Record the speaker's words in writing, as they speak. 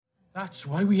That's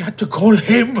why we had to call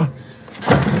him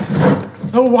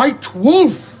the White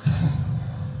Wolf.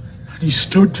 And he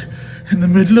stood in the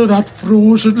middle of that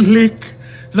frozen lake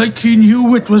like he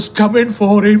knew it was coming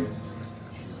for him.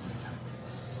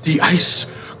 The ice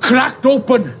cracked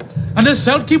open and the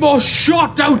Selkie-Maw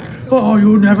shot out. Oh,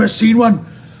 you never seen one.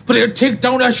 But it'd take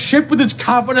down a ship with its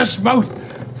cavernous mouth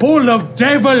full of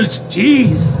devil's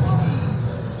teeth.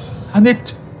 And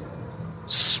it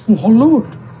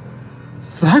swallowed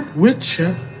that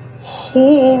Witcher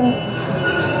whole.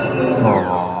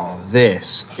 Oh,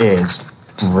 this is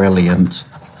brilliant.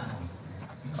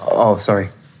 Oh, sorry.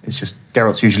 It's just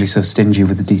Geralt's usually so stingy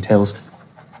with the details.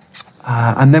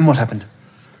 And then what happened?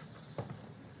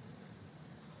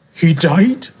 He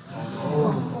died?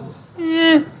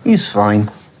 He's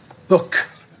fine. Look,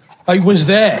 I was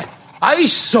there. I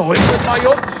saw it with my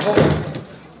own...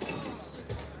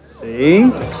 See?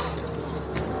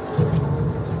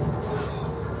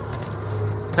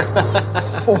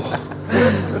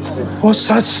 What's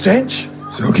that stench?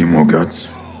 Selkie-Maw guts.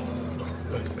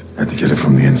 Had to get it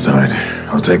from the inside.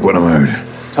 I'll take what I'm owed.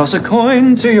 Toss a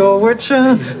coin to your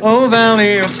Witcher, oh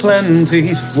valley of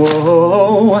plenty.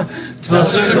 Whoa.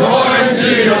 Toss a coin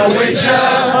to your Witcher,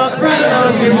 a friend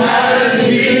of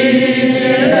humanity.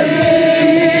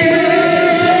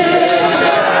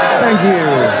 Thank you.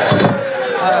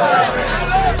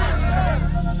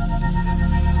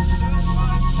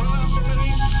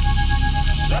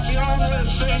 The only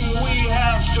thing we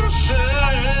have to fear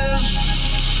is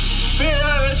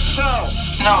fear itself.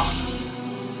 No.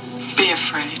 Be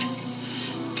afraid.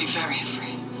 Be very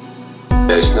afraid.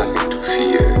 There's nothing to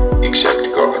fear except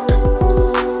God.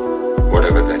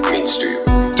 Whatever that means to you.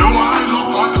 Do I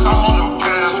look like someone who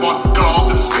cares what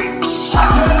God thinks?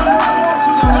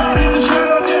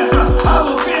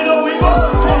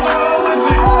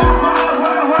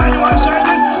 Why do I say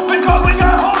this? Because we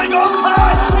got Holy Ghost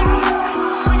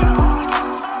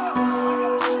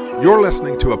power! You're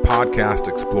listening to a podcast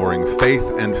exploring faith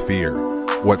and fear,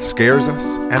 what scares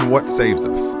us and what saves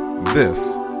us.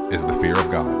 This is the fear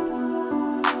of God.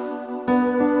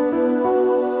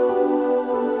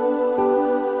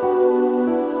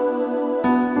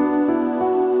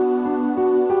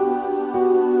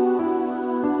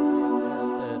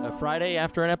 A Friday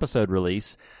after an episode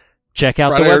release. Check out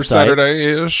Friday the or website.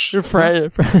 Saturday-ish.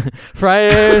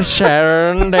 Friday,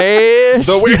 Saturday.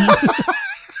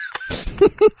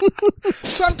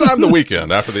 Sometime the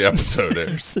weekend after the episode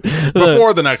airs.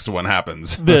 Before the next one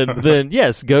happens. then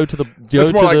yes, go to the...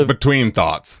 It's more like between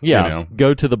thoughts. Yeah, You know?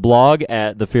 go to the blog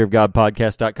at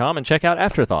thefearofgodpodcast.com and check out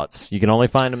Afterthoughts. You can only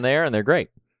find them there, and they're great.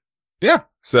 Yeah.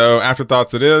 So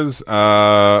Afterthoughts it is.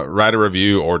 Write a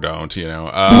review or don't, you know.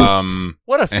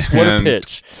 What a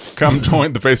pitch. Come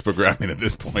join the Facebook group. I mean, at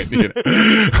this point, you know.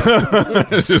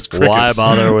 Just Why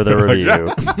bother with a review?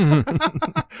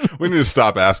 We need to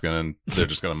stop asking and they're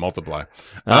just going to multiply.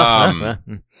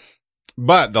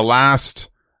 But the last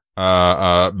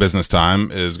business time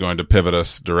is going to pivot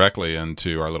us directly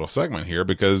into our little segment here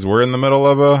because we're in the middle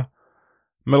of a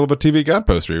TV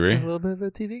guidepost, Riri. It's a little bit of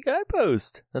a TV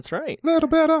guidepost. That's right. Little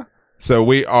better. So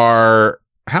we are.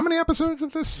 How many episodes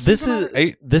of this? This is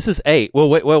 8. This is 8. Well,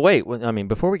 wait. I mean,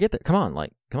 before we get there, come on.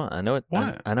 I know it.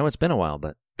 What? I know it's been a while,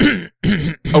 but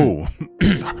Oh,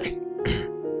 sorry.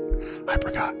 I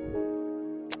forgot.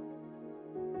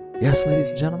 Yes,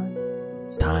 ladies and gentlemen,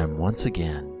 it's time once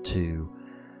again to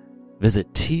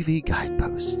visit TV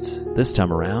guideposts. This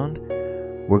time around,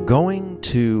 we're going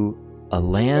to a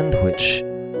land which,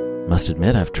 must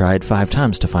admit, I've tried 5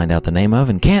 times to find out the name of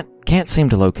and can't seem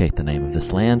to locate the name of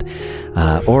this land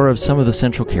or of some of the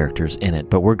central characters in it.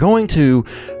 But we're going to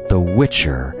The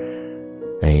Witcher,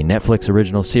 a Netflix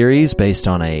original series based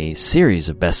on a series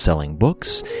of best-selling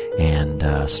books and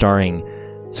starring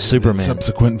Superman. Its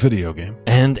subsequent video game.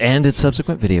 And its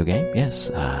subsequent video game, yes.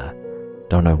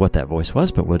 Don't know what that voice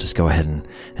was, but we'll just go ahead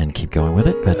and keep going with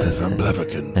it. But From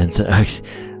Bleviken. and so,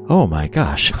 oh my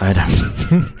gosh,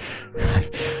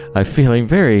 I'm feeling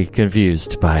very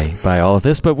confused by all of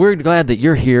this. But we're glad that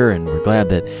you're here, and we're glad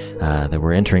that that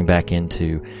we're entering back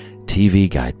into TV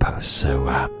guideposts.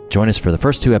 So join us for the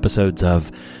first 2 episodes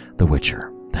of The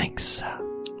Witcher. Thanks.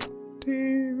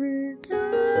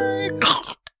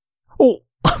 Oh.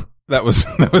 That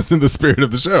was in the spirit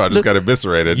of the show. I just got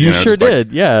eviscerated. You know, sure just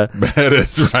did, yeah. But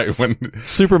it's right when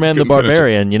Superman the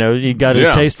Barbarian, you know, he got his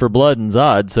taste for blood and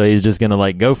Zod, so he's just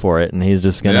gonna go for it, and he's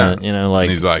just gonna, and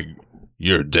he's like,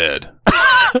 "You're dead."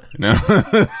 You know?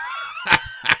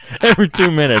 every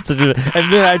 2 minutes. And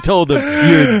then I told them,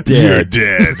 "You're dead." You're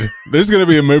dead. There's going to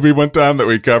be a movie one time that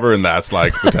we cover, and that's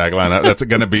like the tagline. That's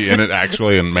going to be in it,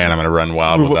 actually. And man, I'm going to run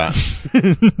wild with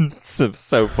that.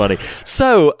 so funny.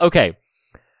 So, okay.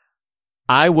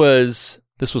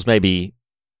 This was maybe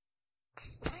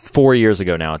 4 years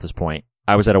ago now at this point.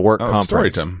 I was at a work conference.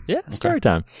 Story time. Yeah, story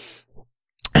time.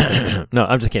 No,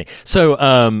 I'm just kidding. So,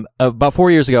 about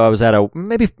 4 years ago, I was at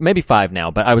maybe 5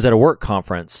 now, but I was at a work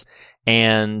conference,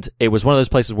 and it was one of those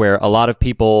places where a lot of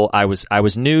people, I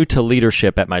was new to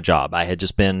leadership at my job. I had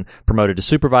just been promoted to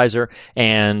supervisor,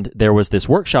 and there was this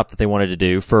workshop that they wanted to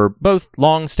do for both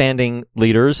long-standing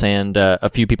leaders and a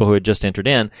few people who had just entered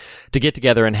in to get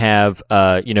together and have,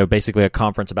 basically a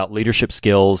conference about leadership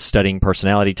skills, studying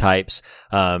personality types,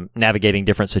 navigating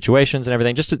different situations and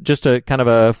everything. Just a kind of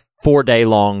a 4-day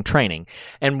long training.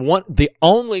 And the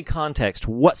only context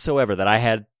whatsoever that I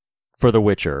had for The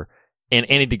Witcher in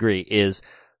any degree is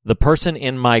the person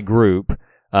in my group,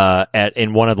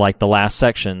 in one of like the last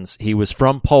sections, he was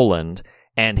from Poland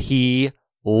and he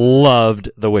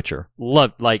loved The Witcher.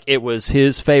 Like it was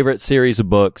his favorite series of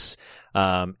books.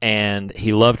 And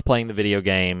he loved playing the video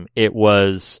game. It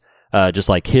was, just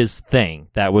like his thing.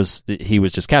 He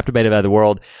was just captivated by the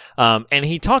world. And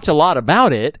he talked a lot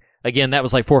about it. Again, that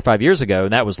was like 4 or 5 years ago,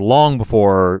 and that was long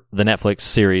before the Netflix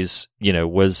series,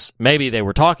 was, maybe they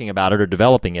were talking about it or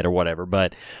developing it or whatever.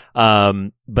 But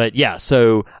yeah,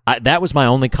 so that was my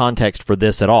only context for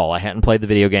this at all. I hadn't played the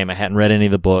video game. I hadn't read any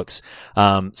of the books.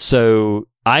 So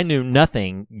I knew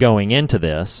nothing going into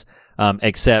this,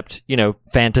 except,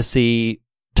 fantasy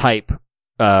type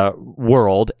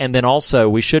world. And then also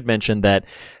we should mention that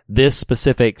this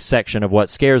specific section of What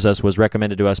Scares Us was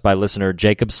recommended to us by listener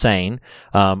Jacob Sane.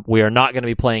 We are not going to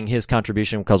be playing his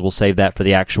contribution because we'll save that for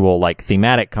the actual like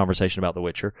thematic conversation about The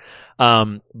Witcher.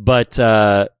 But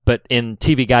in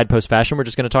TV Guidepost fashion, we're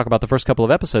just going to talk about the first couple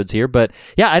of episodes here. But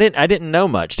yeah, I didn't know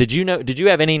much. Did you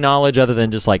have any knowledge other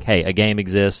than just like, hey, a game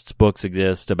exists, books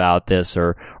exist about this,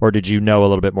 or did you know a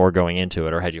little bit more going into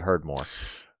it, or had you heard more?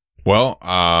 Well,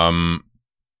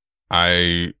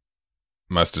 I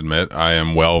must admit I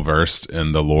am well versed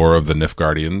in the lore of the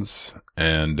Nilfgaardians,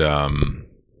 and no,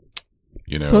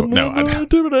 I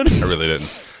really didn't.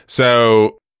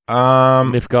 So,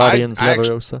 Nilfgaardians,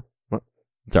 Leviosa. What?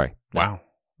 Sorry. Wow,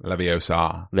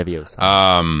 Leviosa.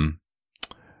 Leviosa.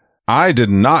 I did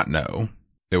not know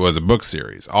it was a book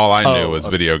series. All I knew was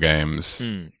video games,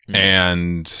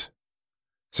 and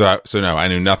so no, I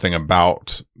knew nothing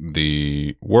about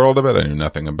the world of it. I knew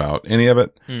nothing about any of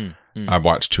it. I've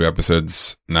watched 2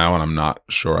 episodes now, and I'm not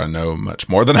sure I know much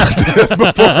more than I did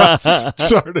before I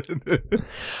started.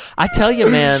 I tell you,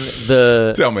 man,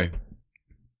 Tell me.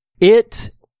 It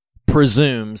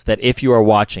presumes that if you are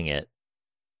watching it,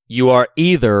 you are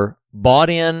either bought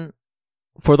in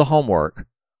for the homework,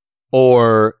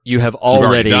 or you have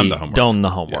already done the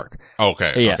homework. Yeah.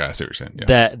 Okay. Yeah. Okay. I see what you're saying.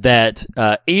 Yeah.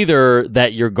 That either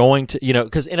that you're going to,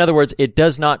 because in other words, it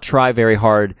does not try very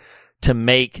hard to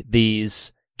make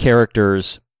these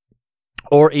characters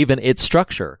or even its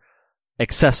structure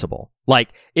accessible. Like,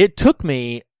 it took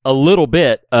me a little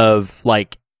bit of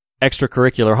like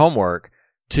extracurricular homework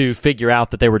to figure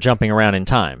out that they were jumping around in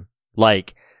time.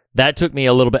 Like, that took me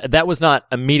a little bit. That was not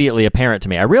immediately apparent to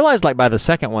me. I realized like by the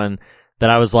second one that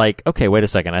I was like, okay, wait a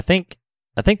second. I think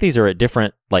these are at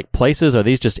different like places. Are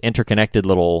these just interconnected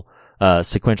little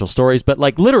sequential stories? But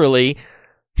like literally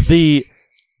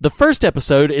the first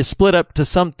episode is split up to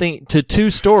 2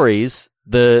 stories,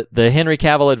 the Henry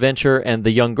Cavill adventure and the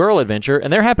young girl adventure,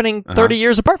 and they're happening 30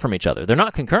 years apart from each other. They're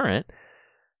not concurrent.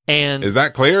 And is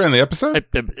that clear in the episode?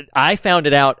 I found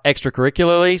it out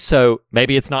extracurricularly, so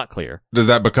maybe it's not clear. Does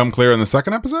that become clear in the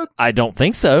second episode? I don't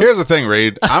think so. Here's the thing,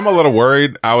 Reed. I'm a little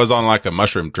worried. I was on like a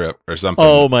mushroom trip or something.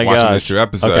 Oh my gosh. Watching these 2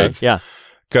 episodes. Okay, yeah.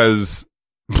 Because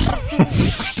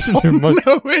don't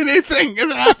know anything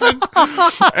can happen.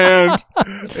 And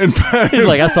in fact, he's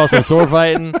like, I saw some sword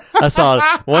fighting. I saw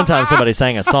one time somebody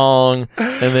sang a song,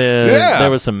 and then there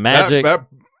was some magic. That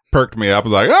perked me up. I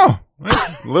was like, oh,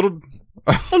 that's a little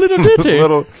ditty.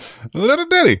 little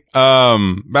ditty.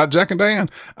 About Jack and Diane.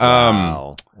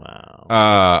 Wow.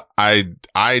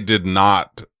 I did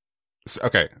not.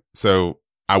 Okay. So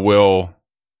I will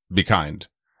be kind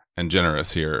and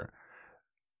generous here.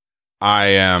 I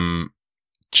am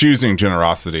choosing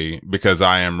generosity because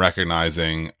I am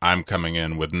recognizing I'm coming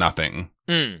in with nothing.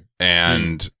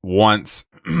 And once,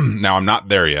 now I'm not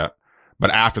there yet,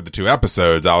 but after the 2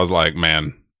 episodes, I was like,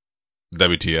 man,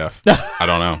 WTF. I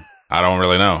don't know. I don't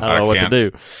really know. I don't know what to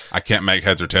do. I can't make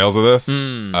heads or tails of this.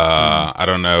 I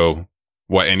don't know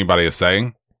what anybody is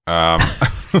saying. It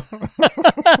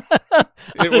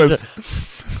was.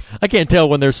 I can't tell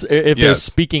when they're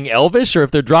speaking Elvish or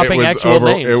if they're dropping actual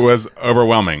names. It was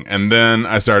overwhelming. And then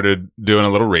I started doing a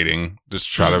little reading, just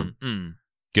to try to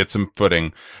get some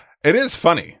footing. It is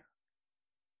funny.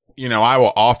 I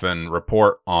will often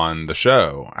report on the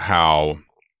show how,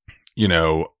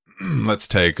 let's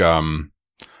take Under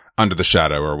the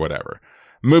Shadow or whatever.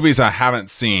 Movies I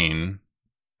haven't seen,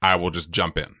 I will just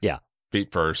jump in. Yeah.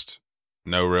 Feet first.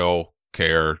 No real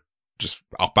care. Just,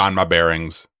 I'll find my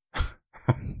bearings.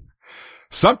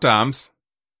 Sometimes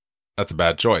that's a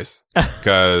bad choice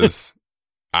because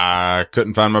I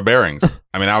couldn't find my bearings.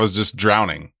 I mean, I was just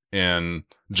drowning in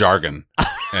jargon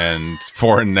and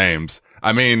foreign names.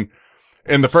 I mean,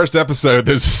 in the first episode,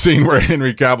 there's a scene where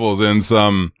Henry Cavill's in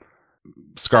some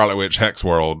Scarlet Witch hex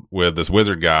world with this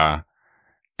wizard guy.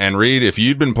 And Reed, if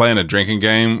you'd been playing a drinking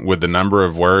game with the number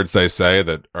of words they say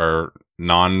that are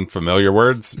non-familiar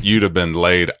words, you'd have been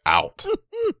laid out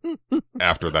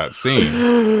after that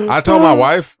scene. I told my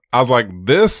wife, I was like,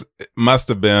 this must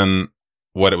have been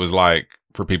what it was like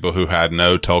for people who had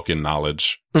no Tolkien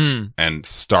knowledge and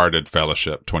started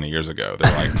Fellowship 20 years ago.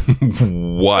 They're like,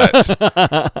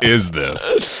 what is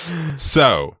this?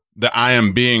 So I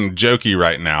am being jokey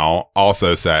right now,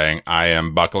 also saying I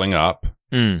am buckling up.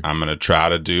 I'm going to try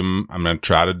to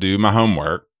do my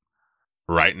homework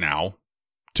right now.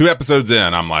 2 episodes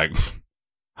in, I'm like,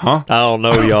 huh? I don't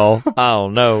know, y'all. I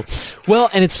don't know. Well,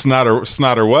 and it's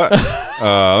Snotter what?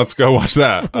 Let's go watch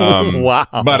that. Wow.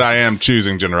 But I am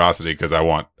choosing Generosity because I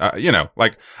want, I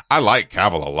like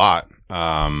Cavill a lot.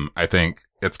 I think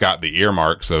it's got the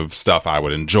earmarks of stuff I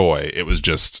would enjoy. It was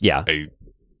just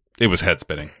it was head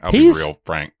spinning. I'll be real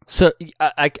frank. So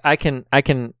I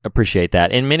can appreciate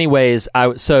that in many ways.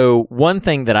 So one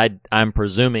thing that I'm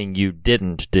presuming you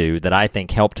didn't do that I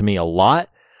think helped me a lot.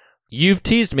 You've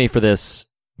teased me for this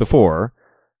before,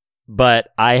 but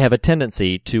I have a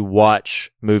tendency to watch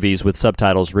movies with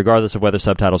subtitles regardless of whether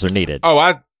subtitles are needed. Oh,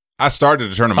 I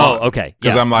started to turn them on. Oh, okay.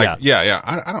 Because I'm like,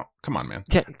 I don't, come on, man.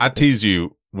 I tease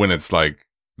you when it's like,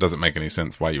 doesn't make any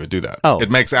sense why you would do that. Oh.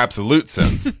 It makes absolute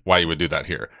sense why you would do that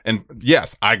here. And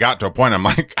yes, I got to a point, I'm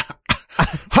like,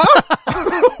 huh?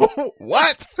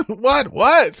 What?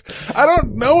 I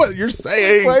don't know what you're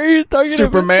saying. Why are you talking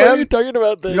Superman? Why are you talking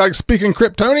about this? You're like speaking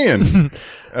Kryptonian.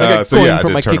 I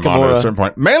did turn them on at a certain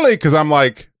point. Mainly because I'm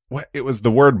like, what? It was the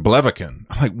word Bleviken.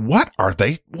 I'm like, what are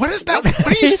they? What is that? What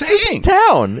are you saying?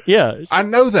 Town. Yeah. I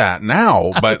know that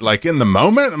now, but like in the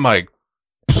moment, I'm like,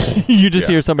 you just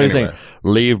hear somebody saying,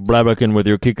 leave Blaviken with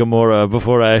your Kikamura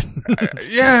before I...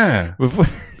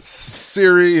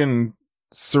 Ciri and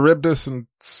Charybdis and...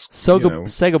 Segabor.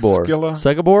 Scylla.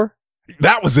 Segabor?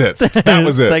 That was it. That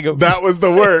was it. That was the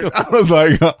word. I was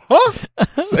like, huh?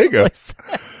 Sega.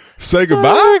 Say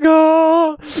goodbye?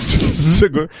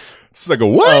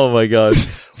 Sega what? Oh my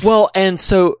gosh. Well, and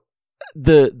so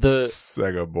the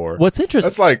Segabor. What's interesting...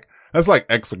 That's like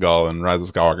Exegol in Rise of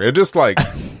Skywalker. It just like...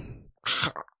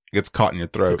 gets caught in your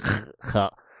throat.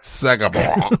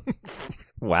 Segabor.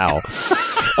 Wow.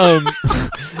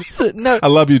 No. I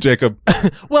love you, Jacob.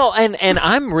 Well, and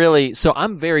I'm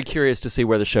very curious to see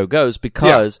where the show goes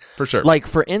because, for sure. Like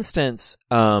for instance,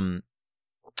 I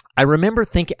remember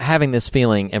having this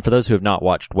feeling, and for those who have not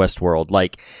watched Westworld,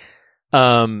 like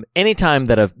anytime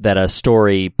that a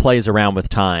story plays around with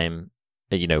time,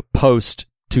 post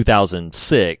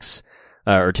 2006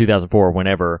 or 2004,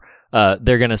 whenever.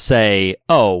 They're going to say,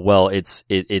 oh, well, it's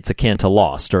akin to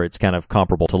Lost, or it's kind of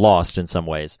comparable to Lost in some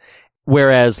ways.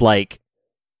 Whereas, like,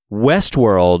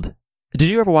 Westworld, did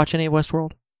you ever watch any of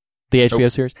Westworld? The HBO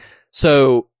series?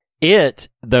 So,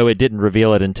 though it didn't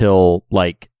reveal it until,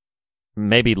 like,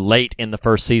 maybe late in the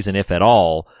first season, if at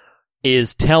all,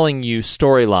 is telling you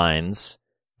storylines,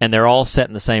 and they're all set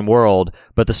in the same world,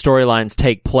 but the storylines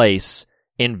take place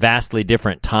in vastly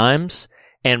different times,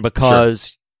 and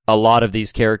because... a lot of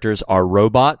these characters are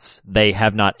robots. They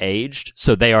have not aged,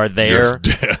 so they are there. You're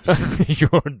dead.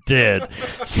 You're dead.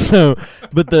 So,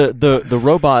 but the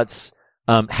robots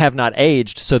have not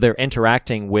aged, so they're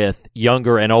interacting with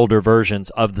younger and older versions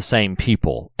of the same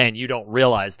people, and you don't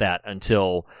realize that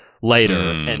until later.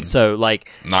 And so, like,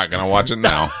 not gonna watch it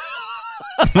now.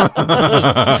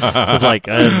 It's like,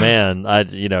 oh man,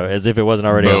 as if it wasn't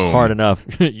already hard enough.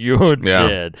 You're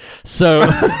dead. So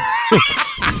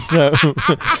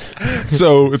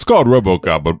it's called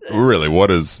RoboCop, but really,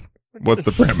 what's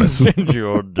the premise?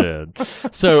 You're dead.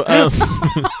 So,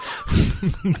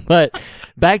 but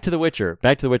back to The Witcher.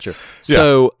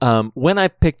 So, when I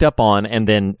picked up on, and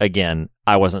then again,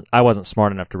 I wasn't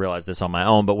smart enough to realize this on my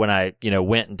own, but when I,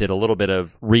 went and did a little bit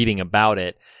of reading about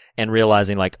it, and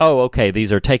realizing like, oh, okay,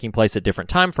 these are taking place at different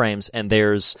time frames, and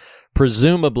there's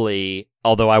presumably,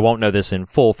 although I won't know this in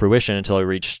full fruition until I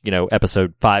reach,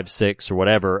 episode 5, 6 or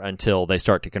whatever, until they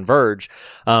start to converge.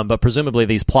 But presumably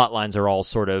these plot lines are all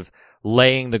sort of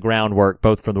laying the groundwork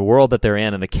both for the world that they're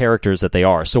in and the characters that they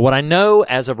are. So what I know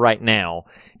as of right now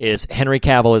is Henry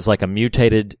Cavill is like a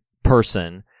mutated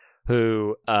person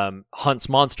who hunts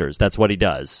monsters. That's what he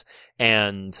does.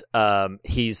 And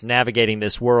he's navigating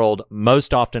this world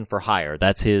most often for hire.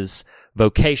 That's his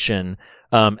vocation,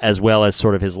 as well as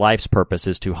sort of his life's purpose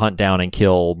is to hunt down and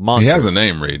kill monsters. He has a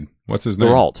name, Reed. What's his name?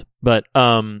 Geralt. But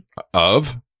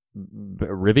of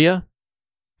Rivia?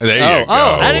 There you go.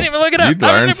 I didn't even look it up. You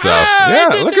learned stuff.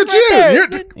 Yeah, look at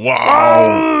you.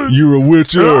 Wow. You're a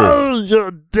witcher. Oh,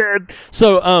 you're dead.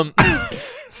 So,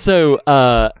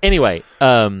 anyway,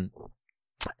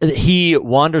 he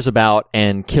wanders about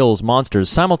and kills monsters.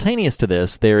 Simultaneous to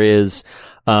this, there is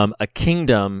a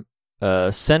kingdom,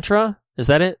 Centra. Is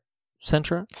that it?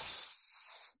 Centra?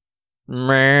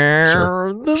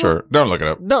 Sure. Don't look it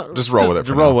up. No, just roll with it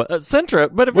for now. Centra,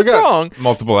 but if it's wrong,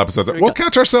 multiple episodes. We'll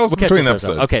catch ourselves between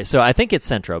episodes. Okay, so I think it's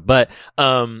Centra, but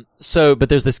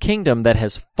there's this kingdom that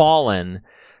has fallen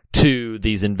to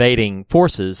these invading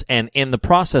forces, and in the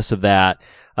process of that,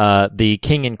 the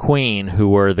king and queen, who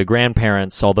were the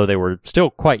grandparents, although they were still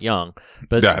quite young,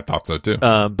 but yeah, I thought so too.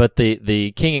 But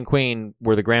the king and queen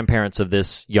were the grandparents of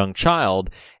this young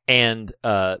child, and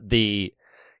the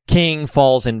king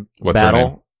falls in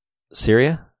battle.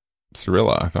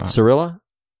 Cyrilla, I thought. Cyrilla?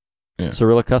 Yeah.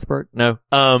 Cyrilla Cuthbert? No.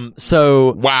 Wow.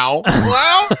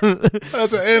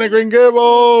 That's an Anna Green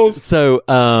Gables. So,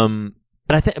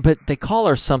 but they call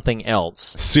her something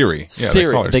else. Ciri. Yeah,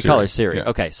 they call her Ciri. Yeah.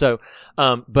 Okay. So,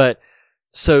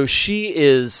 so she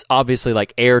is obviously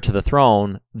like heir to the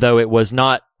throne, though it was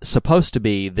not supposed to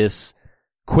be this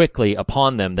quickly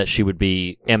upon them that she would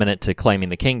be eminent to claiming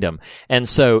the kingdom. And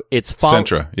so it's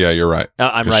Centra. Yeah, you're right.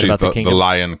 I'm right about the kingdom. The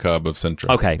lion cub of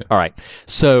Centra. Okay. Yeah. All right.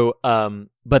 So,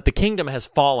 but the kingdom has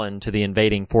fallen to the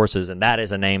invading forces, and that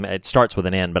is a name. It starts with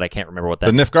an N, but I can't remember what that.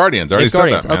 The Nilfgaardians. I already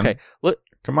said that, man. Okay. Look.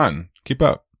 Come on. Keep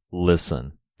up.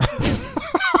 Listen.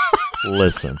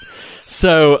 Listen.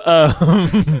 So,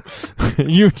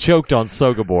 you choked on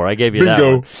Sogobor. I gave you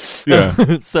Bingo. That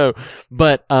one.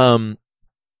 Yeah.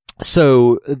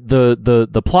 So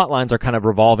the plot lines are kind of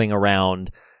revolving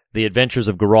around the adventures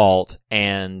of Geralt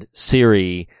and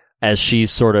Ciri as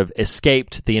she's sort of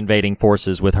escaped the invading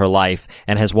forces with her life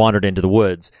and has wandered into the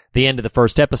woods. The end of the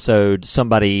first episode,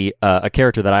 somebody, a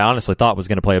character that I honestly thought was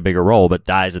going to play a bigger role, but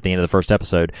dies at the end of the first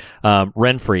episode,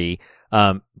 Renfri,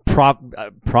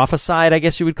 prophesied, I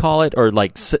guess you would call it, or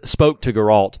like spoke to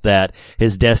Geralt that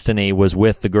his destiny was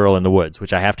with the girl in the woods,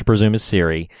 which I have to presume is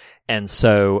Ciri. And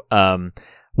so,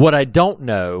 what I don't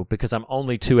know, because I'm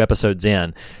only 2 episodes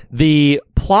in, the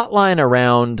plot line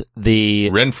around the...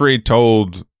 Renfri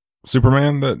told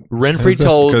Superman that...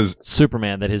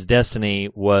 Superman that his destiny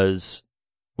was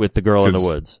with the girl in the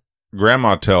woods.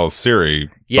 Grandma tells Ciri,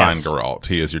 find Geralt.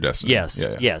 He is your destiny. Yes,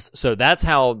 yes. So that's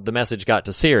how the message got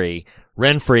to Ciri.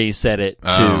 Renfri said it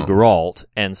to Geralt,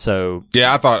 and so...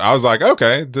 Yeah, I was like,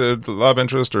 okay, the love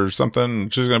interest or something,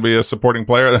 she's going to be a supporting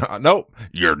player. Nope,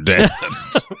 you're dead.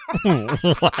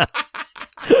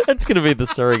 That's going to be the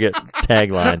surrogate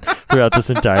tagline throughout this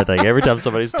entire thing, every time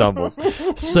somebody stumbles.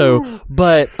 So,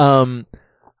 but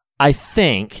I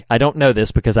think, I don't know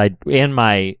this because in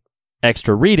my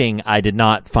extra reading, I did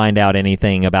not find out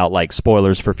anything about like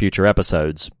spoilers for future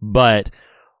episodes, but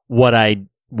what I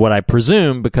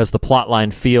presume, because the plot line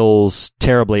feels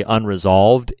terribly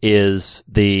unresolved, is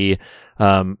the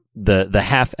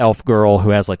half elf girl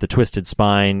who has like the twisted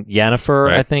spine, Yennefer,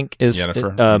 right. I think is.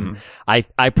 Yennefer.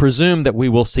 I presume that we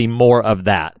will see more of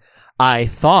that. I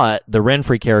thought the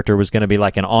Renfri character was going to be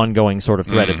like an ongoing sort of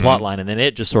threaded plot line, and then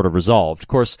it just sort of resolved. Of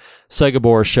course,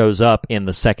 Segobor shows up in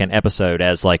the second episode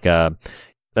as like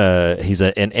he's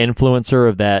an influencer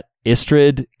of that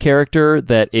Istrid character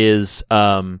that is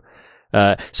so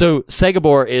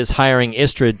Segobor is hiring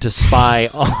Istrid to spy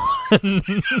on...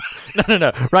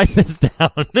 No. Write this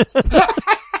down.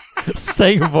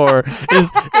 Segobor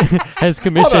has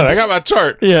commissioned... Hold on, I got my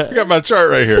chart. Yeah. I got my chart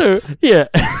right here. So, yeah.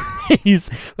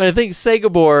 But I think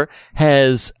Segobor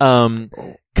has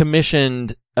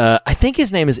commissioned... I think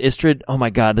his name is Istrid. Oh my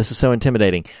god, this is so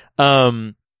intimidating.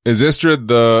 Is Istrid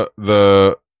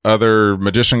the other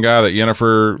magician guy that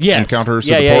Yennefer encounters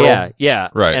through the portal? Yeah.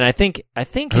 Right. And I think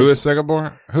who is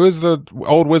Segobor? Who is the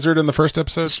old wizard in the first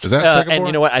episode? Is that Segobor? And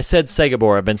you know what? I said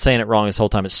Segobor. I've been saying it wrong this whole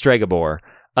time. It's Stregobor.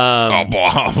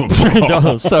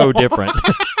 So different.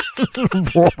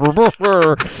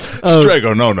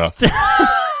 Strego, no.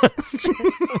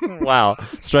 Wow.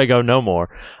 Strago, no more.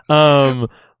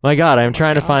 My God, I'm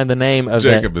trying to find the name of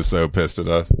Jacob is so pissed at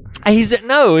us. He's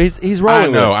rolling. I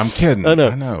know. with it. I'm kidding. I know.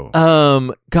 I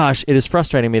know. Gosh, it is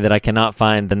frustrating me that I cannot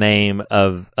find the name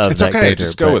of It's that okay. character.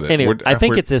 Just go But with it. Anyway, I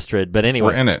think it's Istrid, but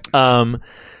anyway. We're in it.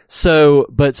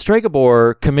 But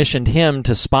Stregobor commissioned him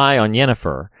to spy on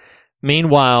Yennefer.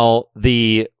 Meanwhile,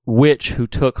 the witch who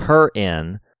took her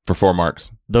in For 4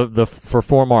 marks. for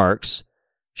 4 marks,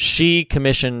 she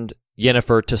commissioned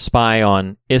Yennefer to spy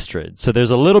on Istrid. So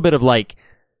there's a little bit of like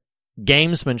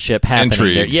gamesmanship happening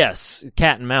Intrigue. there. Yes,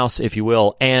 cat and mouse, if you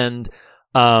will, and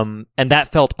that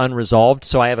felt unresolved.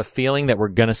 So I have a feeling that we're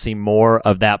going to see more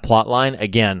of that plot line.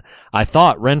 Again, I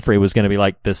thought Renfrey was going to be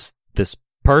like this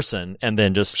person, and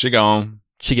then just She gone.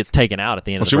 she gets taken out at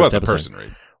the end. Well, of she the was first a episode. person,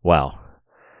 Reed. Wow,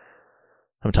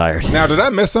 I'm tired. Now, did I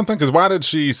miss something? Because why did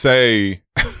she say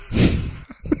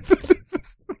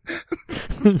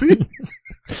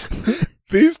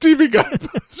these TV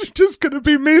guideposts are just going to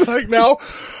be me? Like, now,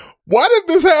 why did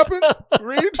this happen,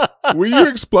 Reed? Will you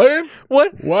explain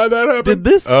What why that happened? did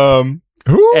this?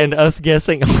 Who? And us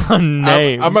guessing on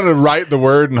names. I'm going to write the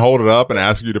word and hold it up and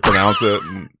ask you to pronounce it.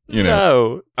 And, you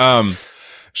know, No.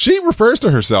 She refers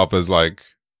to herself as like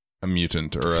a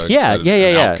mutant or a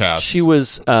an outcast. She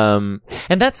was, and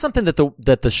that's something that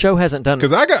the show hasn't done.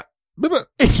 Because I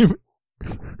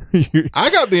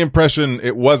got the impression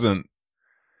it wasn't.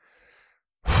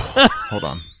 Hold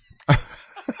on.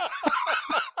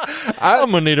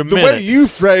 I'm gonna need a the minute. way you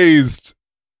phrased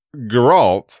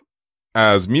Geralt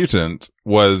as mutant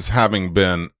was having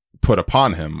been put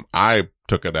upon him. I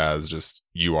took it as just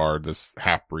you are this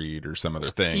half breed or some other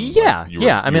thing. Yeah, Like, you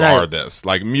yeah. you are this.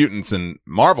 Like mutants in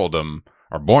Marveldom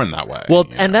are born that way. Well,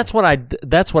 you and know? that's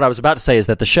what I was about to say is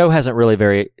that the show hasn't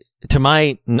really to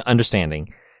my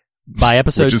understanding, by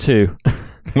episode Which is 2,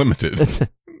 limited.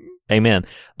 Amen.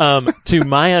 To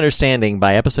my understanding,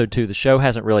 by episode 2, the show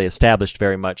hasn't really established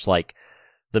very much like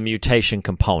the mutation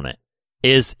component.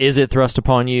 Is it thrust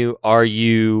upon you? Are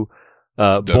you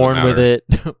born with it?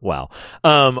 Wow.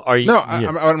 Are you? No,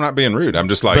 I'm not being rude. I'm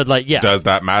just like, But like, yeah. Does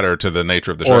that matter to the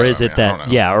nature of the show? Or is it I that, don't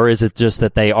know. yeah, or is it just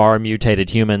that they are mutated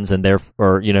humans and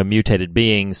or mutated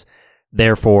beings,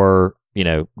 therefore,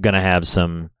 going to have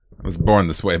some. I was born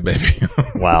this way, baby.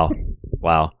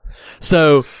 Wow.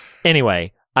 So,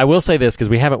 anyway, I will say this because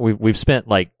we've spent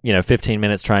 15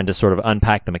 minutes trying to sort of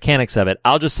unpack the mechanics of it.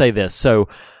 I'll just say this. So,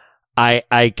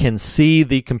 I can see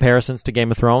the comparisons to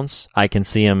Game of Thrones. I can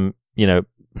see them,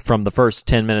 from the first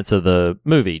 10 minutes of the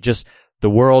movie, just the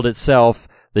world itself,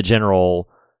 the general,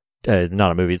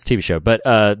 not a movie, it's a TV show, but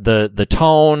the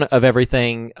tone of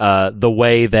everything, the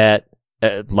way that,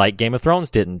 like Game of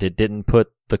Thrones it didn't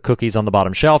put the cookies on the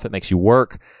bottom shelf. It makes you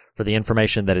work for the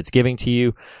information that it's giving to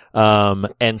you.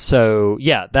 And so,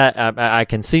 yeah, that I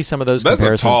can see some of those comparisons.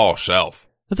 That's a tall shelf.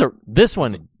 This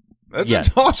one. That's yes.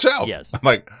 a tall shelf. Yes. I'm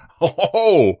like,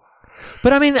 oh.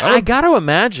 But I mean, I got to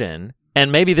imagine,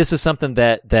 and maybe this is something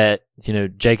that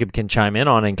Jacob can chime in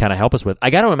on and kind of help us with.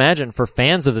 I got to imagine for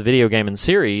fans of the video game and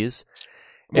series,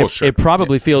 it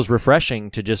probably feels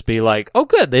refreshing to just be like, oh,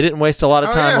 good, they didn't waste a lot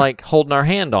of time like holding our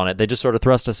hand on it. They just sort of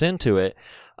thrust us into it.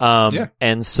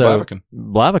 And so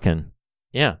Blaviken.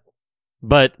 Yeah.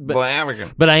 But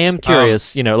I am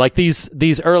curious, like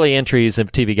these early entries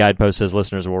of TV Guideposts, as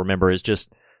listeners will remember, is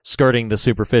just skirting the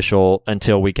superficial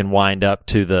until we can wind up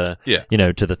to the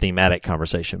to the thematic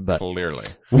conversation. But clearly,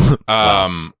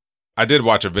 I did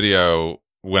watch a video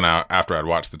after I'd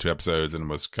watched the 2 episodes and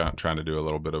was kind of trying to do a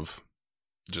little bit of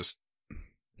just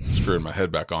screwing my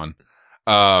head back on.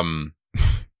 I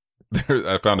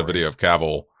found a video of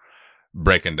Cavill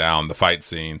breaking down the fight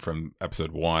scene from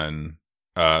episode 1.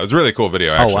 It was a really cool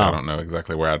video. Actually, I don't know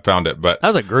exactly where I'd found it, but that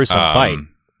was a gruesome fight.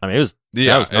 I mean, it was.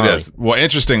 Yeah, it is. Well,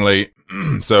 interestingly,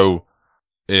 so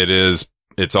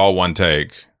it's all one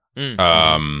take.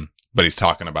 But he's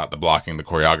talking about the blocking, the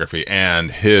choreography,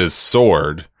 and his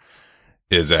sword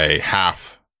is a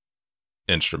half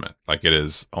instrument. Like it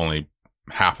is only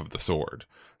half of the sword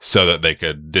so that they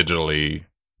could digitally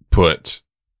put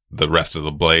the rest of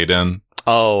the blade in.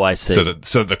 Oh, I see. So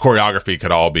the choreography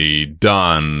could all be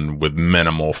done with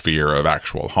minimal fear of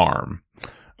actual harm.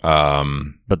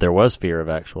 But there was fear of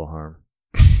actual harm.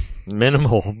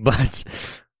 Minimal, but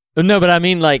no, but I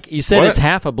mean, like you said, it's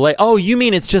half a blade. Oh, you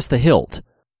mean it's just the hilt?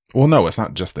 Well, no, it's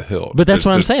not just the hilt. But that's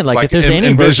what I'm saying. Like if there's any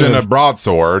envision a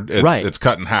broadsword, right. It's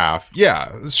cut in half.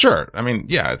 Yeah, sure. I mean,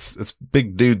 yeah, it's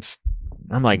big dudes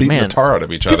I'm like, beating man, the tar out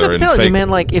of each because other. I'm telling you, man,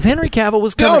 like if Henry Cavill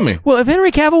was coming, if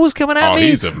Henry Cavill was coming at me,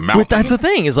 he's a mountain. That's the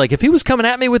thing is like if he was coming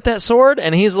at me with that sword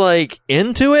and he's like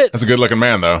into it, that's a good looking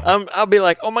man though. I'll be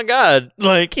like, oh my god,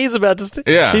 like he's about to,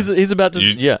 he's about to,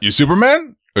 You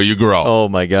Superman or you Geralt? Oh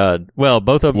my god. Well,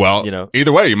 both of them. Well,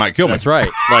 either way, you might kill me. That's right.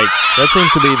 Like that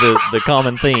seems to be the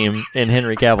common theme in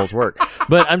Henry Cavill's work.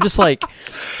 But I'm just like,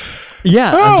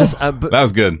 that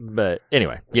was good. But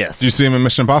anyway, yes. Did you see him in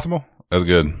Mission Impossible? That was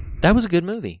good. That was a good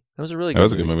movie. That was a really good movie. That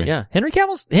was a good movie. Yeah. Henry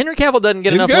Cavill doesn't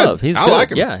get enough good. love. He's I good. like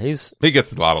him. Yeah, he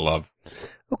gets a lot of love.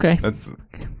 Okay. I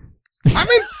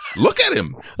mean, look at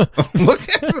him. Look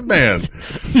at the man.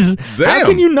 Damn. How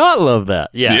can you not love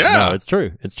that? Yeah. Yeah. No, it's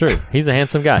true. It's true. He's a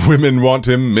handsome guy. Women want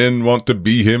him. Men want to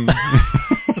be him.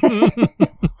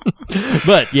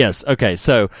 But yes, okay,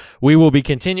 so we will be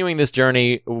continuing this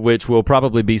journey, which will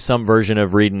probably be some version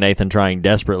of Reed and Nathan trying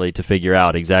desperately to figure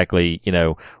out exactly,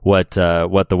 what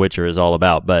The Witcher is all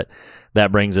about. But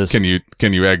that brings us. Can you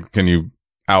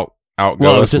outgo I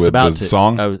was us just with about the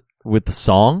song? With the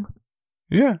song?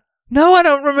 Yeah. No, I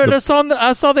don't remember the song.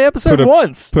 I saw the episode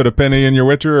once. Put a penny in your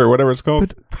Witcher or whatever it's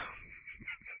called.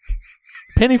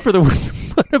 Penny for the Witcher.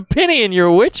 Put a penny in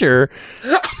your Witcher.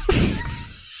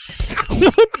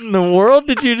 What in the world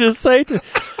did you just say to...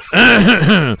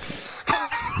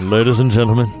 Ladies and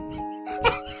gentlemen,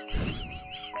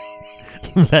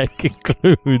 that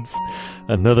concludes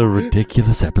another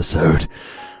ridiculous episode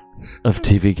of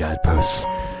TV Guideposts.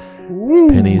 Woo.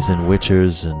 Pennies and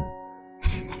Witchers and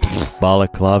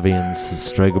Balaclavians of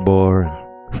Stregobor.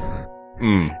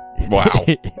 Wow.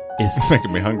 It's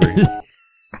making me hungry.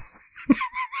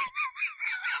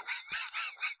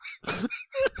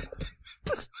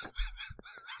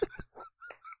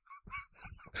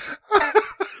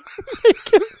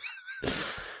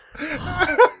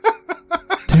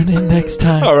 Tune in next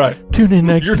time. All right. Tune in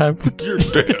next time. You're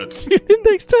dead. Tune in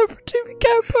next time for TV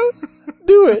Guideposts.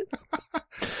 Do it.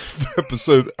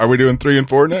 Episode. Are we doing 3 and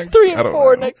 4 next? It's 3 and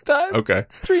 4 next time. Okay.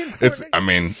 It's 3 and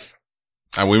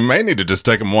 4. We may need to just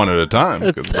take them one at a time.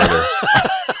 Brother,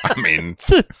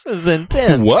 this is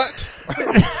intense. What?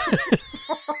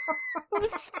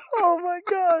 Oh my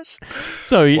gosh.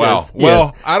 So wow.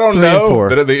 Well, I don't know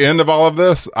that at the end of all of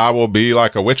this, I will be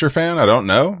like a Witcher fan. I don't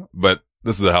know, but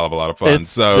this is a hell of a lot of fun.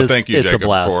 Thank you, Jacob,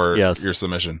 for your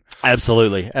submission.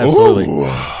 Absolutely.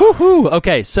 Woohoo.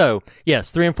 Okay, so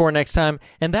yes, 3 and 4 next time,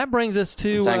 and that brings us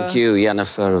to. Thank you,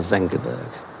 Yennefer of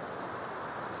Vengerberg.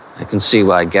 I can see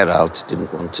why Geralt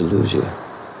didn't want to lose you.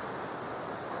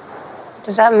 What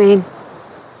does that mean?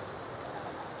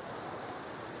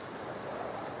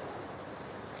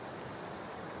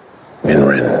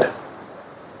 Minrind.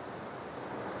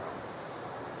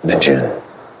 The Djinn.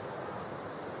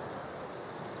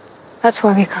 That's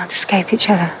why we can't escape each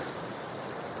other.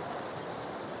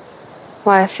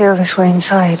 Why I feel this way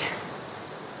inside.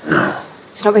 No.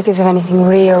 It's not because of anything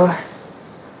real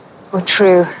or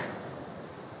true.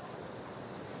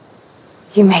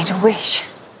 You made a wish.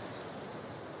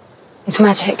 It's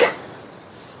magic.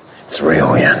 It's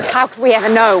real, Yen. How could we ever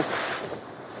know?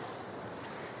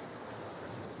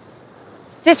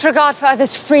 Disregard for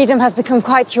others' freedom has become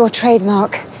quite your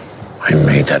trademark. I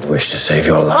made that wish to save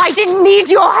your life. I didn't need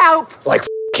your help! Like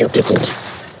you didn't.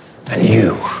 And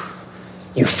you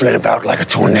fled about like a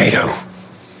tornado,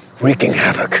 wreaking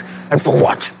havoc. And for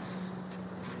what?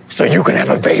 So you can have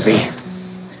a baby.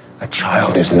 A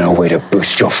child is no way to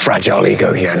boost your fragile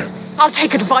ego, Yen. I'll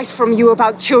take advice from you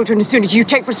about children as soon as you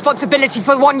take responsibility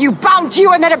for the one you bound to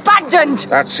you and then abandoned.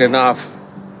 That's enough.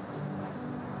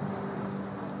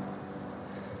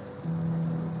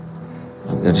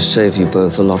 I'm going to save you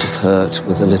both a lot of hurt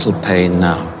with a little pain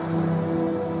now.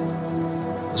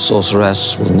 The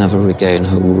sorceress will never regain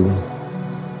her womb.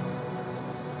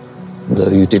 Though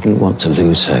you didn't want to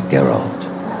lose her, Geralt,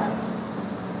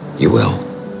 you will.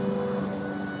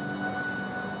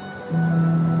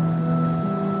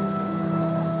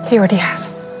 He already has.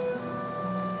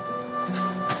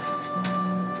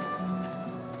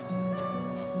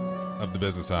 Of the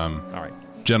business time. All right.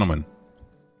 Gentlemen.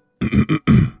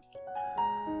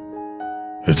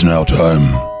 It's now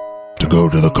time to go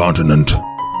to the continent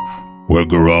where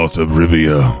Geralt of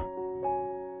Rivia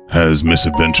has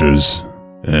misadventures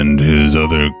and his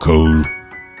other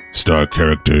co-star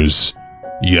characters,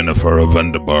 Yennefer of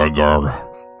Vengerberg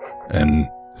and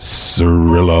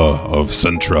Cirilla of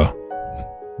Cintra.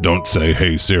 Don't say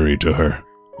 "Hey Siri" to her,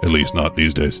 at least not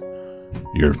these days.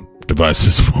 Your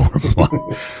devices will reply.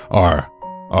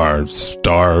 Our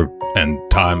star and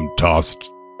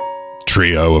time-tossed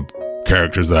trio of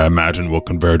characters that I imagine will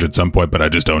converge at some point, but I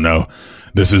just don't know.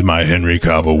 This is my Henry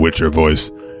Cavill Witcher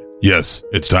voice. Yes,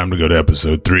 it's time to go to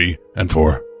episode 3 and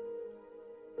 4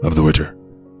 of The Witcher.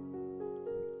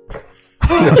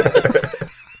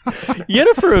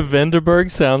 Yennefer of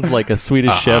Venderberg sounds like a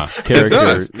Swedish chef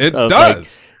character. It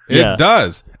does. It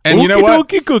does. And you know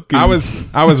what? I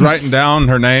was writing down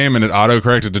her name and it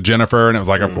auto-corrected to Jennifer, and it was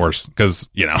like, of course,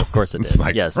 because, you know. Of course it it's did.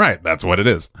 like, yes. Right, that's what it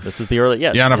is. This is the early,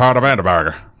 yes. Jennifer of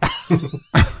Vanderberg.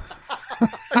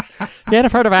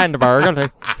 Jennifer of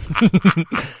Vanderberg.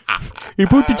 He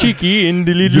put the cheeky in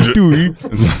the little stew.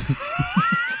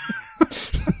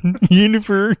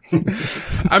 Yennefer.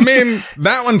 I mean,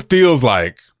 that one feels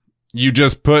like you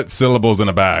just put syllables in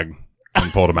a bag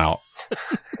and pulled them out.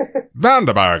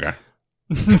 Vanderberg.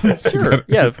 Sure.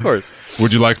 Yeah, of course.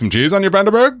 Would you like some cheese on your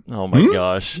Vanderberg? Oh my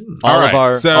gosh.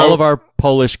 All of our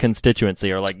Polish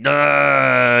constituency are like,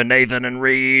 Nathan and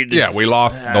Reed. Yeah, we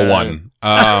lost the one.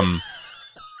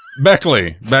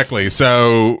 Beckley.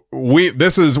 So we're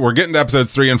getting to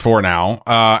episodes 3 and 4 now.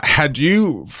 Had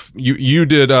you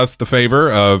did us the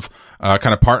favor of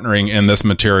kind of partnering in this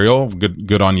material.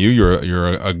 Good on you.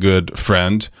 You're a good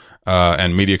friend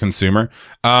and media consumer.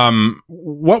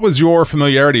 What was your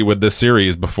familiarity with this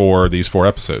series before these 4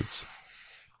 episodes?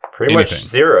 Pretty much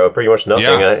zero. Pretty much nothing.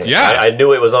 I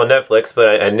knew it was on Netflix,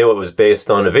 but I knew it was based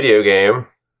on a video game.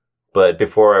 But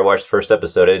before I watched the first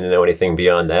episode, I didn't know anything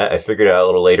beyond that. I figured out a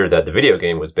little later that the video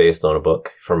game was based on a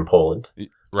book from Poland.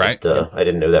 Right. But, I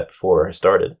didn't know that before I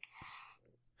started.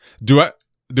 Do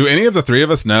any of the 3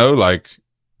 of us know, like,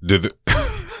 Here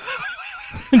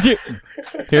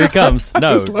he comes.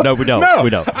 No, we don't. No. We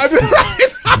don't.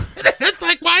 It's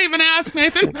like, why even ask,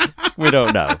 Nathan? We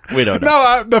don't know.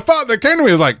 No, the thought that came to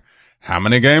me was like, how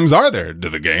many games are there?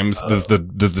 Does the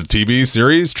TV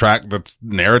series track the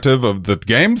narrative of the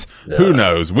games? No. Who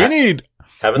knows? We need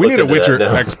a Witcher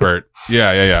expert.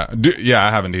 Yeah.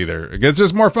 I haven't either. It's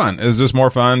just more fun. It's just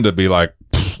more fun to be like,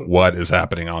 what is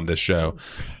happening on this show?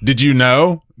 Did you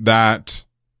know that,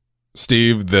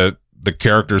 Steve, that the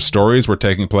characters' stories were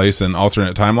taking place in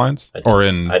alternate timelines?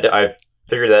 I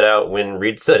figured that out when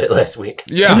Reed said it last week.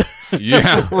 Yeah.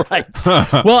 Right.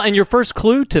 Well, and your first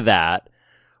clue to that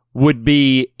would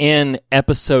be in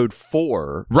episode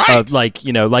 4. Right. Of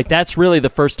that's really the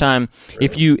first time.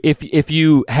 Really? If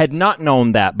you had not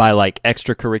known that by like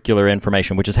extracurricular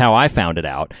information, which is how I found it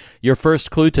out, your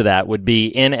first clue to that would be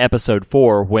in episode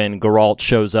 4 when Geralt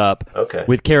shows up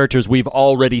with characters we've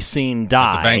already seen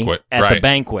die at the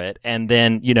banquet, and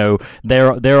then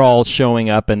they're all showing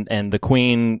up, and the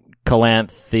Queen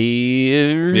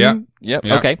Calanthe. Yeah. Yep.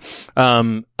 Yeah. Okay.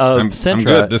 Of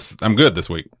Cintra. I'm good this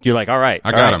week. You're like, all right.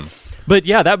 I got him. But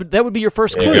yeah, that would be your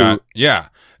first clue. Yeah.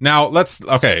 Now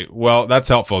well, that's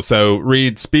helpful. So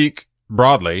Reed, speak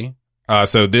broadly.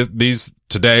 So these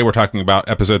today we're talking about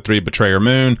episode 3, Betrayer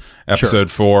Moon,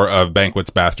 episode 4 of Banquets,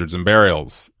 Bastards, and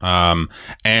Burials.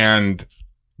 And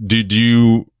did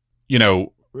you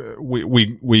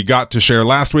we got to share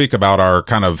last week about our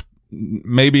kind of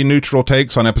maybe neutral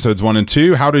takes on episodes 1 and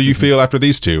 2. How do you feel after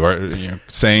these two? Are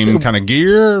same kind of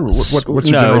gear? What's your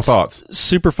general thoughts?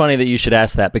 Super funny that you should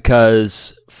ask that,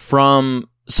 because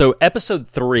episode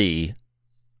 3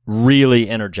 really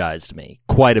energized me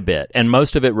quite a bit, and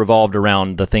most of it revolved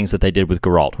around the things that they did with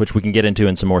Geralt, which we can get into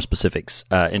in some more specifics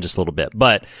in just a little bit.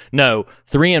 But no,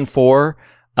 3 and 4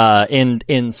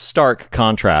 in stark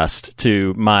contrast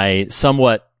to my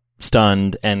somewhat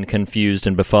stunned and confused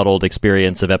and befuddled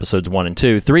experience of episodes 1 and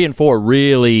 2. 3 and 4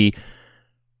 really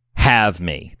have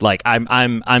me. Like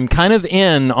I'm kind of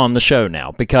in on the show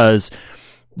now, because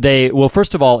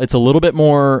first of all, it's a little bit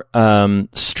more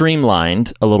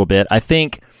streamlined a little bit. I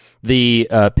think the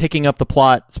picking up the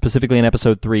plot, specifically in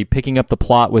episode 3, picking up the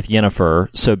plot with Yennefer,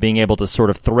 so being able to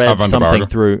sort of thread something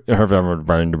through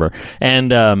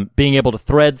and being able to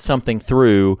thread something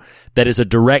through that is a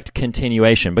direct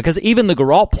continuation, because even the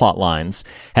Geralt plot lines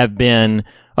have been,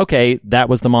 okay, that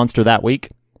was the monster that week,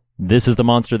 this is the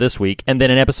monster this week, and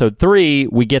then in episode 3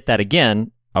 we get that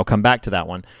again. I'll come back to that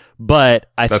one,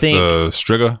 but that's think the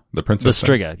Striga, the princess, the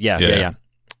Striga, yeah.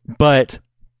 But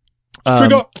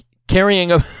Striga.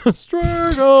 Carrying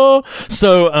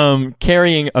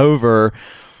over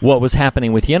what was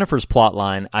happening with Yennefer's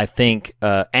plotline, I think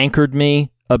anchored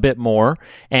me a bit more.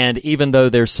 And even though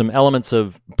there's some elements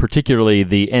of, particularly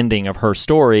the ending of her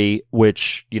story,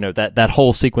 which that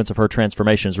whole sequence of her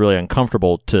transformation is really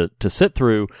uncomfortable to sit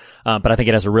through, but I think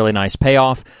it has a really nice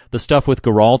payoff. The stuff with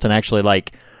Geralt and actually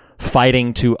like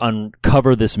fighting to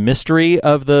uncover this mystery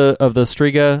of the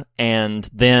Striga, and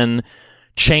then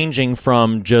changing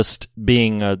from just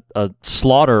being a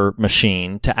slaughter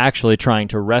machine to actually trying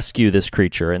to rescue this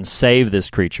creature and save this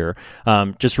creature,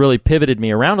 just really pivoted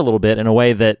me around a little bit in a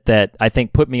way that I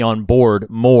think put me on board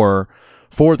more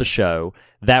for the show.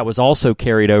 That was also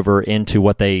carried over into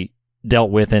what they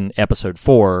dealt with in episode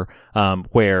 4,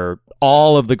 where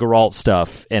all of the Geralt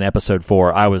stuff in episode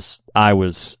 4, I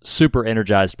was super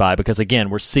energized by, because again,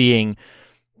 we're seeing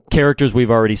characters we've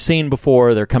already seen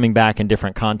before. They're coming back in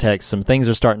different contexts. Some things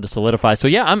are starting to solidify. So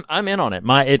yeah, I'm in on it.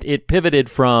 It pivoted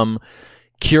from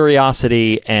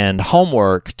curiosity and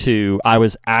homework to I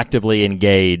was actively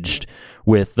engaged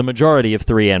with the majority of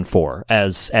 3 and 4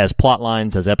 as plot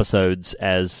lines, as episodes,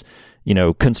 as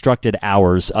constructed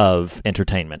hours of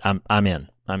entertainment. I'm in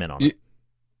on it.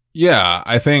 Yeah,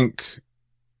 I think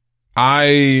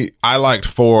I liked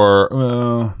 4.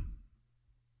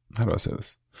 How do I say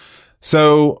this?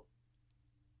 So,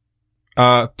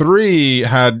 3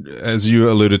 had, as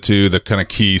you alluded to, the kind of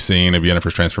key scene of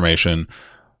Yennefer's transformation.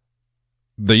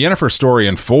 The Yennefer story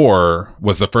in 4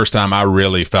 was the first time I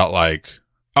really felt like,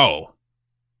 oh,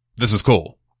 this is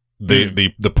cool.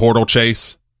 The portal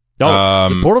chase.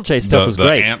 The portal chase stuff was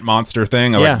great. The ant monster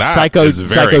thing. Yeah, that Psycho is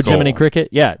very cool. Jiminy Cricket.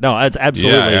 Yeah, no, it's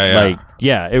absolutely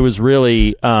it was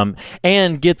really,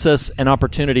 and gets us an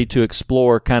opportunity to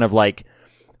explore kind of like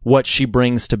what she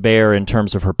brings to bear in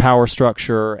terms of her power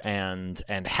structure and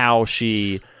how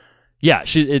she. Yeah, I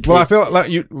feel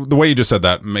like the way you just said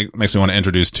that makes me want to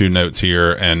introduce 2 notes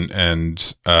here,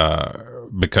 and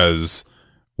because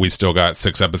we still got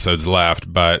 6 episodes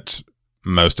left, but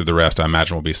most of the rest, I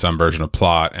imagine, will be some version of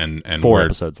plot, and 4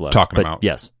 episodes left. Talking about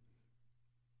yes,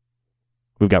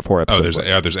 we've got 4 episodes.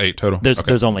 There's 8 total.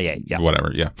 There's only 8. Yeah,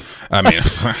 whatever. Yeah, I mean,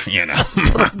 6,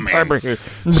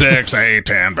 8,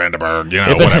 10,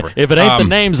 Vandenberg. Whatever. If it ain't the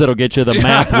names that'll get you, the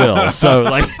math will. So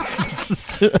like.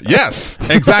 Yes,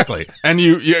 exactly. And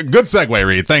you good segue,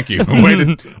 Reed. Thank you.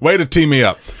 Way to tee me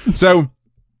up. So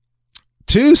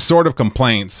 2 sort of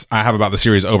complaints I have about the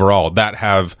series overall that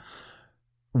have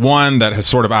one that has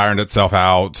sort of ironed itself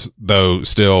out, though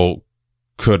still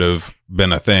could have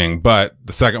been a thing. But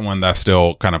the second one that I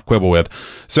still kind of quibble with.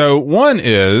 So one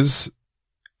is,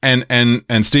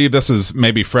 and Steve, this is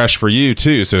maybe fresh for you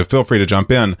too, so feel free to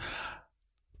jump in.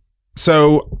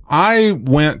 So I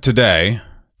went today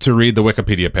to read the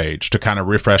Wikipedia page to kind of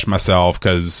refresh myself,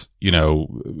 because,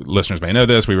 listeners may know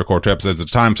this, we record 2 episodes at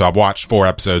a time, so I've watched 4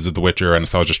 episodes of The Witcher, and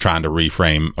so I was just trying to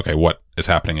reframe, okay, what is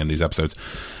happening in these episodes.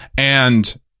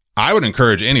 And I would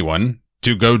encourage anyone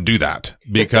to go do that,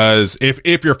 because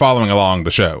if you're following along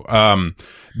the show,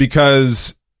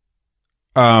 because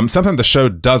something the show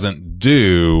doesn't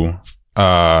do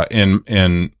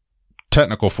in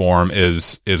technical form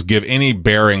is give any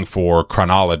bearing for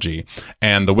chronology,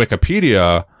 and the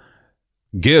Wikipedia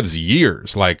gives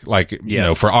years, like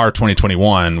yes. For our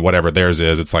 2021, whatever theirs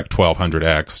is, it's like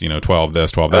 1200x, 12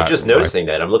 this, 12 that. I was just noticing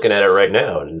that. I'm looking at it right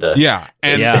now, and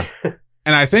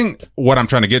and I think what I'm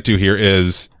trying to get to here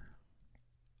is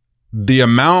the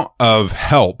amount of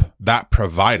help that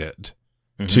provided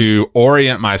to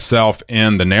orient myself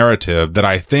in the narrative that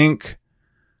I think,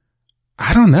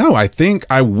 I don't know,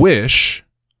 I wish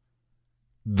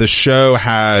the show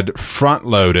had front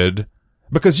loaded,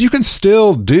 because you can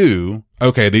still do,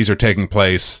 okay, these are taking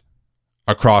place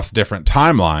across different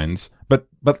timelines, but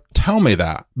tell me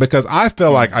that, because I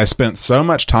feel like I spent so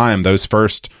much time those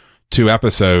first 2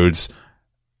 episodes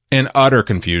in utter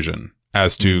confusion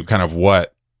as to kind of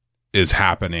what is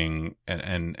happening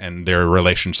and their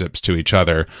relationships to each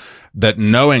other, that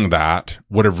knowing that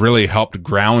would have really helped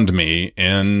ground me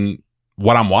in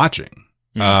what I'm watching.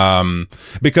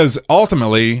 Because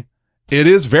ultimately it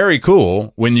is very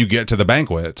cool when you get to the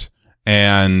banquet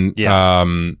and,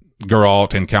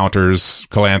 Geralt encounters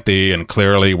Calanthe, and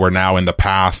clearly we're now in the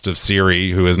past of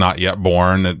Ciri, who is not yet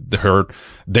born.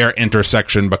 Their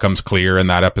intersection becomes clear in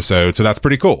that episode. So that's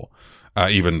pretty cool.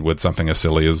 Even with something as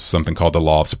silly as something called the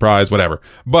Law of Surprise, whatever.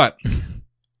 But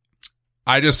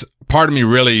part of me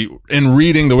really, in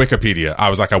reading the Wikipedia, I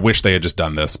was like, I wish they had just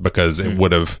done this, because it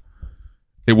would have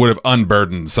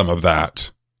unburdened some of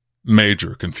that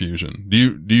major confusion.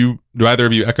 Do either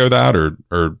of you echo that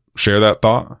or share that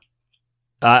thought?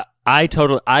 I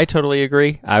totally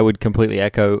agree. I would completely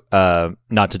echo,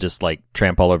 not to just like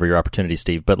tramp all over your opportunity,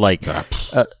 Steve, but like,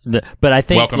 but I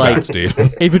think welcome like, back, Steve.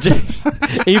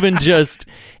 even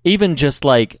just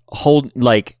like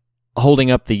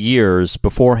holding up the years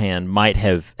beforehand might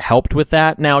have helped with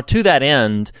that. Now, to that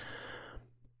end,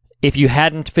 if you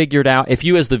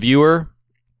as the viewer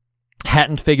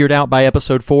hadn't figured out by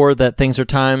episode 4 that things are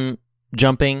time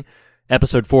jumping,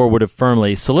 episode 4 would have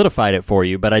firmly solidified it for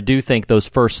you, but I do think those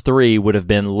first 3 would have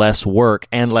been less work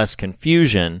and less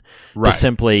confusion to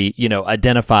simply,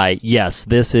 identify, yes,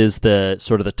 this is the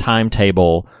sort of the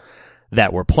timetable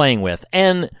that we're playing with.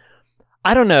 And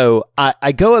I don't know,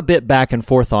 I go a bit back and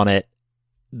forth on it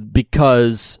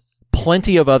because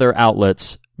plenty of other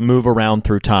outlets move around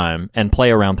through time and play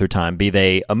around through time, be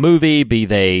they a movie, be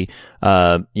they,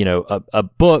 a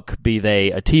book, be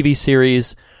they a TV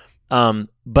series.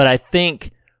 But I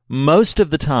think most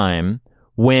of the time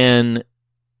when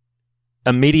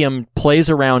a medium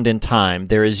plays around in time,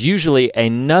 there is usually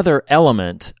another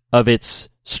element of its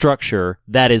structure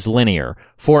that is linear.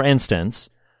 For instance,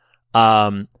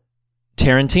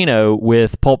 Tarantino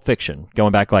with Pulp Fiction,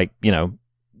 going back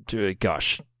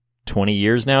 20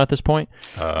 years now at this point.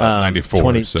 94.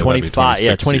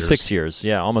 25, 26 years.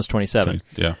 Yeah, almost 27.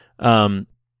 20,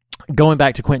 going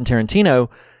back to Quentin Tarantino,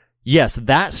 yes,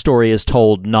 that story is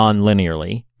told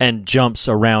non-linearly and jumps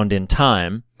around in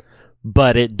time,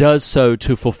 but it does so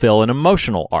to fulfill an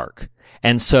emotional arc.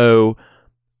 And so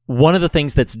one of the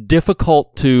things that's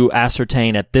difficult to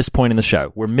ascertain at this point in the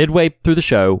show, we're midway through the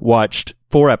show, watched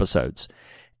 4 episodes,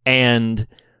 and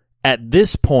at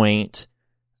this point,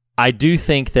 I do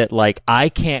think that I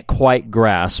can't quite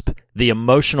grasp the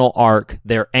emotional arc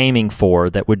they're aiming for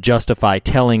that would justify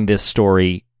telling this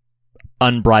story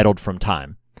unbridled from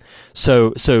time.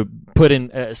 So put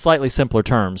in slightly simpler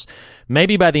terms,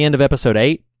 maybe by the end of episode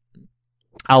 8,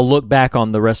 I'll look back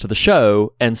on the rest of the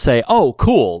show and say, oh,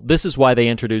 cool, this is why they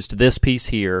introduced this piece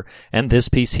here, and this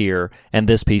piece here, and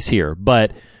this piece here.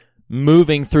 But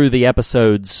moving through the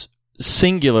episodes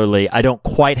singularly, I don't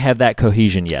quite have that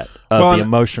cohesion yet of the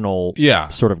emotional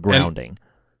sort of grounding.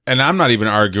 And I'm not even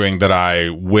arguing that I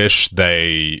wish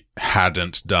they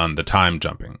hadn't done the time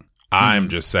jumping. I'm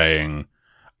just saying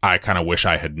I kind of wish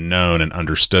I had known and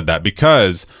understood that,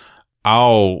 because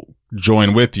I'll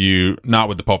join with you, not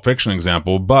with the Pulp Fiction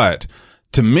example, but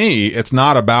to me, it's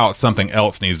not about something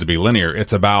else needs to be linear.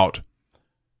 It's about,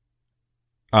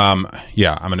 I'm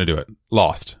going to do it.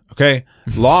 Lost. Okay.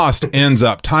 Lost ends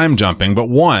up time jumping, but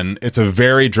 1, it's a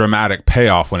very dramatic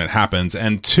payoff when it happens.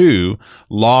 And 2,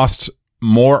 Lost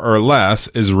more or less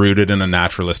is rooted in a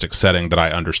naturalistic setting that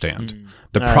I understand.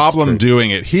 The problem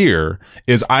doing it here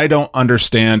is I don't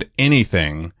understand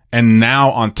anything. And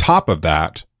now on top of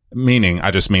that, meaning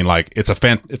I just mean it's a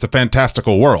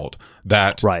fantastical world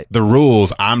that the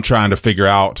rules I'm trying to figure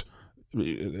out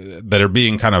that are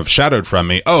being kind of shadowed from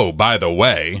me. Oh, by the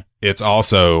way, it's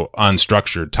also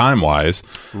unstructured time-wise.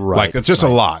 It's just a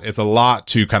lot. It's a lot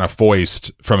to kind of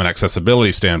foist from an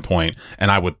accessibility standpoint.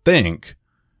 And I would think,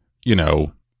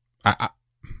 call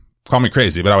me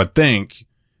crazy, but I would think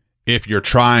if you're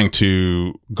trying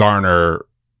to garner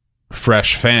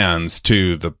fresh fans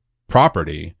to the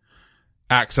property,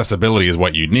 accessibility is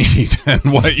what you need, and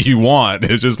what you want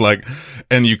is just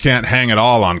and you can't hang it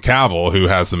all on Cavill, who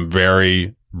has some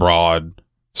very broad,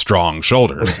 strong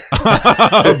shoulders.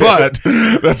 But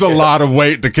that's a lot of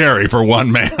weight to carry for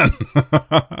one man.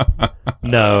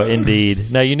 No,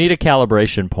 indeed. No, you need a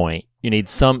calibration point. You need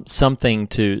something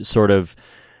to sort of,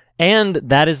 and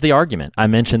that is the argument. I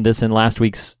mentioned this in last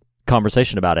week's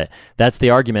conversation about it. That's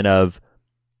the argument of,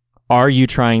 are you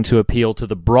trying to appeal to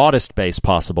the broadest base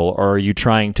possible, or are you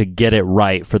trying to get it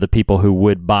right for the people who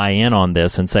would buy in on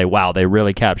this and say, wow, they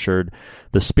really captured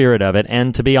the spirit of it?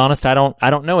 And to be honest, I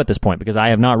don't know at this point, because I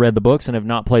have not read the books and have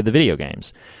not played the video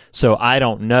games. So I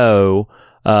don't know.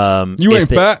 You ain't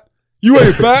fat. You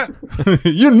ain't fat.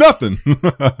 You're nothing.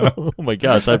 Oh my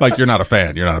gosh. You're not a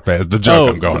fan. You're not a fan. It's the joke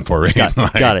I'm going for.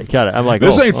 Got it. I'm like,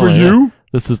 this ain't for you.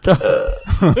 This is this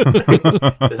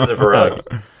isn't for us.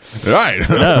 Right.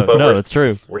 No, it's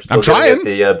true. We're still trying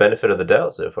the benefit of the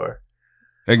doubt so far.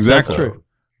 Exactly. That's true.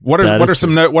 What are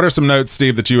some notes,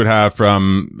 Steve, that you would have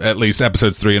from at least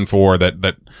episodes 3 and 4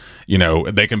 that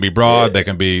they can be broad, they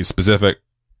can be specific?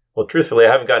 Well, truthfully,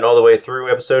 I haven't gotten all the way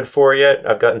through episode 4 yet.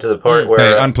 I've gotten to the part where...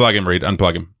 Hey, unplug him, Reed.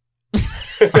 Unplug him. I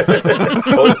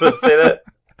was supposed to say that?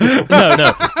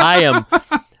 No. I am...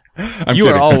 You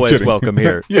are always welcome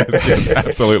here. Yes,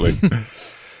 absolutely.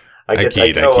 I kind of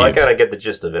get the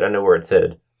gist of it. I know where it's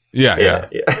headed. Yeah.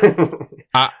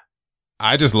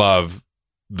 I just love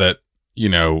that,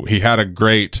 he had a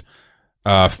great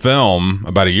film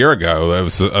about a year ago. It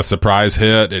was a surprise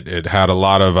hit. It had a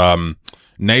lot of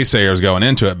naysayers going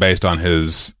into it based on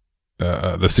his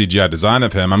the CGI design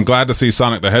of him. I'm glad to see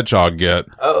Sonic the Hedgehog get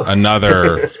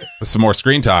some more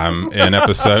screen time in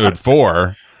episode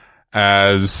 4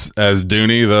 as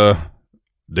Dooney the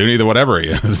Dooney the whatever he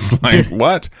is. Like,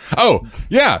 what? Oh,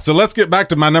 yeah. So let's get back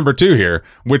to my number 2 here,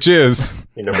 which is...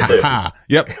 Your number 2.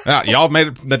 Yep. Y'all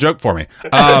made the joke for me.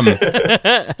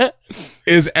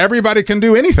 Is everybody can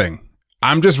do anything.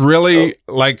 I'm just really,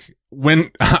 like,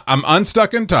 when I'm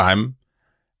unstuck in time,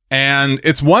 and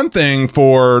it's one thing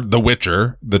for The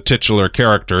Witcher, the titular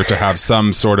character, to have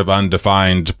some sort of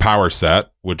undefined power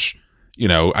set, which, you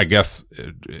know, I guess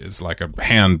is like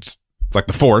it's like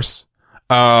the Force.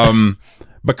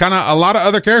 But kind of a lot of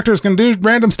other characters can do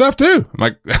random stuff too. I'm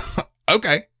like,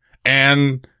 okay.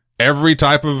 And every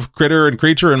type of critter and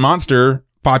creature and monster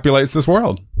populates this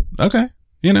world. Okay.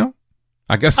 You know,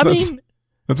 I guess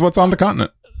that's what's on the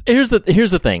continent. Here's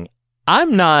the thing.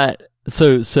 I'm not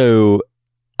so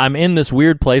I'm in this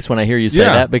weird place when I hear you say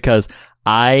that, because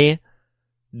I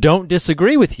don't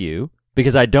disagree with you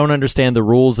because I don't understand the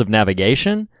rules of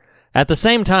navigation. At the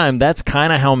same time, that's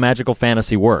kind of how magical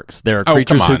fantasy works. There are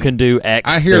creatures who can do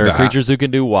X. There are creatures who can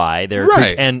do Y. There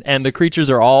are and the creatures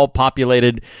are all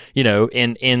populated, you know,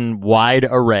 in wide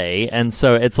array. And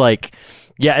so it's like,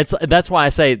 that's why I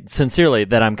say sincerely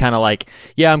that I'm kind of like,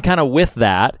 I'm kind of with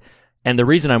that. And the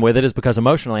reason I'm with it is because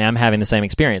emotionally I'm having the same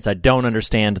experience. I don't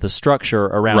understand the structure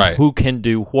around who can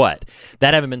do what.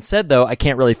 That having been said, though, I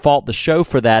can't really fault the show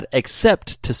for that,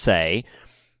 except to say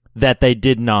that they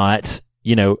did not,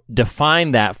 you know, define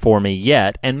that for me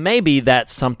yet. And maybe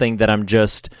that's something that I'm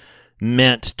just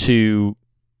meant to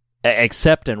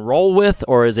accept and roll with,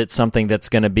 or is it something that's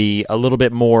going to be a little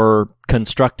bit more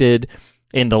constructed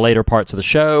in the later parts of the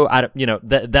show?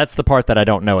 That's the part that I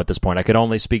don't know at this point. I could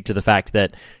only speak to the fact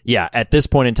that, at this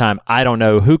point in time, I don't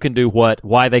know who can do what,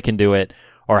 why they can do it,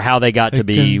 or how they got to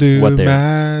be what they're.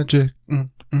 Magic.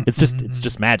 It's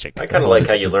just magic. I kind of like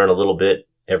how you learn a little bit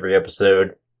every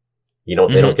episode. They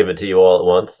don't give it to you all at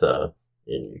once.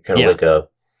 You're kind of like a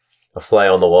fly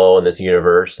on the wall in this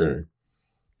universe, and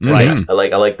I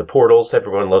like the portals.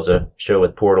 Everyone loves a show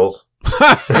with portals.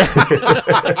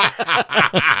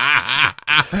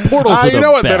 Portals you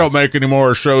know what? Best. They don't make any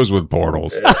more shows with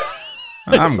portals.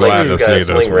 I'm glad to see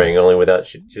this one. Ring only without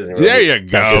choosing. There you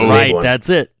go. Right, that's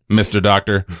it, Mr.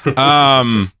 Doctor.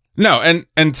 No,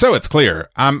 and so it's clear.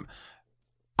 I'm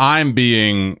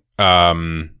being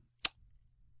I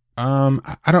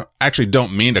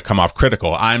don't mean to come off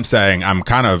critical. I'm saying I'm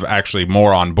kind of actually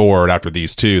more on board after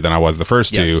these two than I was the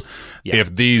first two. Yeah.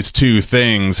 If these two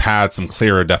things had some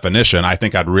clearer definition, I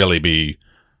think I'd really be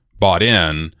bought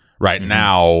in. Right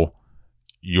now,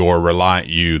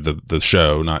 the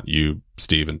show, not you,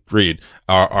 Steve and Reed,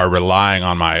 are relying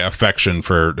on my affection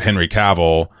for Henry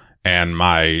Cavill and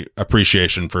my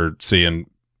appreciation for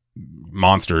seeing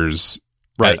monsters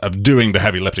of doing the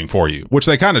heavy lifting for you, which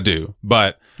they kind of do.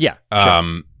 But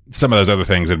some of those other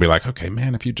things, it'd be like, okay,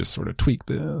 man, if you just sort of tweak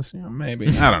this, maybe,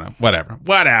 I don't know, whatever.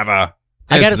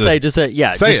 I got to say,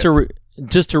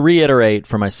 just to reiterate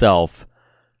for myself,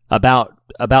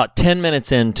 about 10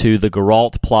 minutes into the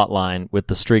Geralt plotline with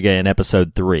the Striga in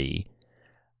episode 3,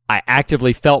 I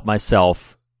actively felt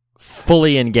myself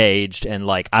fully engaged and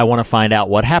like, I want to find out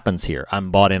what happens here.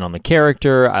 I'm bought in on the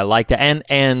character. I like that.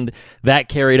 And that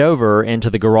carried over into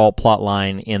the Geralt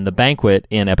plotline in The Banquet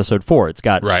in episode 4. It's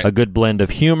got a good blend of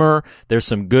humor. There's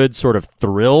some good sort of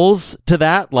thrills to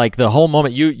that. Like the whole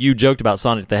moment you joked about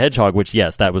Sonic the Hedgehog, which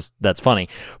that's funny.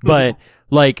 But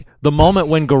like the moment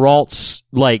when Geralt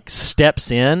steps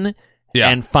in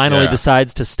and finally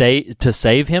decides to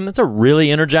save him, that's a really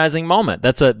energizing moment.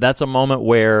 That's a moment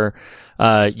where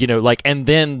and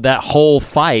then that whole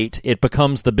fight, it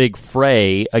becomes the big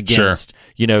fray against,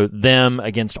 them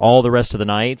against all the rest of the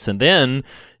knights. And then,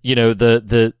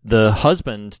 the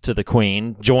husband to the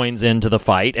queen joins into the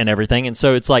fight and everything. And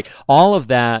so it's like all of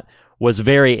that was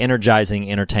very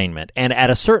energizing entertainment. And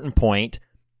at a certain point,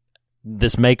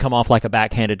 this may come off like a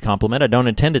backhanded compliment. I don't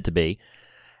intend it to be.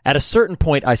 At a certain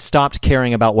point, I stopped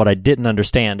caring about what I didn't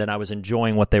understand, and I was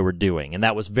enjoying what they were doing. And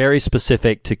that was very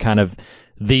specific to kind of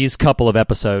these couple of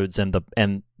episodes,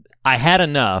 and I had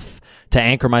enough to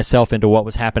anchor myself into what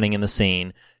was happening in the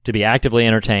scene to be actively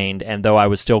entertained, and though I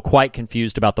was still quite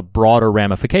confused about the broader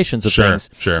ramifications of things,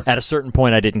 at a certain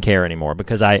point I didn't care anymore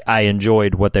because I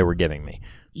enjoyed what they were giving me.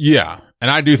 Yeah,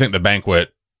 and I do think The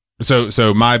Banquet...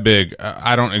 So my big...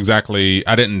 I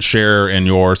didn't share in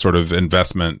your sort of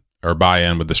investment or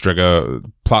buy-in with the Striga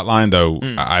plotline, though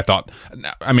I thought...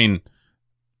 I mean...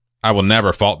 I will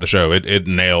never fault the show. It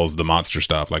nails the monster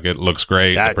stuff. Like, it looks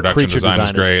great. The production design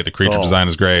is great. The creature design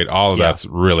is great. All of that's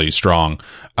really strong.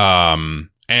 And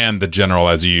the general,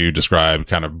 as you described,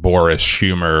 kind of boorish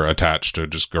humor attached to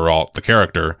just Geralt, the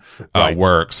character,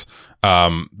 works.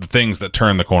 The things that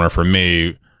turn the corner for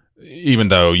me, even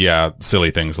though,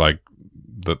 silly things like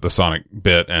the Sonic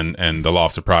bit and the Law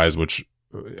of Surprise, which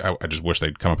I just wish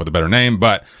they'd come up with a better name,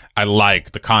 but I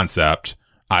like the concept.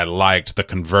 I liked the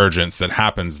convergence that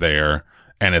happens there,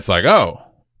 and it's like, oh,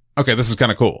 okay, this is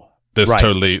kind of cool. This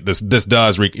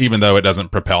does, even though it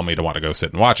doesn't propel me to want to go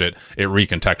sit and watch it, it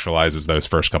recontextualizes those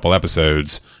first couple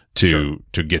episodes to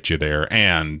get you there,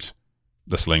 and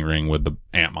the sling ring with the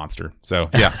ant monster. So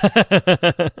yeah,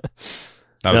 that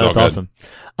was all good.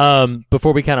 Awesome.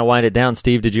 Before we kind of wind it down,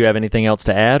 Steve, did you have anything else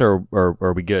to add, or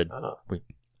are we good? Well,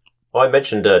 I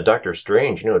mentioned Doctor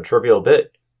Strange, a trivial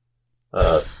bit.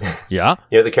 Yeah.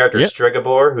 The character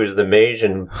Stregobor, who's the mage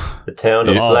in the town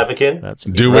of Blaviken. That's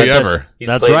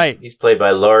right. He's played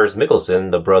by Lars Mikkelsen,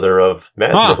 the brother of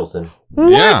Mads Mikkelsen.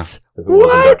 What? Yeah. Who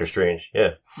was in Doctor Strange.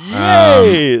 Yeah.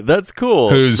 Yay! That's cool.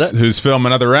 Whose film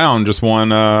Another Round just won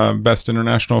Best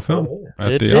International Film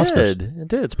at the Oscars. It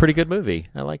did. It's a pretty good movie.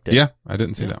 I liked it. Yeah, I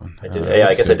didn't see that one. I did.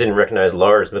 I guess I didn't recognize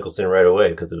Lars Mikkelsen right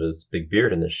away because of his big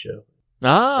beard in this show.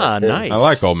 Ah, nice. I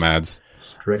like old Mads.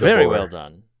 Very well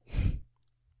done.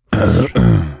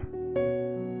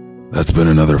 That's been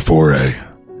another foray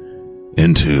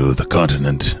into the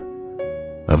continent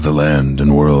of the land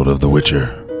and world of The Witcher,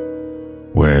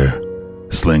 where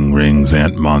sling rings,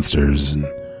 ant monsters, and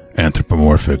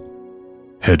anthropomorphic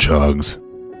hedgehogs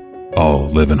all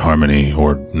live in harmony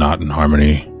or not in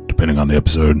harmony, depending on the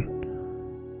episode.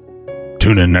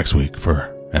 Tune in next week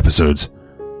for episodes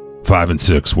 5 and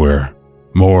 6, where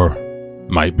more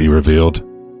might be revealed,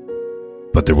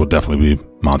 but there will definitely be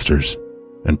monsters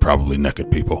and probably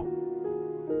naked people.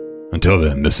 Until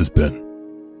then, this has been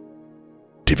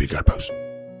TV Guidepost.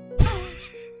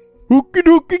 Okie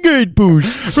dokie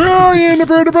Guidepost. Oh, yeah, the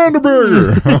burger.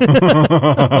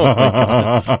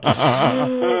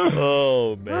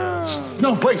 Oh, man.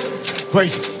 No,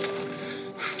 wait.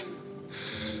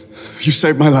 You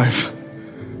saved my life.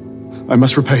 I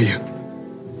must repay you.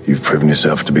 You've proven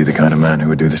yourself to be the kind of man who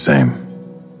would do the same.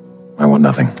 I want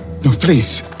nothing. No,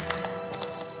 please.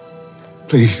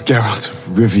 Please, Geralt of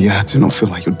Rivia, do not feel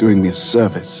like you're doing me a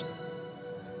service.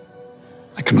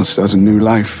 I cannot start a new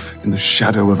life in the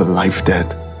shadow of a life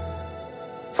dead.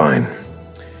 Fine.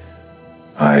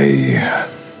 I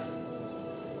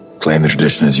claim the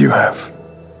tradition as you have.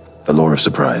 The lore of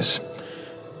surprise.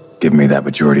 Give me that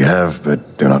which you already have,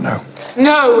 but do not know.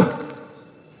 No!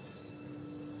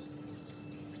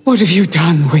 What have you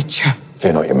done, Witcher?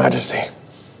 Fear not, your majesty.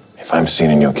 If I'm seen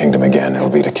in your kingdom again, it'll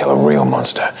be to kill a real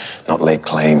monster, not lay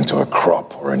claim to a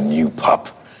crop or a new pup.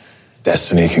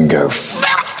 Destiny can go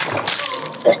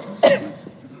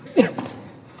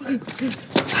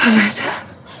Aletta.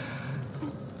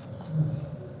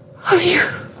 Are you...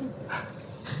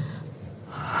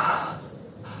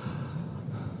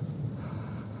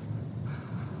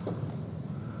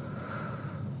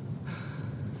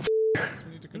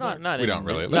 We don't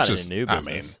really. Let's just. New I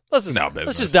mean, let's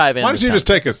just dive in. Why don't you just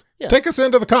take us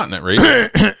into the continent, Reed?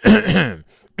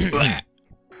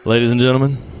 Ladies and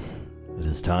gentlemen, it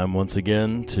is time once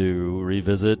again to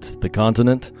revisit the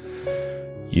continent.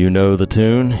 You know the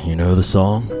tune, you know the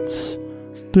song. It's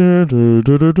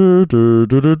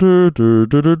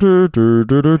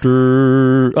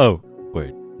oh,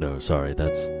 wait, no, sorry,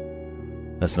 that's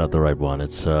not the right one.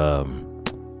 It's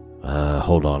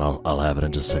hold on, I'll have it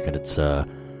in just a second. It's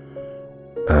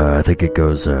I think it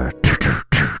goes no,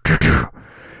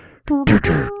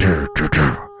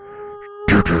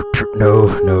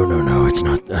 it's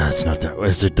not that.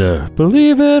 Is it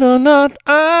believe it or not,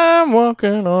 I'm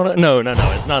walking on it? No,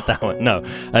 it's not that one. No,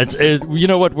 you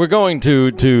know what, we're going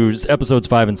to episodes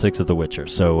 5 and 6 of The Witcher,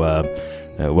 so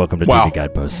welcome to TV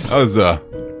Guideposts. That was I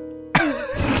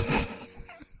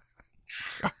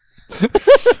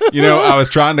was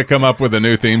trying to come up with a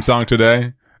new theme song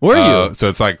today. Were you? So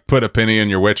it's like Put a Penny in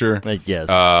Your Witcher. Yes.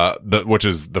 Which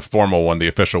is the formal one, the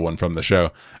official one from the show.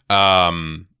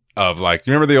 Of like,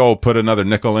 you remember the old Put Another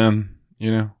Nickel In?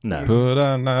 No. Put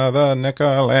another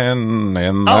nickel in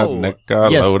that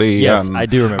Nickelodeon. Yes, I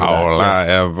do remember All that.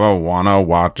 I ever wanna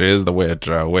watch is The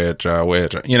Witcher.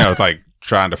 It's like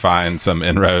trying to find some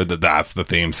inroad that's the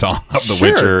theme song of The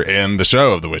Witcher in the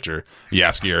show of The Witcher.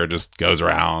 Jaskier just goes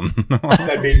around.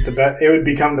 That'd be the best. It would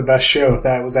become the best show if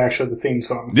that was actually the theme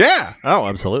song. Yeah. Oh,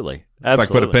 absolutely. It's like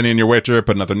put a penny in your Witcher,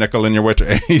 put another nickel in your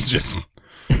Witcher. He's just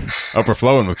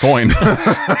overflowing with coin.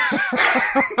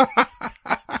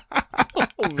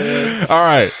 Oh, man. All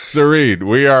right, so Reed,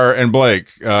 we are, and Blake,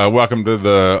 welcome to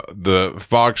the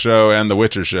Fog Show and the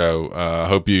Witcher Show.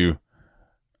 Hope you,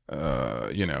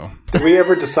 Did we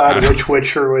ever decide which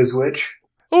Witcher was which?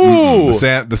 Ooh, the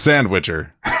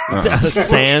Sandwitcher.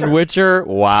 Sandwitcher.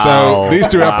 Wow. So these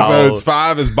two episodes,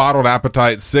 5 is Bottled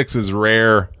Appetite, 6 is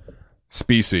Rare.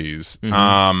 species.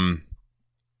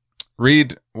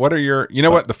 Reed, what are your,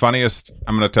 what the funniest,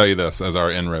 I'm going to tell you this as our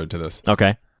inroad to this.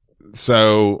 Okay.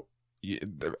 So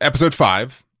episode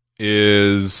 5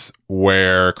 is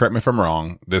where, correct me if I'm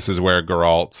wrong, this is where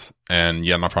Geralt and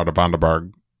Yennefer de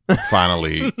Banderberg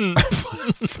finally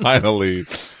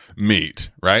meet,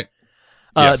 right?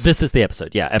 Yes. This is the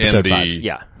episode. Yeah. Episode 5.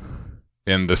 Yeah.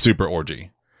 In the super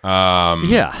orgy.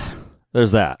 Yeah.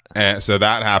 There's that. And so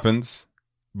that happens.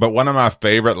 But one of my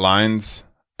favorite lines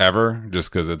ever,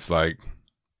 just because it's like,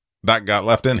 that got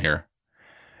left in here,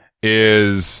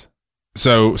 is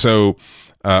so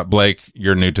Blake,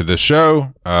 you're new to this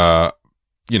show.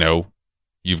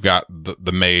 You've got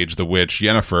the mage, the witch,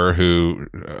 Yennefer, who,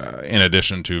 in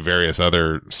addition to various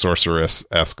other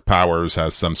sorceress-esque powers,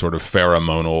 has some sort of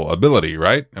pheromonal ability,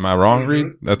 right? Am I wrong,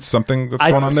 Reed? That's something that's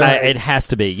going on there? It has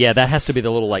to be. Yeah, that has to be the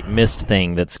little, mist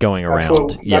thing that's going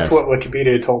around. That's what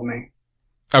Wikipedia told me.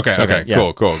 Okay,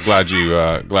 yeah. Cool. Glad you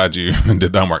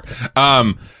did the homework.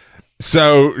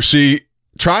 So she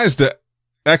tries to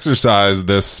exercise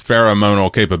this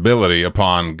pheromonal capability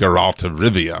upon Geralt of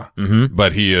Rivia,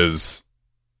 but he is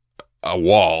a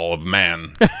wall of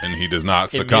man, and he does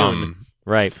not succumb.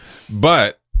 Right.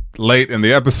 But late in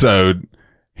the episode,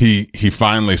 he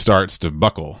finally starts to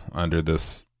buckle under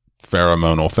this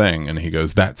pheromonal thing, and he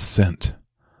goes, "That scent,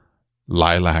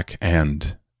 lilac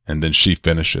and then she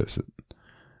finishes it,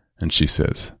 and she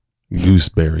says,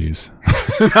 gooseberries."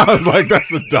 I was like, that's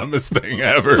the dumbest thing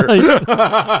ever.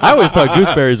 I always thought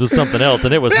gooseberries was something else,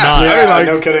 and it was not. Yeah,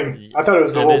 no kidding. I thought it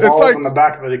was the little balls on the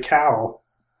back of the cow.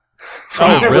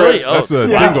 Oh, really? That's a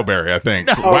dingleberry, I think.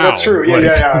 Oh, wow. That's true.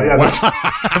 Yeah. That's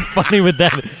I'm funny with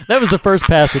that. That was the first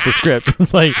pass at the script.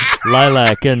 It's like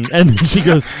lilac, and she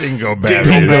goes,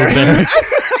 dingleberry.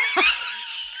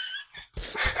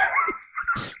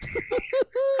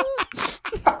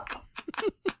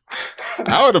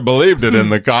 I would have believed it in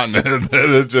the continent.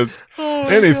 It's just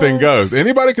anything goes.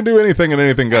 Anybody can do anything, and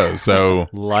anything goes. So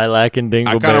lilac and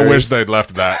dingleberries. I kind of wish they'd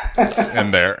left that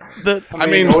in there. I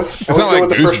mean, it's not like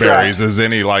gooseberries is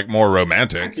any more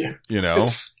romantic.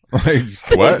 Like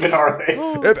what?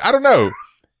 I don't know.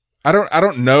 I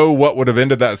don't know what would have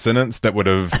ended that sentence that would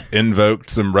have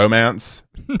invoked some romance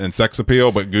and sex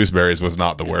appeal, but gooseberries was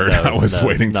not the word I was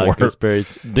waiting for.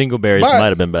 Gooseberries, dingleberries might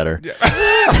have been better. Yeah.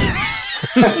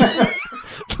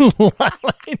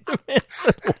 Lilac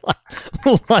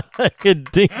and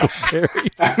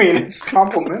dingleberries. I mean, it's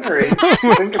complimentary.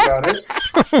 Think about it.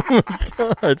 Oh my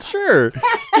God, sure.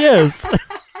 Yes.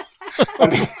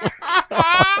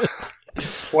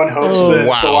 One hopes that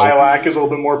the lilac is a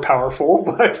little bit more powerful,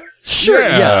 but sure,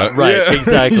 yeah, right, yeah.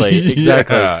 Exactly.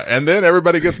 Yeah. And then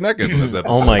everybody gets naked in this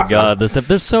episode. Oh my God,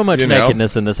 there's so much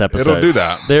nakedness in this episode. It'll do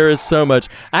that. There is so much.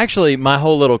 Actually, my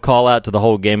whole little call out to the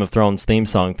whole Game of Thrones theme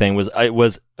song thing was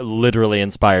literally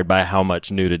inspired by how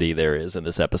much nudity there is in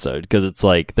this episode, because it's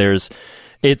like they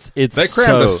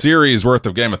crammed a series worth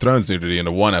of Game of Thrones nudity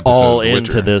into one episode. All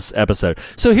into this episode.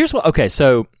 So here's what. Okay,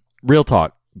 so real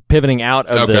talk. Pivoting out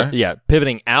of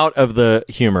the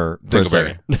humor for a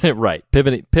second. Right.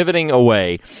 Pivoting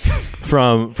away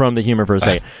from the humor for a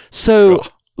second. So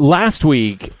last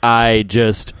week I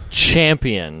just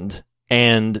championed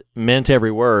and meant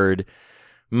every word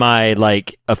my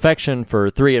affection for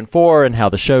 3 and 4 and how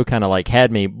the show kind of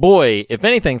had me. Boy, if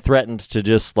anything threatened to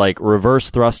just reverse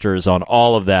thrusters on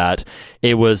all of that,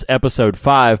 it was episode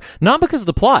 5. Not because of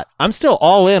the plot. I'm still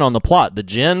all in on the plot. The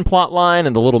Jen plot line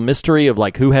and the little mystery of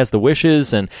who has the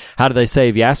wishes and how do they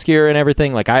save Jaskier and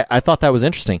everything. I thought that was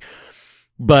interesting.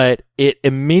 But it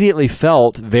immediately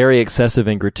felt very excessive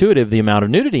and gratuitous, the amount of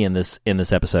nudity in this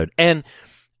episode. And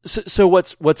so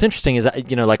what's interesting is,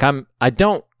 I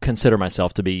don't consider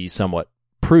myself to be somewhat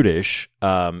prudish.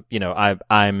 I'm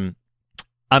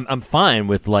fine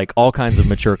with all kinds of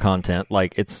mature content.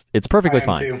 It's perfectly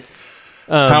fine.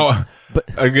 But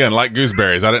again, like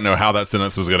gooseberries, I didn't know how that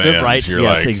sentence was going to end. Right? You're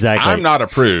yes, exactly. I'm not a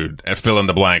prude, and fill in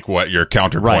the blank what your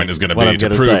counterpoint is going to be to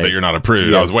prove that you're not a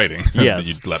prude. Yes. I was waiting. Yes.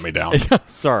 You let me down.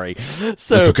 Sorry. So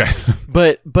it's okay.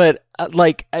 But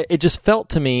it just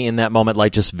felt to me in that moment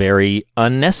just very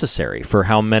unnecessary for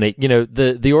how many.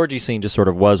 The orgy scene just sort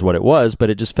of was what it was, but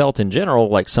it just felt in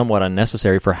general somewhat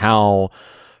unnecessary for how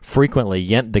frequently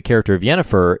the character of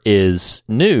Yennefer is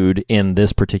nude in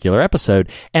this particular episode.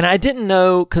 And I didn't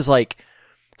know, because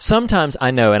sometimes I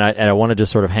know, and I want to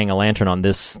just sort of hang a lantern on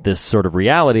this sort of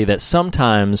reality, that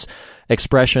sometimes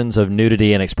expressions of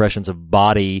nudity and expressions of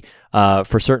body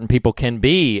for certain people can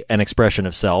be an expression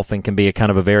of self and can be a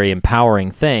kind of a very empowering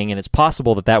thing. And it's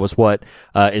possible that was what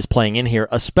is playing in here,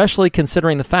 especially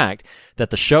considering the fact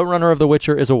that the showrunner of The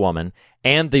Witcher is a woman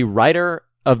and the writer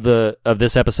of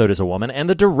this episode is a woman, and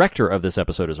the director of this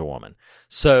episode is a woman.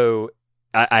 So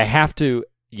I have to,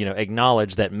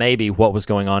 acknowledge that maybe what was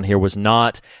going on here was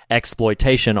not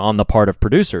exploitation on the part of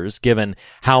producers, given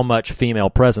how much female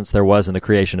presence there was in the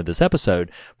creation of this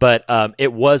episode. But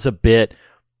it was a bit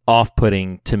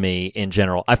off-putting to me in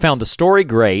general. I found the story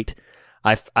great.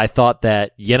 I thought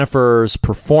that Yennefer's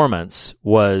performance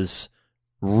was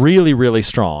really, really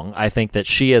strong. I think that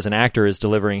she as an actor has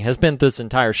been through this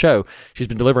entire show, she's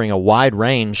been delivering a wide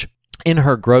range in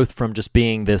her growth from just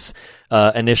being this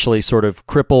initially sort of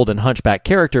crippled and hunchback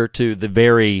character to the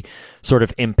very sort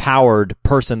of empowered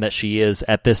person that she is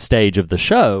at this stage of the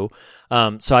show.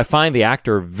 So I find the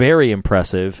actor very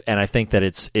impressive, and I think that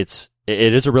it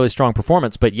is a really strong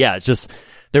performance. But yeah, it's just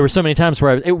there were so many times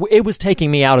where it was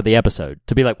taking me out of the episode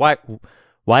to be like,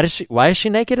 why is she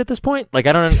naked at this point? Like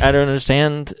I don't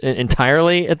understand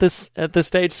entirely at this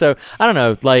stage. So I don't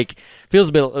know. Like feels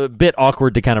a bit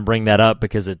awkward to kind of bring that up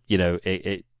because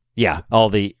all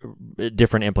the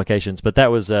different implications. But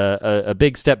that was a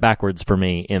big step backwards for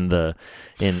me in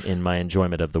my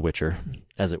enjoyment of The Witcher,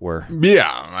 as it were. Yeah,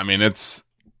 I mean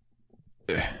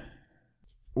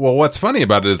well, what's funny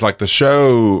about it is like the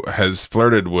show has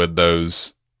flirted with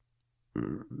those.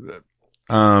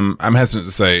 I'm hesitant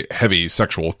to say heavy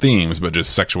sexual themes, but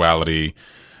just sexuality.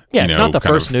 Yeah, it's not the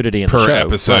first nudity in the show. Per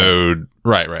episode,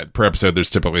 right. Per episode, there's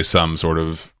typically some sort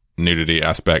of nudity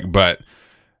aspect, but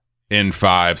in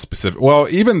 5 specific, well,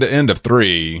 even the end of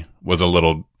 3 was a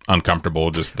little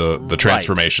uncomfortable, just the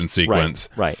transformation sequence.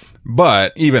 Right.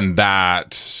 But even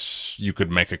that, you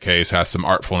could make a case, has some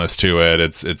artfulness to it.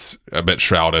 It's a bit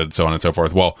shrouded, so on and so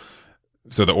forth. Well,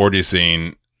 so the orgy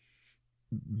scene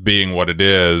being what it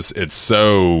is, it's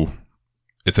a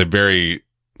very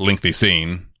lengthy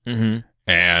scene,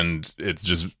 and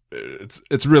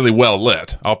it's really well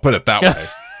lit. I'll put it that way.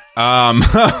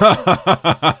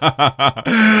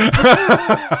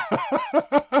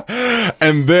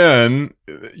 And then,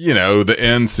 the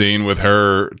end scene with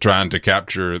her trying to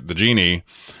capture the genie,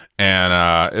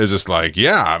 and it's just like,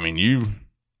 yeah, I mean,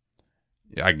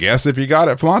 I guess if you got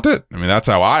it, flaunt it. I mean, that's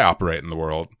how I operate in the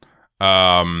world.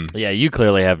 Yeah, you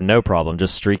clearly have no problem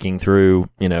just streaking through,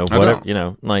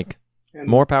 whatever,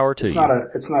 more power to you.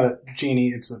 It's not a genie,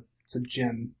 it's a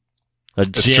djinn. A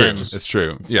djinn. It's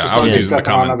true. Yeah, I was using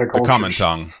the common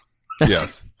tongue.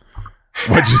 Yes.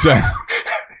 What'd you say?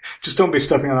 Just don't be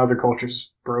stepping on other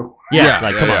cultures, bro.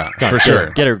 Come on, for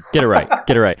sure. Get it right.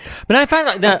 But I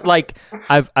find that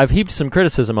I've heaped some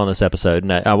criticism on this episode,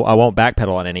 and I won't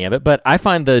backpedal on any of it. But I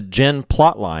find the Jen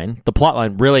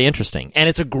plotline really interesting, and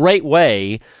it's a great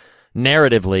way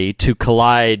narratively to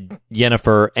collide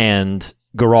Yennefer and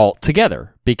Geralt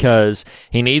together, because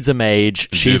he needs a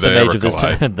mage. She's the mage of this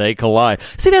time. They collide.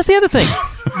 See, that's the other thing.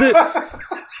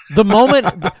 The moment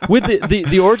with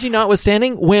the orgy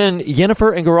notwithstanding, when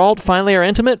Yennefer and Geralt finally are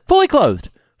intimate, fully clothed,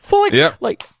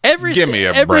 like every give me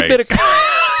a every break. bit of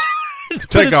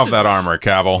take off that armor,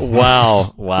 Cavill.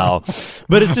 Wow.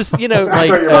 But it's just I thought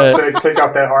you were about to say, take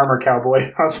off that armor,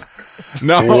 cowboy.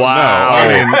 No. I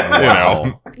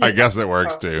mean, I guess it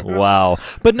works too. Wow.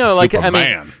 But no, Superman.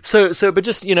 I mean, so, but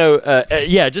just,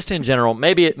 just in general,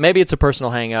 maybe it's a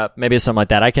personal hang up. Maybe it's something like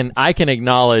that. I can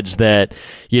acknowledge that,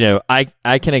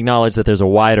 I can acknowledge that there's a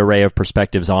wide array of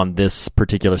perspectives on this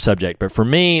particular subject. But for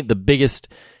me, the biggest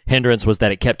hindrance was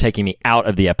that it kept taking me out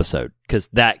of the episode, because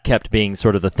that kept being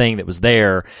sort of the thing that was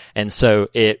there. And so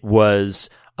it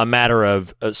was a matter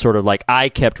of sort of like, I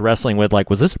kept wrestling with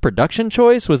was this a production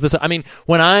choice? Was this,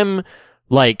 when I'm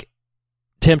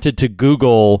tempted to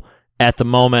Google at the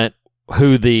moment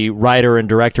who the writer and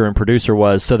director and producer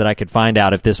was so that I could find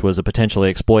out if this was a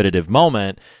potentially exploitative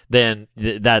moment, then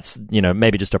that's,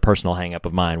 maybe just a personal hang up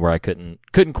of mine where I couldn't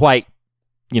quite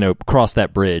cross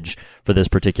that bridge for this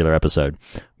particular episode.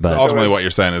 But so ultimately what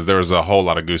you're saying is there was a whole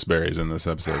lot of gooseberries in this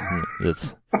episode.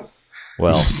 It's,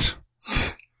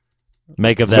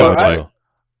 make of that what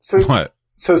you will. What?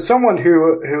 So someone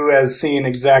who has seen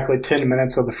exactly 10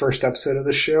 minutes of the first episode of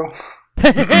this show,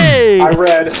 hey! I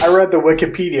read the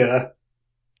Wikipedia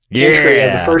entry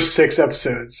of the first 6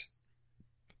 episodes.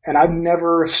 And I've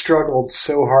never struggled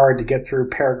so hard to get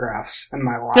through paragraphs in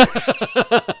my life.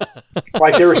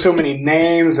 There were so many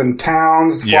names and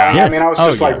towns. Yeah. Yes. I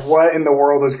was just what in the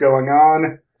world is going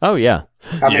on? Oh, yeah.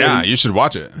 You should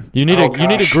watch it. You need a grid. You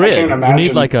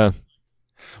need a...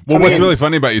 Well, what's really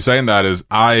funny about you saying that is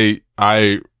I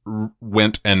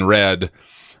went and read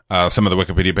some of the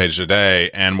Wikipedia page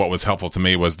today, and what was helpful to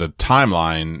me was the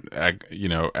timeline,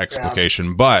 explication.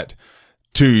 Yeah. But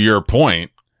to your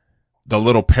point, the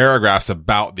little paragraphs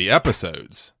about the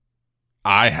episodes,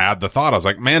 I had the thought, I was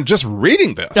like, man, just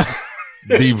reading this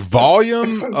the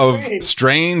volume of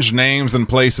strange names and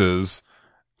places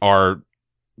are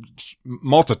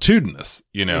multitudinous.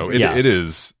 It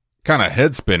is kind of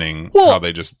head spinning how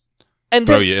they just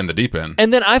throw you in the deep end.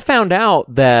 And then I found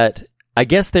out that I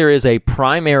guess there is a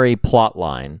primary plot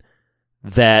line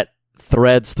that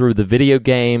threads through the video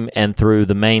game and through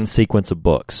the main sequence of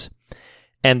books.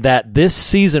 And that this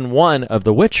season 1 of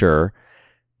The Witcher,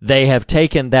 they have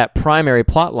taken that primary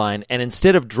plot line, and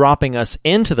instead of dropping us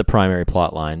into the primary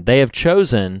plot line, they have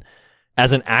chosen,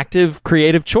 as an active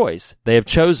creative choice, they have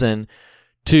chosen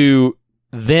to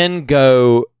then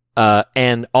go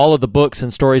and all of the books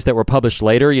and stories that were published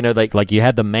later, like you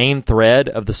had the main thread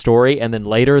of the story, and then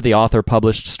later the author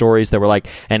published stories that were like,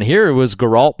 and here was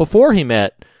Geralt before he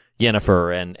met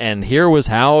Yennefer, and here was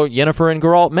how Yennefer and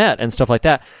Geralt met, and stuff like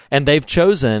that. And they've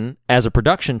chosen, as a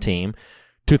production team,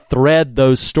 to thread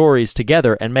those stories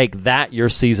together and make that your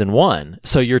season 1.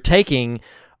 So you're taking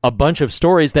a bunch of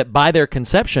stories that by their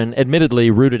conception,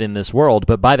 admittedly rooted in this world,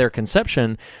 but by their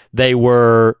conception, they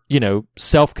were,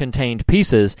 self-contained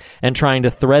pieces, and trying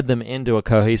to thread them into a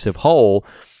cohesive whole.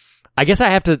 I guess I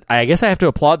have to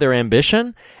applaud their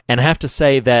ambition, and have to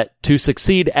say that to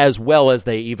succeed as well as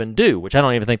they even do, which I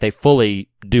don't even think they fully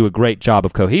do a great job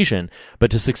of cohesion,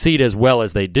 but to succeed as well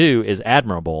as they do is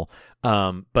admirable.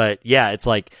 But yeah, it's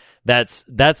like that's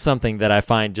something that I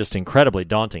find just incredibly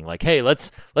daunting. Like, hey,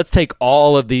 let's take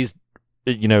all of these,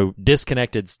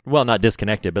 disconnected, well, not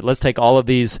disconnected, but let's take all of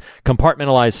these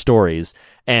compartmentalized stories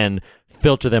and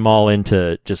filter them all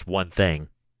into just one thing.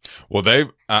 Well,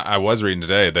 I was reading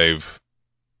today, they've,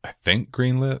 I think,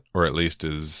 greenlit, or at least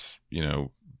is,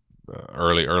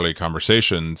 early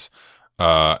conversations,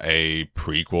 a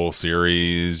prequel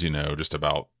series, just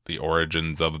about the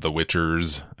origins of the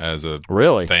Witchers as a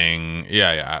thing.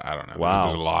 Yeah, I don't know. Wow.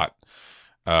 There's a lot.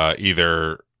 I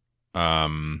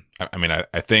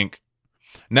think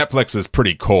Netflix is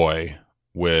pretty coy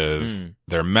with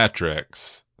their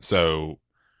metrics. So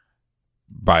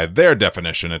by their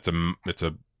definition, it's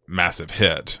a massive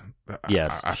hit.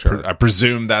 Yes, sure. I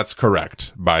presume that's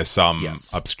correct by some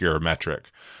obscure metric.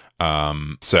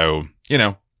 So,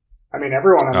 I mean,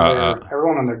 everyone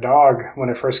and their dog, when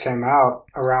it first came out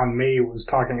around me, was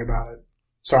talking about it.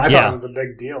 So I thought it was a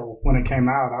big deal when it came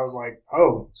out. I was like,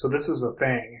 oh, so this is a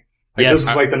thing. This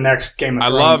is like the next Game of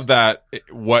Thrones. I love that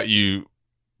what you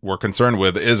were concerned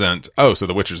with isn't, so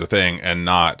The Witcher's a thing, and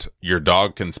not your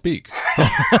dog can speak.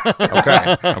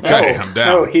 Okay, I'm down.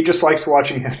 No, he just likes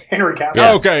watching Henry Cavill.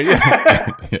 Yeah. Okay,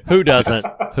 yeah. Who doesn't?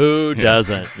 Who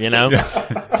doesn't?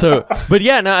 So, but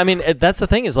yeah, no, I mean, that's the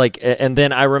thing is like, and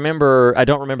then I don't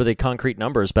remember the concrete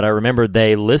numbers, but I remember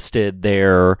they listed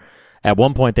at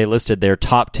one point they listed their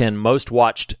top 10 most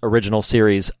watched original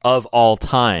series of all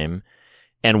time.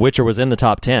 And Witcher was in the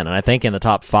top 10, and I think in the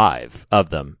top 5 of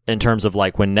them, in terms of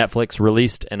like when Netflix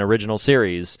released an original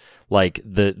series, like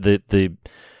the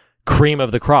cream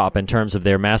of the crop in terms of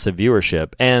their massive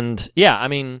viewership. And yeah, I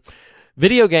mean,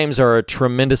 video games are a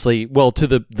tremendously, well, to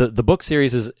the book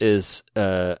series is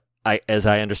as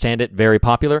I understand it, very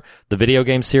popular. The video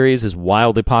game series is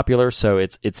wildly popular, so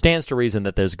it stands to reason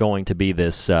that there's going to be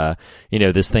this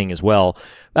this thing as well.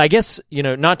 I guess,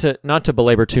 not to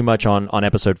belabor too much on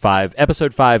episode 5.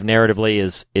 Episode 5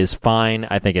 narratively is fine.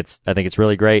 I think it's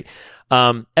really great.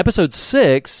 Episode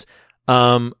 6,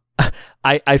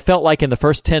 I felt like in the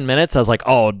first 10 minutes I was like,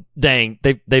 oh dang,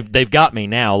 they've got me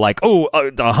now. Like,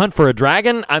 a hunt for a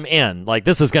dragon, I'm in. Like,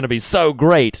 this is going to be so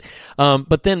great.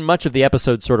 But then much of the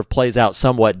episode sort of plays out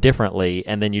somewhat differently,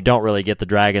 and then you don't really get the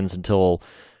dragons until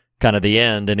kind of the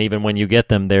end, and even when you get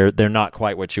them, they're not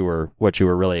quite what you were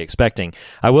really expecting.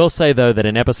 I will say though that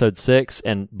in episode 6,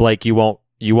 and Blake, you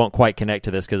won't quite connect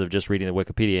to this because of just reading the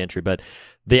Wikipedia entry, but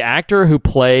the actor who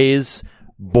plays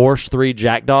Borscht 3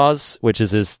 Jackdaws, which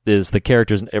is the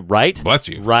character's right. Bless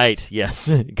you. Right.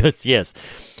 Yes. Yes.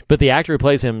 But the actor who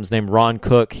plays him is named Ron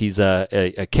Cook. He's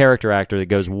a character actor that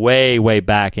goes way, way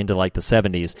back into like the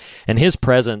 70s. And his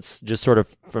presence, just sort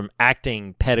of from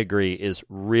acting pedigree, is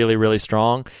really, really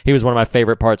strong. He was one of my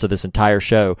favorite parts of this entire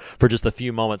show for just the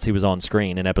few moments he was on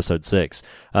screen in episode 6.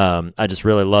 I just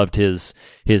really loved his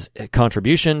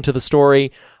contribution to the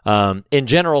story. In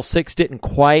general, 6 didn't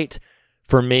quite,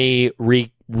 for me,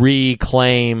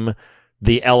 reclaim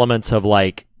the elements of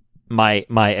like my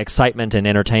excitement and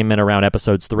entertainment around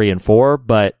episodes 3 and 4,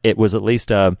 but it was at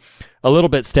least a little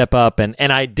bit step up, and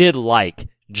I did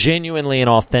genuinely and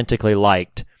authentically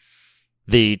liked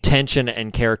the tension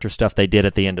and character stuff they did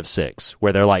at the end of 6,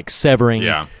 where they're like severing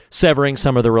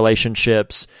some of the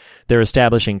relationships. They're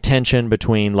establishing tension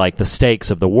between like the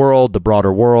stakes of the world, the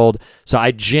broader world. So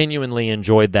I genuinely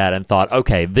enjoyed that and thought,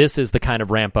 okay, this is the kind of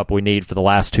ramp up we need for the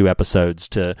last 2 episodes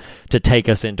to take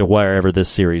us into wherever this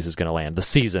series is going to land. The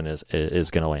season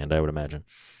is going to land, I would imagine.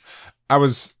 I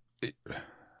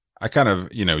kind of,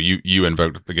 you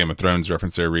invoked the Game of Thrones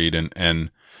reference there, Reed,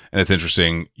 and it's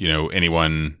interesting, any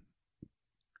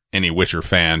Witcher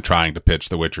fan trying to pitch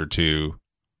The Witcher to,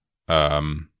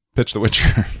 pitch The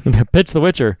Witcher. Pitch The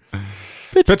Witcher.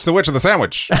 Pitch The Witcher the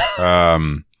sandwich.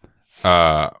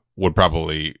 Would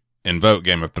probably invoke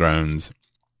Game of Thrones.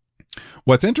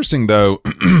 What's interesting though,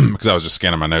 because I was just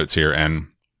scanning my notes here, and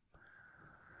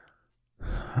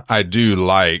I do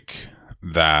like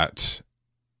that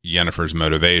Yennefer's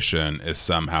motivation is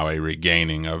somehow a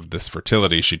regaining of this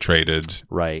fertility she traded.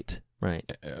 Right.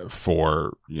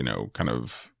 For, kind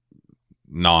of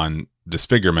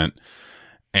non-disfigurement.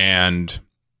 And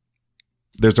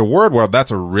there's a word where that's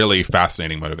a really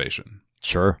fascinating motivation.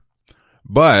 Sure.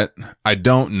 But I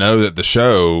don't know that the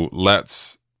show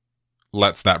lets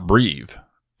that breathe.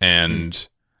 And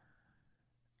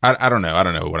I don't know. I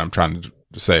don't know what I'm trying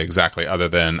to say exactly, other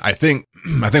than I think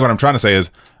what I'm trying to say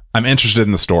is I'm interested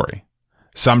in the story.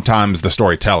 Sometimes the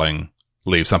storytelling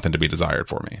leaves something to be desired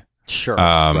for me. Sure.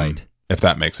 Right. If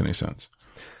that makes any sense.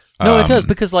 No, it does,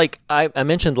 because like I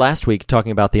mentioned last week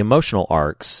talking about the emotional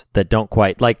arcs that don't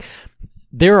quite, like,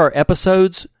 there are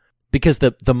episodes, because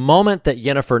the moment that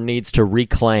Yennefer needs to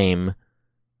reclaim,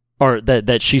 or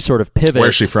that she sort of pivots.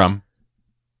 Where's she from?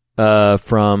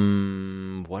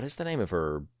 From, what is the name of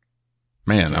her?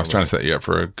 Man, I was trying to set you up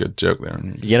for a good joke there.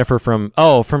 Yennefer from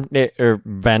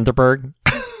Vanderburg.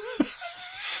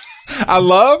 I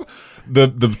love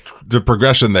the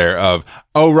progression there of,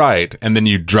 oh, right. And then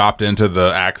you dropped into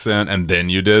the accent and then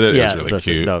you did it. Yeah, it was really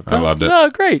cute. I loved it. Oh,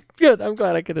 great. Good. I'm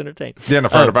glad I could entertain.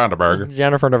 Jennifer de Vanderburg.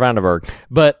 Jennifer de Vanderburg.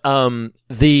 But so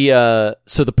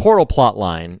the portal plot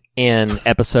line in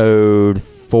episode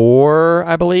 4,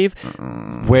 I believe,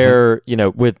 where,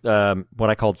 with what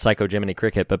I called Psycho Jiminy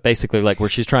Cricket, but basically like where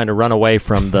she's trying to run away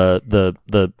from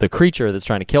the creature that's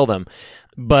trying to kill them.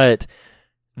 But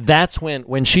that's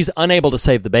when she's unable to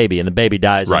save the baby and the baby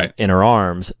dies in her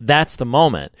arms. That's the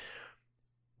moment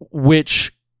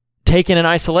which, taken in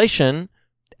isolation,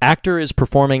 actor is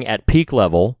performing at peak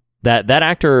level. That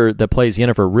actor that plays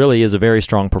Yennefer really is a very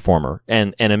strong performer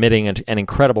and emitting an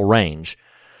incredible range.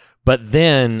 But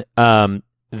then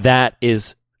that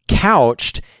is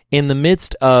couched in the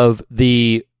midst of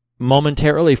the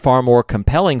momentarily far more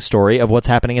compelling story of what's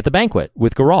happening at the banquet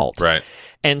with Geralt. Right.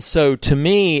 And so to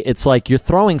me, it's like you're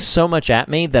throwing so much at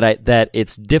me that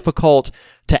it's difficult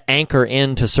to anchor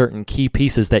into certain key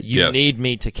pieces that you need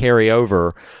me to carry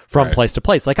over from place to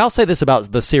place. Like, I'll say this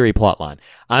about the Ciri plotline.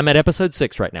 I'm at episode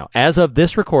 6 right now. As of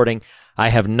this recording, I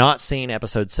have not seen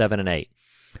episodes 7 and 8.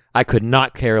 I could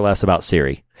not care less about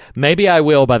Ciri. Maybe I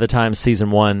will by the time season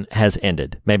 1 has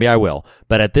ended. Maybe I will.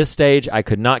 But at this stage, I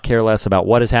could not care less about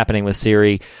what is happening with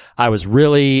Ciri. I was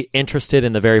really interested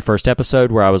in the very first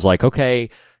episode where I was like,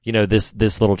 okay,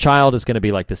 this little child is going to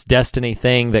be like this destiny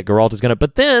thing that Geralt is going to...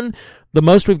 But then the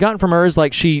most we've gotten from her is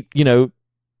like she,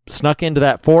 snuck into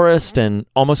that forest and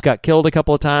almost got killed a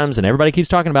couple of times, and everybody keeps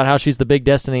talking about how she's the big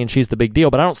destiny and she's the big deal,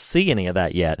 but I don't see any of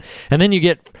that yet. And then you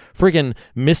get freaking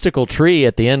mystical tree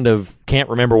at the end of can't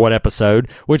remember what episode,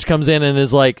 which comes in and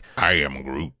is like, I am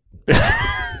Groot.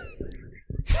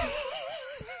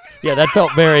 Yeah, that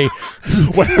felt very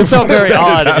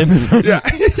odd. Yeah.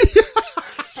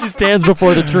 She stands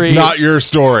before the tree. Not your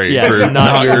story, yeah, Groot.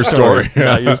 Not your story.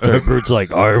 Not your story. Groot's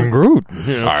like, I am Groot.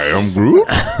 I am Groot?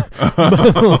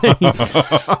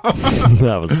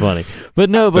 That was funny.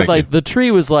 But no, but like the tree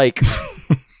was like...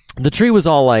 The tree was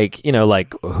all like,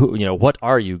 who, what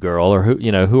are you, girl? Or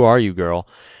who are you, girl?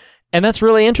 And that's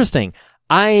really interesting.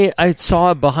 I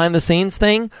saw a behind the scenes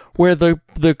thing where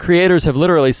the creators have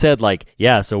literally said like,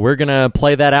 yeah, so we're going to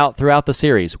play that out throughout the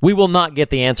series. We will not get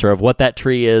the answer of what that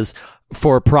tree is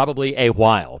for probably a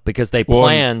while because they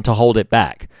plan to hold it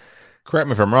back. Correct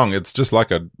me if I'm wrong. It's just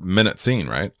like a minute scene,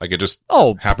 right? Like it just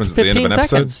happens at 15 the end of an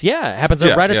seconds. episode. Yeah, it happens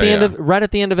right at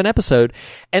the end of an episode.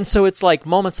 And so it's like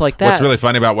moments like that. What's really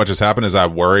funny about what just happened is I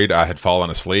worried I had fallen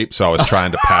asleep, so I was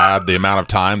trying to pad the amount of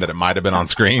time that it might have been on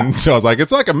screen. So I was like,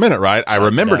 it's like a minute, right? I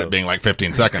remembered it being like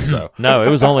 15 seconds though. No, it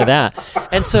was only that.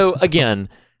 And so again,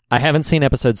 I haven't seen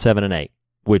episodes 7 and 8,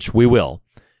 which we will.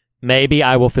 Maybe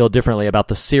I will feel differently about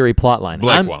the Ciri plotline.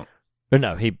 Blake won't.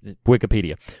 No,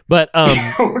 Wikipedia. But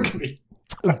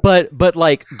but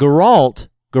like Geralt's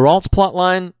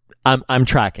plotline, I'm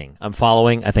tracking. I'm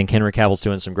following. I think Henry Cavill's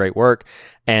doing some great work,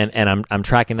 and I'm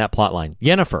tracking that plotline.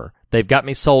 Yennefer, They've got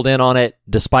me sold in on it,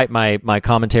 despite my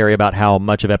commentary about how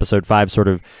much of episode 5 sort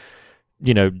of,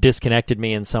 disconnected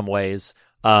me in some ways.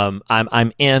 I'm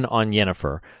in on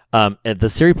Yennefer. The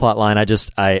Ciri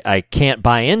plotline, I can't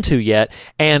buy into yet,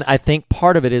 and I think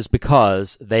part of it is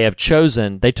because they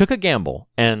took a gamble,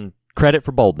 and credit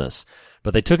for boldness,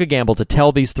 but they took a gamble to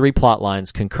tell these 3 plot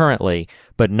lines concurrently,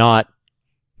 but not,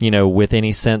 with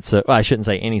any sense of, I shouldn't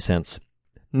say any sense,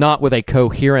 not with a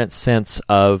coherent sense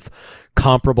of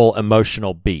comparable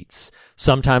emotional beats.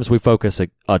 Sometimes we focus a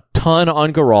ton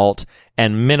on Geralt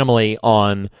and minimally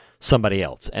on somebody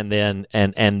else, and then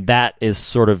and that is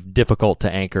sort of difficult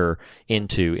to anchor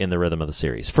into in the rhythm of the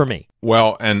series for me.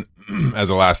 Well, and as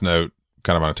a last note,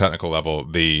 kind of on a technical level,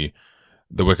 the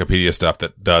Wikipedia stuff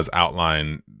that does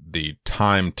outline the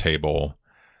timetable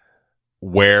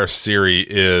where Ciri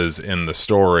is in the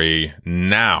story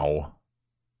now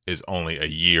is only a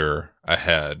year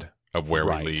ahead of where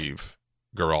we leave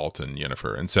Geralt and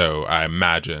Yennefer. And so I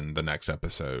imagine the next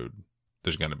episode,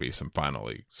 there's going to be some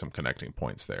connecting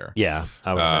points there. Yeah.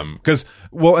 Because,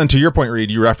 and to your point,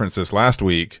 Reed, you referenced this last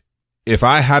week. If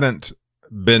I hadn't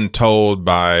been told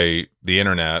by the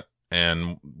internet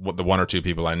and the 1 or 2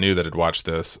 people I knew that had watched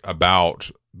this about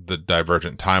the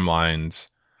divergent timelines,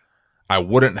 I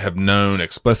wouldn't have known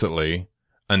explicitly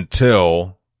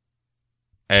until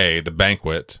the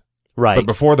banquet. Right. But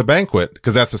before the banquet,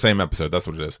 because that's the same episode. That's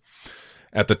what it is.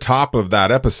 At the top of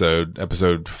that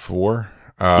episode 4,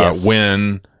 yes,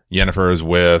 when Yennefer is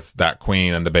with that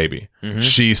queen and the baby,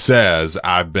 she says,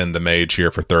 "I've been the mage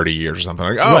here for 30 years or something."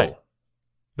 Like, right.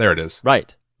 There it is.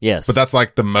 Right. Yes. But that's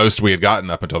like the most we had gotten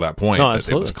up until that point. No, that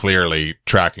it was clearly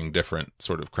tracking different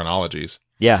sort of chronologies.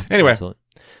 Yeah. Anyway. Absolutely.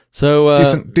 So,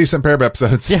 decent pair of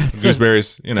episodes. Yeah.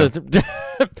 Gooseberries,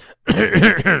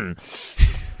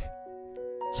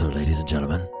 So, ladies and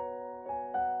gentlemen,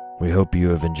 we hope you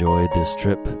have enjoyed this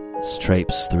trip, this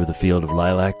traipse through the field of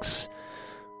lilacs,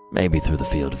 maybe through the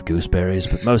field of gooseberries,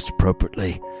 but most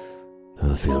appropriately, through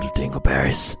the field of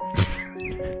dingleberries.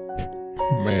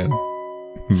 Man.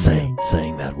 Saying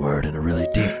that word in a really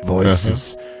deep voice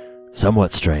is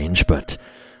somewhat strange, but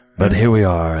here we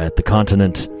are at the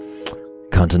continental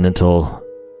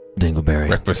dingleberry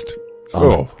breakfast.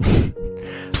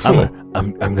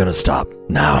 I'm gonna stop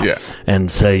now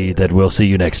and say that we'll see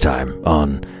you next time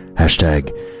on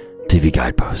 #TV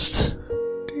Guideposts.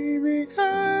 TV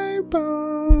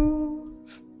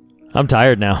Guideposts. I'm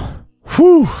tired now.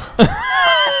 Whew.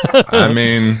 I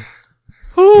mean,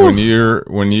 when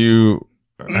you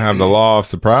have the law of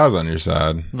surprise on your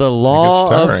side. The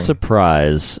law of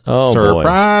surprise. Oh,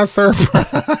 surprise, boy. Surprise.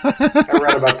 I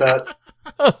read about that.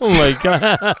 Oh, my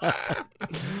God.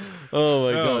 Oh,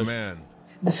 my God. Oh, man.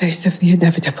 In the face of the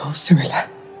inevitable, Cirilla,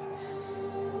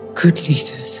 good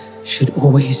leaders should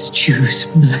always choose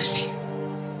mercy.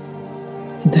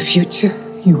 In the future,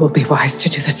 you will be wise to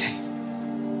do the same.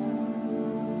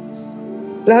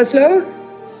 Laszlo,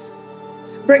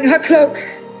 bring her cloak.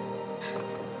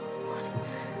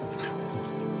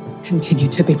 Continue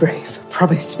to be brave.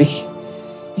 Promise me.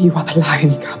 You are the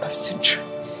lion cub of Cintra.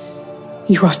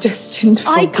 You are destined for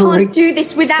I can't do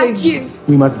this without things. you.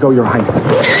 We must go, Your Highness.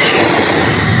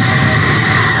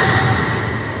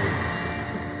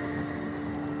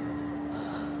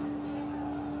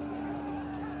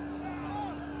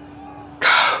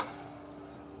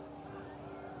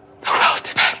 The world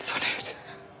depends on it.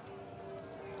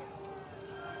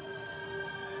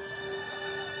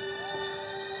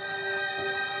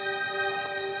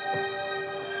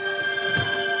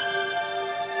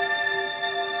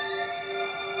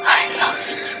 I love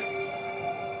you.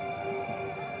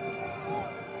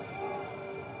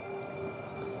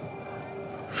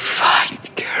 Find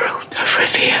Geralt of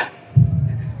Rivia.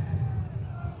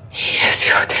 He is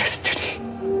your destiny.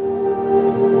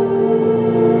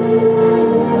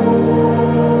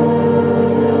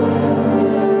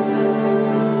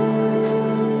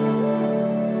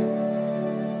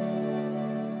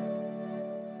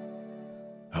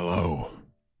 Hello,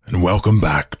 and welcome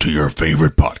back to your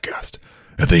favorite podcast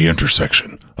at the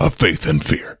intersection of faith and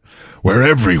fear, where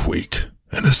every week,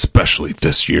 and especially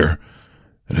this year,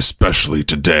 and especially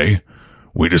today,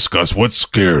 we discuss what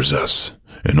scares us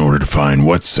in order to find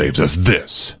what saves us.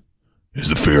 This is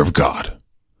the fear of God.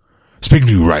 Speaking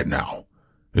to you right now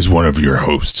is one of your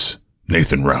hosts,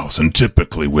 Nathan Rouse, and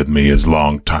typically with me is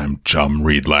longtime chum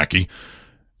Reed Lackey.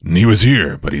 And he was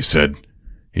here, but he said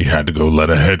he had to go let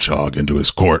a hedgehog into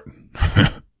his court.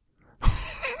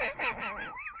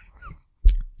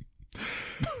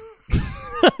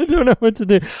 I don't know what to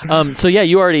do. So yeah,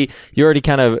 you already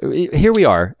kind of, here we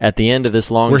are at the end of this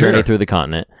long journey through the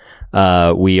continent.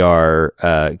 We are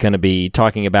going to be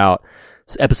talking about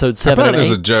episode 7 I and bet 8.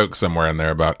 there's a joke somewhere in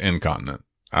there about incontinent.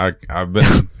 I've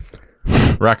been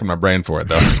racking my brain for it,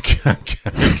 though. I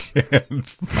can't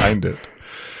find it.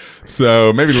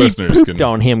 So maybe listeners can...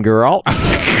 on him, girl.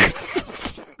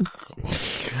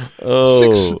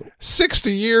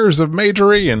 60 years of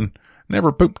majoring and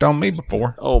never pooped on me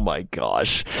before. Oh, my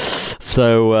gosh.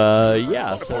 So,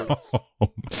 yeah.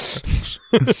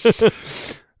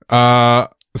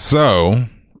 So,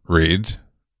 Reed,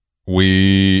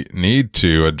 we need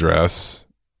to address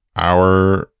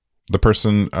the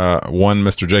person, one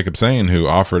Mr. Jacob Sane, who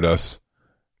offered us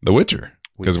The Witcher,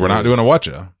 because we're not doing a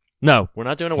Whatcha. No, we're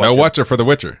not doing a Whatcha. No Whatcha for The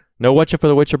Witcher. No Whatcha for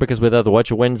The Witcher, because we have the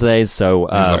Whatcha Wednesdays, so,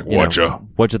 what'd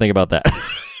you think about that?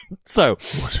 So,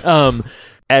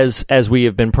 as we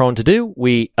have been prone to do,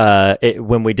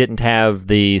 when we didn't have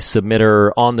the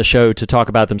submitter on the show to talk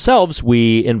about themselves,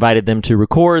 we invited them to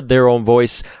record their own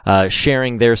voice,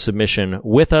 sharing their submission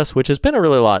with us, which has been a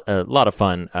lot of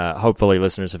fun. Hopefully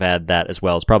listeners have had that as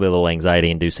well. It's probably a little anxiety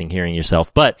inducing hearing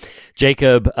yourself, but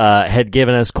Jacob, had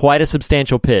given us quite a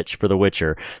substantial pitch for The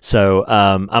Witcher. So,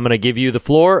 I'm going to give you the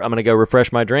floor. I'm going to go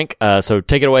refresh my drink. So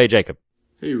take it away, Jacob.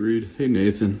 Hey, Reed. Hey,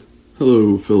 Nathan.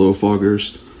 Hello, fellow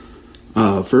foggers.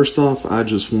 First off, I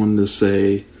just wanted to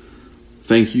say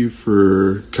thank you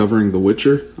for covering The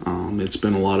Witcher. It's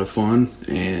been a lot of fun,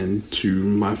 and to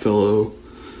my fellow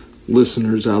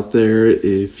listeners out there,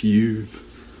 if you've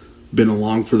been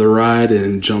along for the ride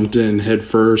and jumped in head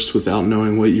first without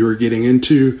knowing what you were getting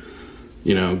into,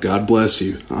 God bless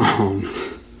you.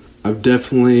 I've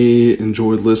definitely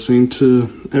enjoyed listening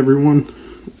to everyone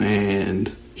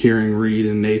and hearing Reed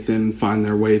and Nathan find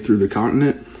their way through the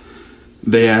continent.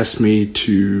 They asked me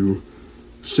to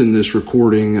send this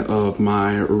recording of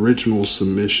my original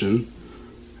submission,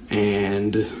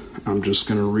 and I'm just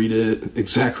going to read it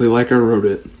exactly like I wrote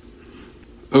it.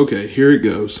 Okay, here it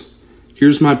goes.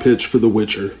 Here's my pitch for The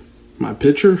Witcher. My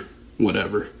pitcher?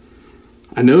 Whatever.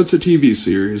 I know it's a TV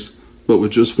series, but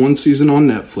with just one season on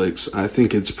Netflix, I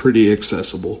think it's pretty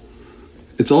accessible.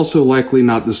 It's also likely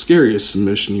not the scariest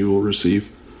submission you will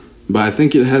receive, but I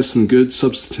think it has some good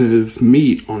substantive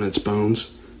meat on its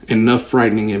bones and enough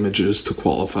frightening images to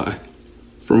qualify.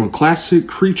 From a classic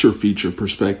creature feature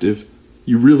perspective,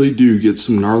 you really do get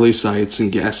some gnarly sights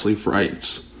and ghastly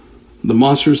frights. The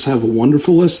monsters have a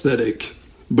wonderful aesthetic,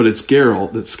 but it's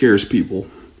Geralt that scares people.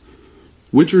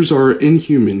 Witchers are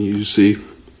inhuman, you see,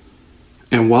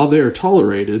 and while they are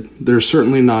tolerated, they're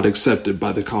certainly not accepted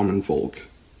by the common folk.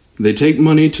 They take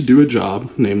money to do a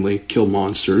job, namely kill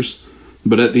monsters,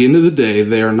 but at the end of the day,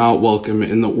 they are not welcome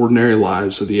in the ordinary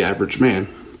lives of the average man.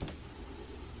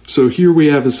 So here we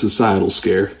have a societal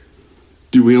scare.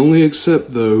 Do we only accept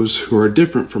those who are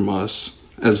different from us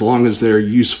as long as they are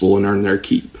useful and earn their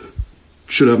keep?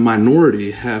 Should a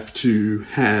minority have to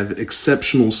have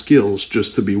exceptional skills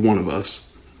just to be one of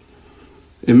us?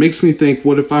 It makes me think,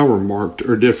 what if I were marked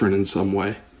or different in some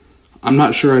way? I'm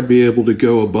not sure I'd be able to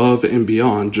go above and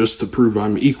beyond just to prove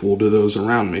I'm equal to those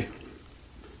around me.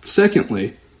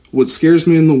 Secondly, what scares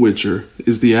me in The Witcher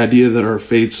is the idea that our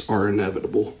fates are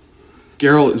inevitable.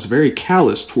 Geralt is very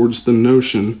callous towards the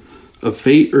notion of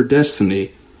fate or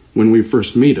destiny when we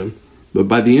first meet him, but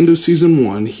by the end of Season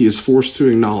 1, he is forced to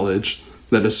acknowledge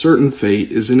that a certain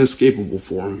fate is inescapable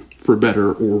for him, for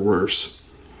better or worse.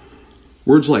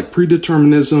 Words like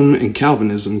predeterminism and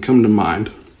Calvinism come to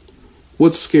mind.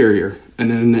 What's scarier,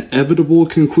 an inevitable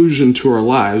conclusion to our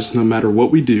lives no matter what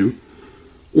we do,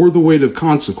 or the weight of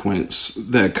consequence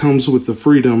that comes with the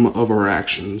freedom of our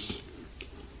actions?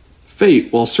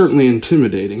 Fate, while certainly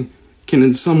intimidating, can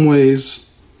in some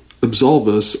ways absolve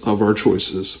us of our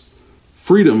choices.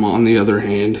 Freedom, on the other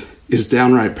hand, is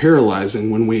downright paralyzing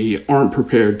when we aren't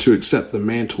prepared to accept the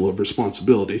mantle of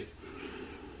responsibility.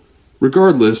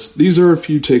 Regardless, these are a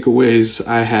few takeaways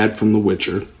I had from The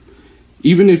Witcher.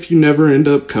 Even if you never end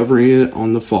up covering it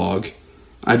on The Fog,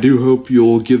 I do hope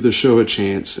you'll give the show a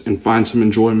chance and find some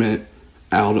enjoyment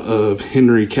out of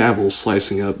Henry Cavill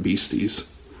slicing up beasties.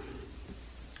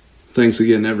 Thanks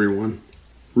again, everyone.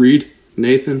 Reed,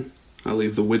 Nathan, I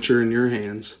leave The Witcher in your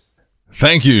hands.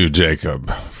 Thank you,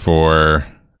 Jacob, for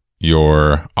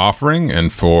your offering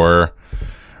and for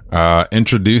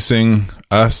introducing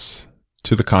us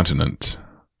to the continent,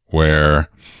 where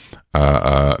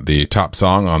the top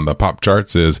song on the pop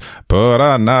charts is "Put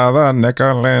Another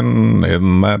Nickel in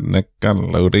that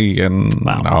Nickelodeon."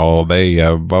 Wow. All they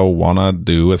ever wanna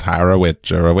do is hire a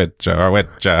witcher, a witcher, a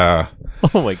witcher.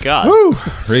 Oh my God! Woo!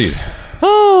 Read.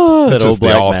 Oh, it's just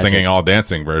the all singing, all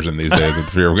dancing version these days of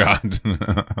the Fear of God.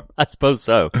 I suppose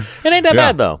so. It ain't that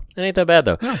bad though. It ain't that bad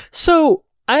though. Yeah. So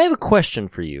I have a question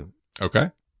for you. Okay.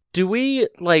 Do we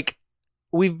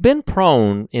we've been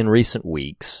prone in recent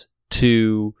weeks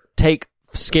to take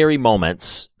scary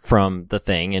moments from the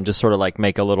thing and just sort of like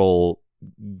make a little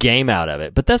game out of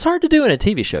it. But that's hard to do in a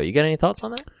TV show. You got any thoughts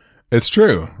on that? It's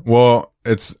true. Well,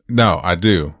 I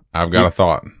do. I've got a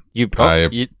thought.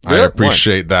 I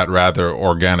appreciate that rather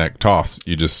organic toss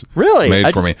you just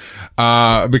made for me.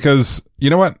 Because you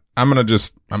know what? I'm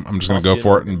just going to go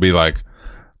for it and be like,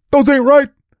 those ain't right.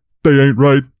 They ain't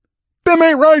right. Them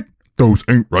ain't right. Those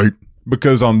ain't right.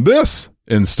 Because on this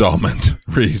installment,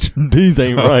 Reed. These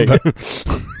ain't right.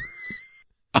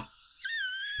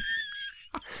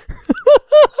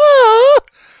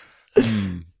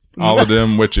 All of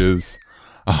them witches.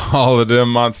 All of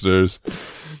them monsters.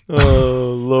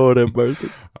 Oh, Lord have mercy.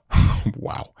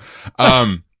 Wow.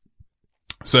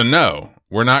 So no,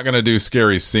 we're not going to do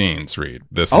scary scenes, Reed,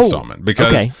 this installment.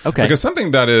 Because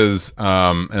something that is,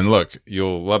 and look,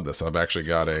 you'll love this. I've actually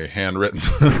got a handwritten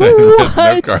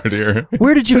note card here.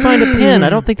 Where did you find a pen? I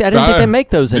didn't think they make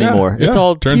those anymore. Yeah, it's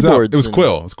all turns keyboards. Out it was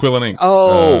Quill. It was Quill and ink.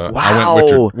 Oh, wow.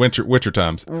 I went Witcher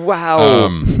times.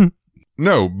 Wow.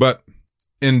 No, but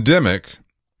endemic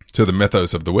to the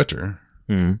mythos of the Witcher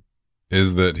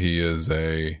is that he is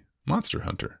a monster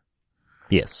hunter.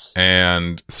 Yes.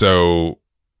 And so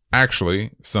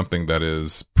actually something that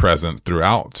is present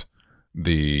throughout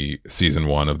the season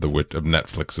 1 of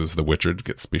Netflix's The Witcher.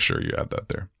 Be sure you add that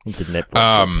there.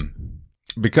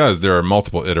 Because there are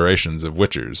multiple iterations of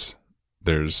Witchers.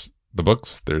 There's the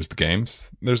books, there's the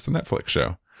games, there's the Netflix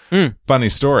show. Funny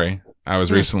story. I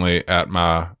was recently at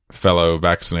my fellow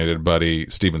vaccinated buddy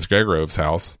Steven Scagrove's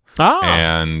house,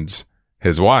 and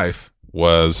his wife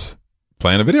was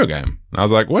playing a video game. And I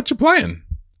was like, "What you playing?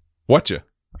 What you?"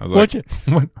 I was like, "What you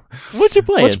playing? What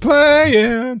you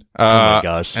playing?" Oh my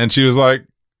gosh! And she was like,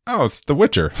 "Oh, it's The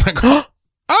Witcher." I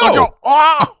was like,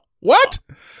 "Oh, what?"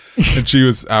 And she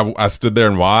was. I stood there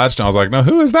and watched, and I was like, "No,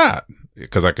 who is that?"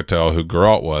 Because I could tell who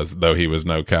Geralt was, though he was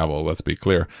no Cavill. Let's be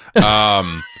clear.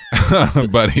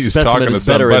 But he's talking to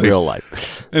somebody in real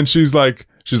life. And she's like,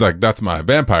 "That's my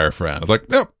vampire friend." I was like,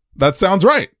 "Yep, that sounds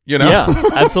right." You know? Yeah,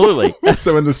 absolutely.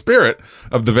 So in the spirit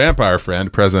of the vampire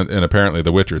friend present in apparently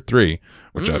The Witcher 3,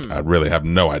 which I really have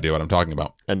no idea what I'm talking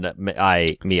about. And me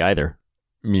either.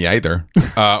 Me either.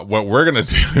 What we're going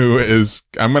to do is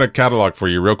I'm going to catalog for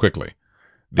you real quickly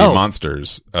the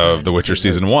monsters of The Witcher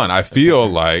season 1. I feel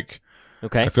like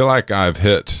I've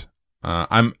hit,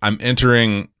 I'm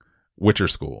entering Witcher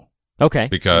school. Okay.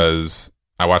 Because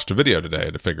I watched a video today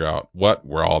to figure out what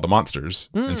were all the monsters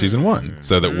in season 1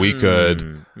 so that we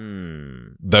could,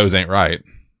 those ain't right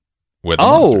with the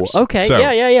monsters. Oh, okay. So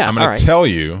yeah. I'm going to tell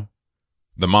you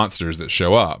the monsters that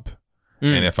show up.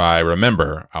 And if I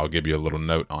remember, I'll give you a little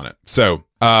note on it. So,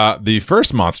 the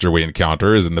first monster we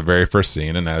encounter is in the very first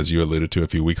scene. And as you alluded to a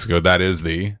few weeks ago, that is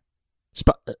the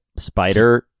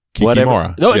spider. Kikimora.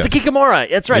 Whatever. No, it's a Kikimora.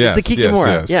 That's right. Yes, it's a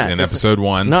Kikimora. Yes. Yeah, in episode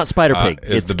 1. Not Spider Pig.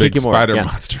 Is it's the big Kikimora. spider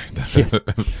monster.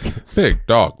 Pig,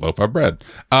 dog, loaf of bread.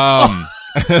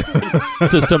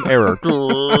 System error.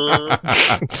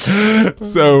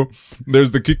 So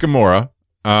there's the Kikimora.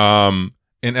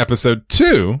 In episode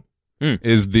 2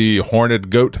 is the horned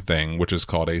goat thing, which is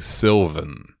called a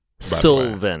Sylvan.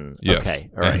 Sylvan. Yes. Okay.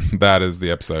 All right. And that is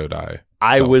the episode I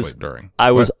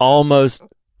was almost.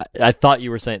 I thought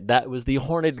you were saying that was the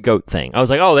horned goat thing. I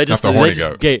was like, oh, they just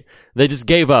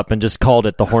gave up and just called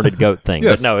it the horned goat thing.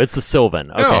 Yes. But no, it's the Sylvan.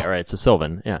 Okay, Yeah. all right, it's the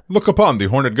Sylvan. Yeah. Look upon the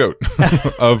horned goat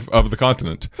of the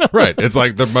continent. Right. It's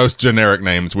like the most generic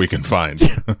names we can find.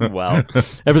 Wow.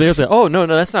 Everything else, oh, no,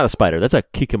 that's not a spider. That's a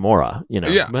Kikimora, you know.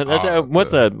 Yeah. But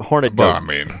what's a horned goat? Well, I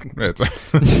mean, it's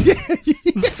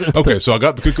okay, so I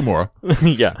got the Kikimora.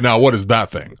 Yeah. Now, what is that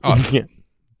thing? Yeah.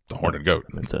 The horned goat.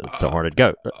 It's a horned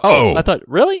goat. Oh, I thought,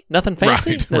 really? Nothing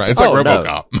fancy? Right. It's like RoboCop.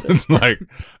 No. It's like,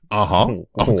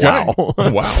 okay.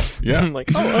 Wow. Yeah. I'm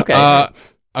like, oh, okay.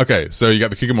 Okay, so you got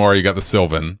the Kikimora, you got the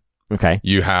Sylvan. Okay.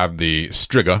 You have the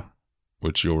Striga,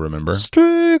 which you'll remember.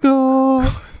 Striga.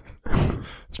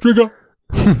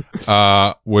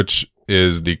 Which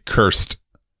is the cursed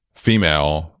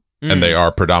female, and they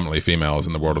are predominantly females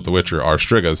in the world of The Witcher, are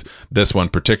Strigas. This one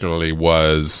particularly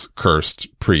was cursed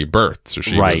pre-birth, so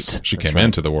she came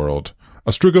into the world a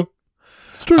Striga.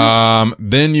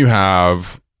 Then you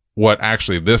have what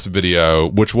actually this video,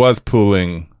 which was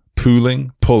pulling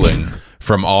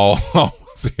from all.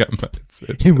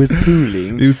 It was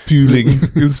pooling.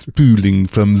 It was pooling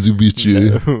from The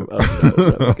Witcher.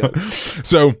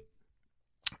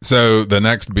 So the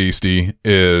next beastie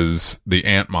is the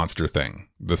ant monster thing,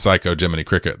 the Psycho Jiminy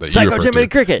Cricket that you referred to. Jiminy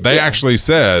Cricket. They actually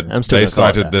said they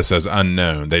cited this as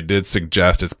unknown. They did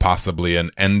suggest it's possibly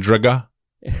an Endriga.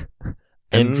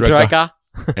 Endriga.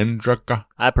 Endrika.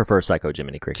 I prefer Psycho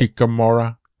Jiminy Cricket.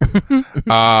 Kikamora.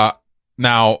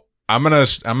 Now I'm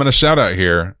gonna shout out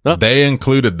here. Oh. They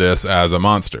included this as a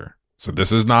monster, so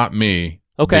this is not me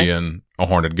being a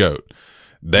horned goat.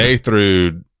 They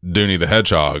threw Dooney the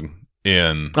Hedgehog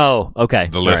in the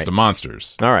list of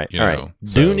monsters. All right. So,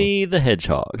 Dooney the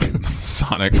Hedgehog.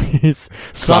 Sonic.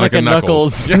 Sonic and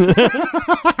Knuckles.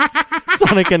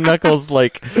 Sonic and Knuckles,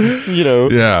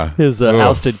 his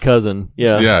ousted cousin.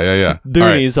 Yeah.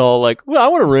 Dooney's all like, well, I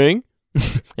want a ring.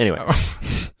 Anyway.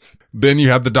 Then you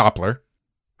have the Doppler,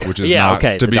 which is not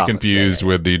to be Doppler. confused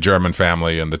with the German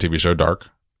family in the TV show Dark.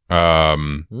 But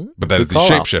that is the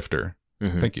shapeshifter.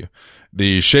 Mm-hmm. Thank you.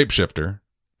 The shapeshifter.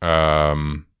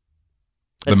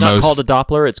 It's not called a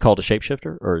Doppler, it's called a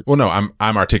shapeshifter? Well, no,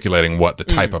 I'm articulating what the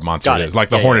type of monster is. Like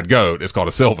the horned goat is called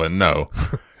a Sylvan. No.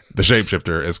 The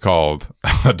shapeshifter is called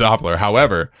a Doppler.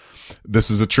 However, this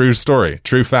is a true story,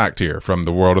 true fact here from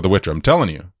the world of The Witcher. I'm telling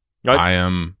you.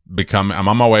 I'm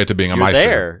on my way to being a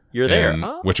Meister. You're there. In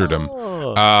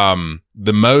Witcherdom.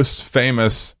 The most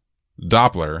famous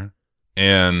Doppler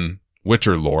in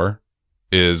Witcher lore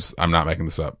is, I'm not making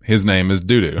this up, his name is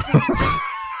Dudu.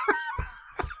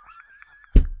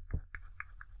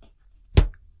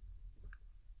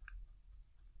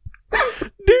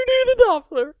 Dudu the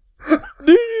Doppler. Dudu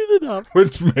the Doppler.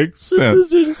 Which makes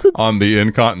sense on the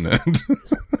incontinent.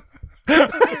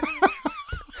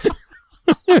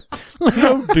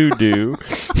 Oh, Dudu.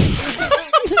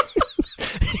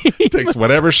 Takes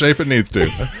whatever shape it needs to.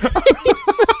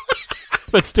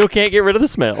 But still can't get rid of the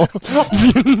smell.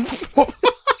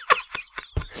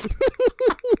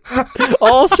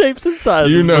 All shapes and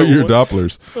sizes. You know your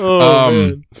Dopplers. Oh,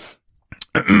 man.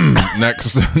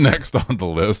 Next on the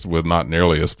list, with not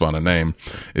nearly as fun a name,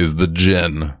 is the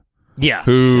Djinn. Yeah.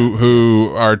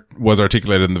 Who was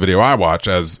articulated in the video I watch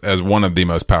as one of the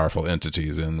most powerful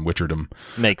entities in Witcherdom.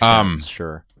 Makes sense,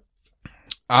 sure.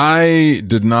 I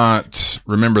did not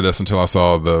remember this until I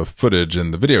saw the footage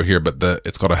in the video here, but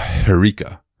it's called a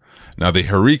Harika. Now the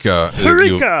Harika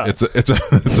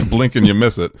it's a blink and you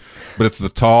miss it, but it's the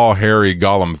tall, hairy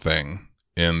golem thing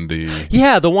in the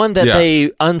the one that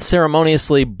they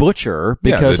unceremoniously butcher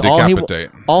because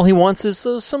all he wants is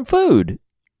some food.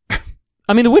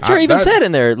 I mean, the Witcher even said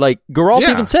in there, like Geralt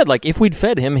even said, like if we'd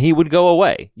fed him, he would go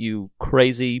away. You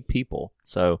crazy people.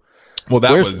 So, well,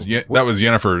 that was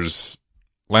Yennefer's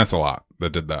Lancelot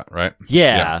that did that, right?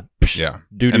 Yeah.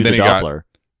 And then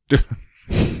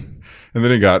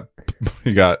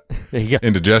he got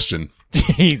indigestion.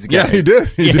 He did.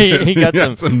 He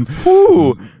got some.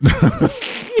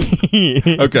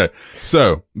 Okay,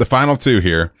 so the final two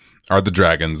here are the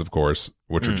dragons, of course,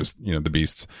 which are just the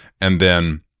beasts, and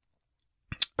then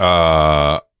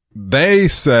they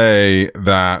say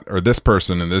that, or this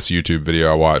person in this YouTube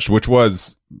video I watched, which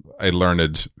was a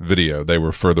learned video, they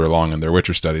were further along in their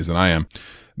Witcher studies than I am.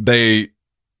 They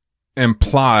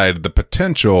implied the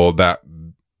potential that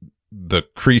the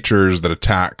creatures that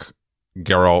attack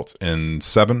Geralt in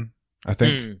 7, I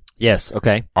think. Yes.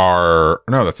 Okay.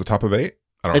 That's the top of 8.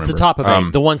 I don't remember. The top of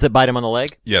 8. The ones that bite him on the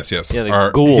leg. Yes.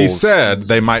 Yeah, ghouls. He said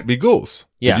they might be ghouls.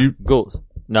 Yeah. Ghouls.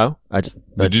 No, did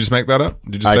you just make that up?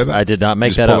 Did you say that? I did not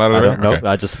make that up. I don't know.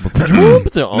 I just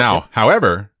Now,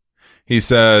 however, he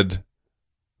said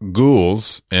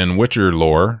ghouls in Witcher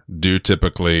lore do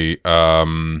typically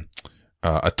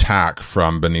attack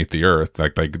from beneath the earth,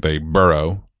 like they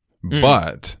burrow,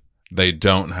 but they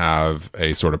don't have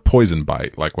a sort of poison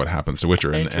bite like what happens to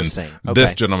Witcher. And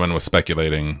this gentleman was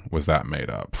speculating, was that made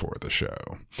up for the show?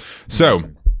 So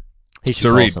he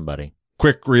should call somebody.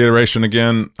 Quick reiteration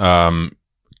again.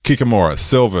 Kikamora,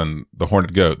 Sylvan, the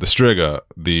horned goat, the Striga,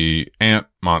 the ant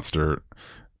monster,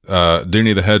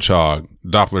 Dooney the hedgehog,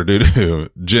 Doppler Dudu,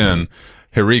 Djinn,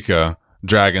 Harika,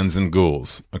 dragons, and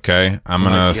ghouls. Okay? I'm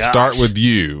going to start with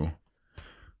you.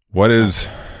 What is,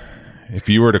 if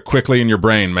you were to quickly in your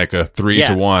brain make a 3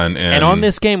 to 1 and on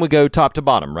this game we go top to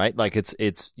bottom, right? Like it's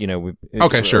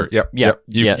okay, sure. Yep.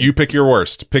 You pick your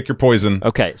worst. Pick your poison.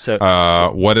 Okay, so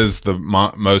what is the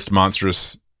most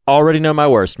monstrous? Already know my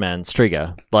worst, man.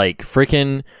 Striga. Like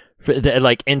freaking,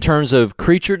 like in terms of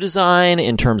creature design,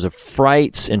 in terms of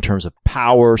frights, in terms of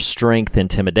power, strength,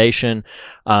 intimidation.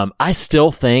 I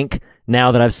still think,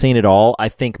 now that I've seen it all, I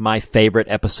think my favorite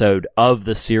episode of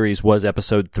the series was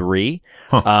episode 3.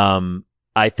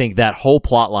 I think that whole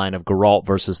plot line of Geralt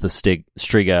versus the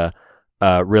Striga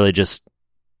really just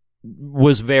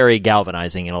was very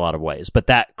galvanizing in a lot of ways. But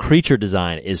that creature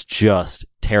design is just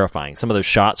terrifying. Some of those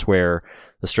shots where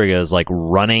the Striga is like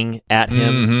running at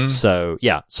him. Mm-hmm. So,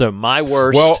 yeah. So my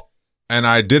worst... Well, and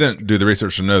I didn't do the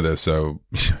research to know this, so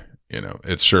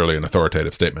it's surely an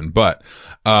authoritative statement, but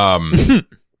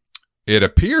it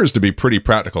appears to be pretty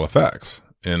practical effects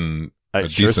in a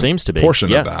decent seems to be.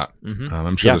 portion of that. Mm-hmm.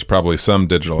 I'm sure there's probably some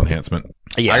digital enhancement.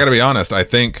 I got to be honest. I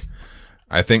think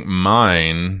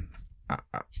mine,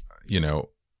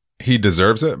 he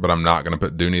deserves it, but I'm not going to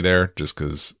put Dooney there just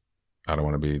because I don't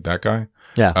want to be that guy.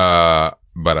 Yeah.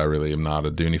 But I really am not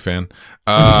a Dooney fan.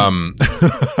 I'm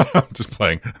just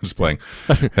playing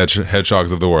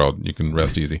Hedgehogs of the world. You can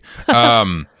rest easy.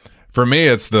 For me,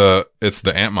 it's the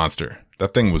ant monster.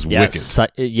 That thing was wicked.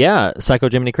 Psycho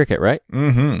Jiminy Cricket, right?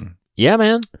 Mm-hmm. Yeah,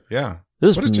 man. Yeah.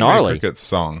 This was gnarly. Jiminy Cricket's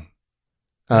song?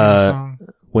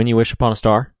 When You Wish Upon a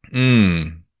Star.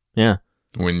 Yeah.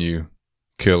 When you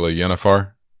kill a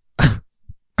Yennefer.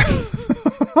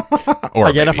 Or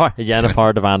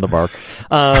Yennefer Divine the Bark.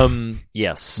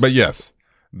 Yes. But yes,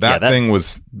 that thing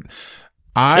was.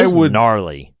 I would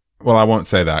gnarly. Well, I won't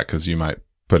say that because you might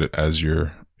put it as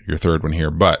your third one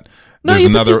here. But there's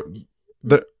another.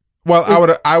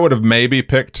 I would have maybe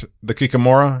picked the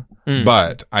Kikamora,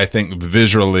 but I think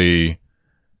visually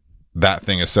that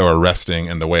thing is so arresting,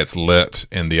 and the way it's lit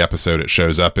in the episode it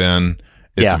shows up in.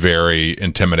 It's very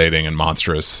intimidating and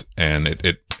monstrous, and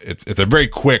it's a very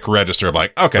quick register of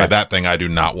like, okay, that thing I do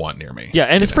not want near me. Yeah,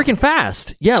 and it's freaking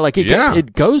fast. Yeah, like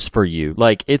it goes for you.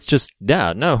 Like it's just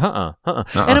And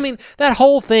I mean that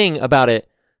whole thing about it,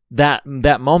 that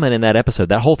moment in that episode,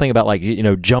 that whole thing about like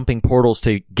jumping portals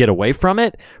to get away from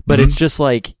it, but it's just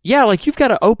like like you've got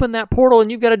to open that portal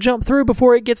and you've got to jump through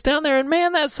before it gets down there, and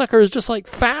man, that sucker is just like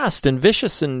fast and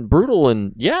vicious and brutal,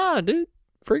 and dude,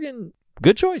 freaking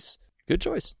good choice. Good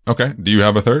choice. Okay. Do you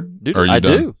have a third? Dude, or are you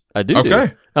done? I do.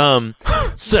 Okay.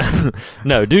 So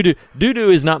no, Doo-doo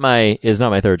is not my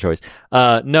third choice.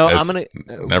 No, I'm gonna.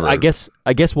 Never. I guess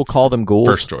we'll call them ghouls.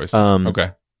 First choice.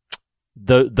 Okay.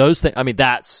 Those things. I mean,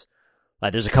 that's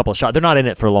like there's a couple of shots. They're not in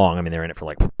it for long. I mean, they're in it for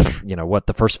like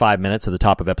the first 5 minutes of the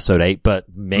top of episode 8. But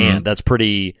man, that's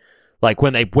pretty. Like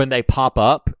when they pop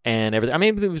up and everything. I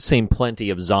mean, we've seen plenty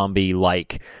of zombie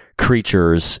like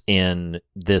creatures in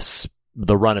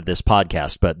the run of this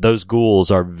podcast, but those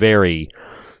ghouls are very,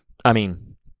 I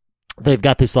mean, they've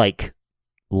got this like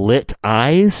lit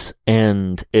eyes,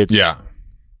 and it's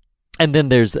and then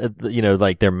there's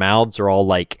like their mouths are all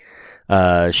like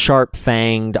sharp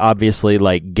fanged, obviously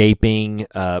like gaping,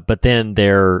 but then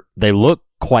they look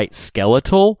quite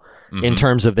skeletal in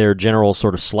terms of their general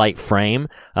sort of slight frame,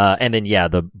 and then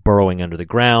the burrowing under the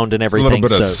ground and everything.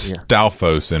 There's a little bit of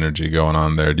Stalfos energy going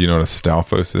on there. Do you know what a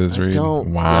Stalfos is, Reed?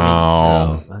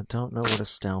 Wow. I don't know what a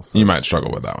Stalfos is. You might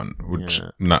struggle with that one, which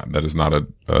that is not a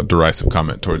derisive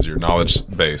comment towards your knowledge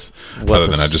base. A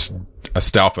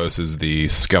Stalfos is the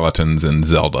skeletons in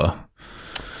Zelda.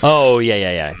 Oh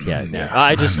yeah.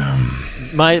 I just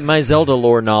my Zelda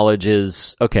lore knowledge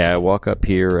is okay. I walk up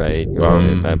here, I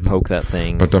poke that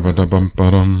thing.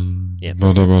 Yeah.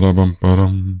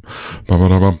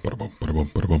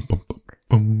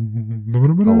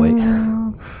 Oh wait.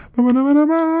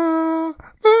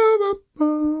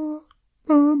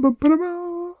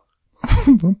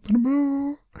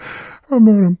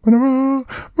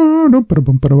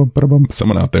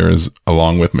 Someone out there is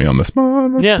along with me on this.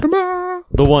 Yeah.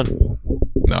 The one.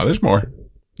 No, there's more.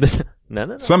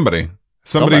 No. Somebody.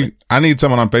 I need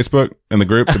someone on Facebook in the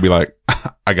group to be like,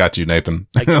 I got you, Nathan.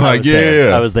 I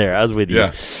was there. I was with you.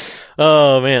 Yeah.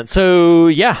 Oh man.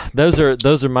 So those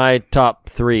are my top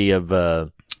 3 of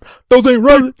those ain't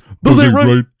right. Those ain't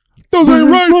right. Those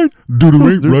ain't right. Doo-doo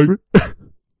ain't right.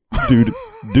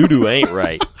 Doo-doo ain't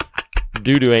right.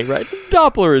 Doo-doo ain't right.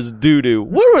 Doppler is doo-doo.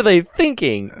 What were they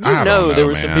thinking? I don't know, there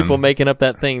were some people making up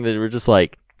that thing that were just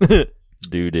like,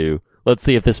 doo-doo. Let's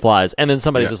see if this flies. And then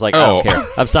somebody's just like, I don't care.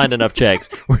 I've signed enough checks.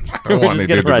 We're just going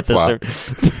to write this term.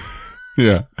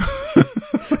 Yeah.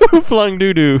 Who flung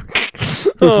doo-doo?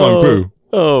 Who flung poo?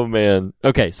 Oh, man.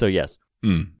 Okay, so yes.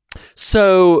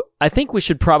 So I think we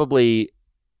should probably...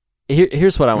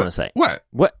 Here's what I want to say. What?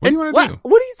 What do you want to do?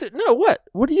 What are you... No, what?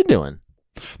 What are you doing?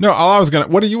 No,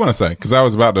 what do you want to say? Because I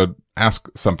was about to ask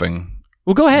something.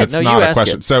 Well, go ahead. That's not a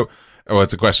question. It. So,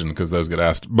 it's a question because those get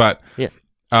asked. But,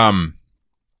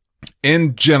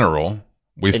 in general,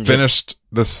 we finished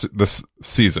this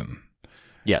season.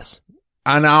 Yes.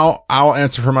 And I'll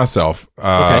answer for myself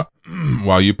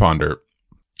while you ponder,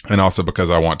 and also because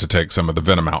I want to take some of the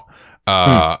venom out,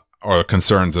 or the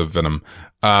concerns of venom.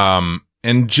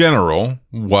 In general,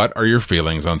 what are your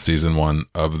feelings on season 1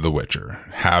 of The Witcher,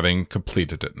 having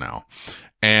completed it now?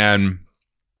 And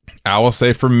I will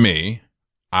say for me,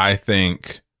 I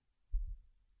think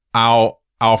I'll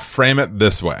frame it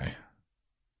this way.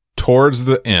 Towards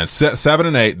the end, 7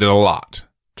 and 8 did a lot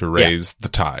to raise the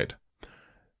tide.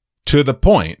 To the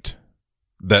point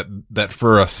that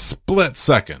for a split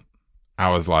second, I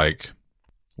was like,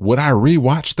 would I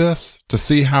rewatch this to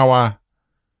see how I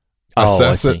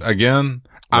assess it again?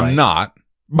 Right. I'm not.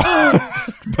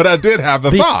 But I did have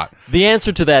the thought. The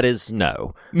answer to that is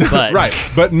no. But right.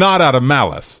 But not out of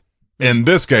malice. In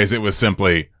this case, it was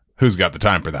simply, who's got the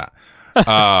time for that?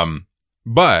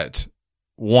 But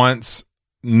once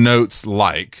notes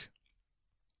like,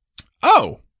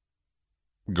 oh,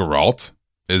 Geralt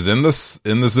is in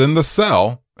the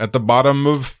cell at the bottom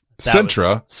of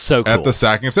Cintra. So cool. At the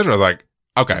sacking of Cintra. I was like,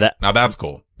 okay, now that's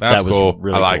cool. That's cool.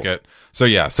 Really I like it. So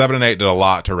yeah, 7 and 8 did a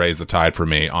lot to raise the tide for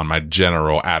me on my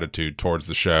general attitude towards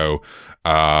the show.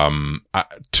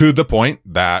 To the point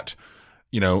that,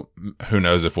 who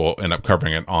knows if we'll end up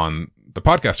covering it on the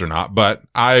podcast or not, but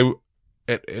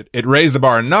it raised the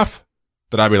bar enough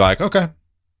that I'd be like, okay,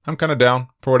 I'm kind of down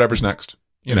for whatever's next,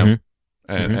 and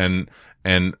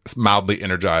mildly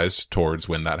energized towards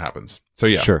when that happens. So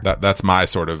yeah, sure. That's my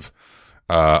sort of,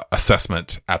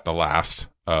 assessment at the last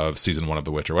of season 1 of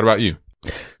The Witcher. What about you?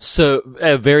 So,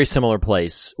 a very similar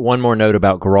place. One more note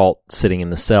about Geralt sitting in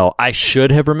the cell. I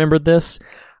should have remembered this.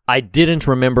 I didn't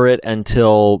remember it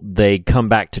until they come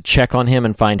back to check on him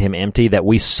and find him empty, that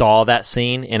we saw that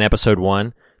scene in episode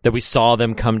 1, that we saw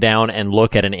them come down and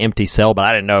look at an empty cell, but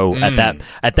I didn't know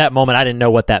at that moment, I didn't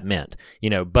know what that meant,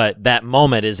 but that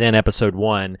moment is in episode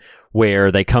 1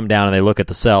 where they come down and they look at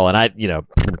the cell and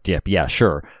yeah,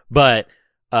 sure. But,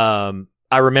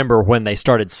 I remember when they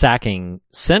started sacking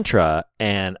Cintra,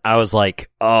 and I was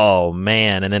like, "Oh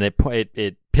man!" And then it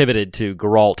pivoted to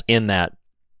Geralt in that,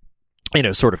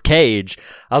 sort of cage.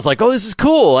 I was like, "Oh, this is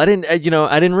cool." I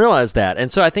didn't realize that. And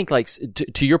so I think, like,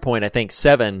 to your point, I think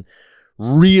 7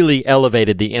 really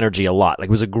elevated the energy a lot. Like,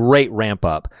 it was a great ramp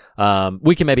up.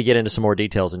 We can maybe get into some more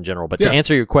details in general, but to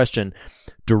answer your question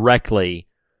directly,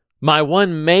 my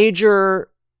one major,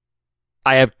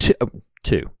 I have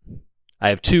two. I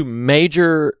have 2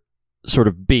 major sort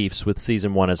of beefs with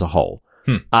season 1 as a whole.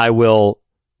 I will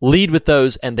lead with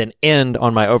those and then end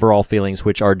on my overall feelings,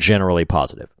 which are generally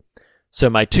positive. So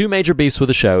my 2 major beefs with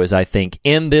the show is, I think,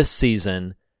 in this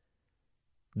season,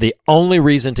 the only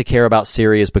reason to care about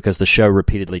Ciri is because the show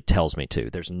repeatedly tells me to.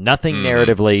 There's nothing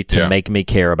narratively to make me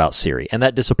care about Ciri, and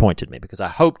that disappointed me because I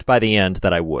hoped by the end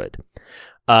that I would.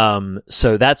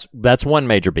 So that's one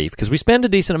major beef, because we spend a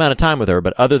decent amount of time with her,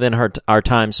 but other than our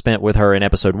time spent with her in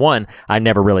episode 1, I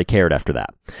never really cared after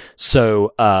that.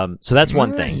 So that's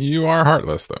one thing. You are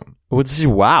heartless, though.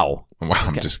 Wow. Wow,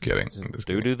 I'm just kidding.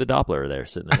 Do the Doppler there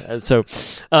sitting there. So,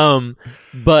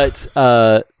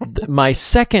 my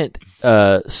second,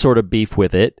 sort of beef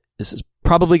with it, this is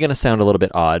probably going to sound a little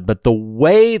bit odd, but the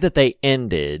way that they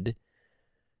ended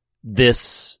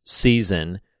this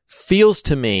season feels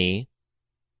to me,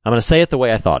 I'm going to say it the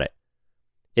way I thought it.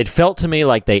 It felt to me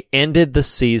like they ended the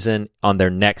season on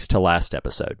their next to last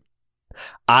episode.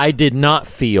 I did not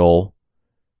feel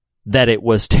that it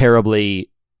was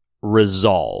terribly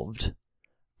resolved.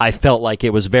 I felt like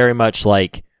it was very much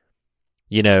like,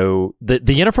 the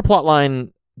Yennefer plotline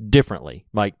differently.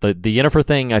 Like the Yennefer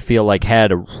thing, I feel like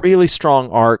had a really strong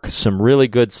arc, some really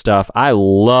good stuff. I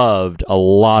loved a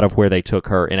lot of where they took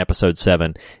her in episode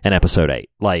 7 and episode 8.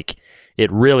 Like, it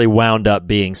really wound up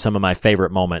being some of my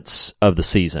favorite moments of the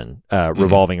season,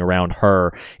 revolving around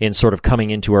her in sort of coming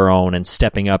into her own and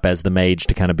stepping up as the mage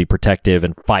to kind of be protective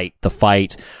and fight the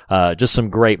fight. Just some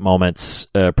great moments,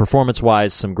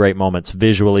 performance-wise, some great moments,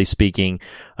 visually speaking.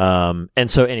 And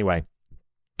so anyway,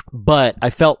 but I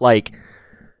felt like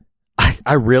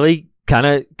I really kind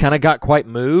of got quite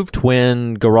moved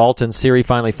when Geralt and Ciri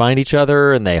finally find each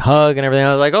other and they hug and everything.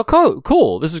 I was like, oh,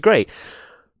 cool, this is great.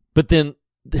 But then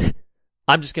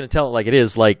I'm just going to tell it like it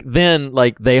is. Like, then,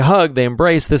 like, they hug, they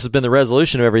embrace, this has been the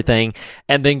resolution of everything,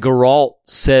 and then Geralt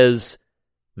says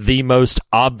the most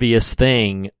obvious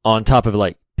thing on top of,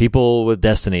 like, people with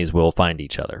destinies will find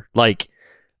each other. Like,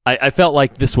 I felt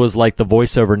like this was like the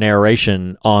voiceover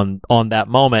narration on that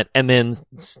moment, and then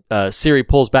Ciri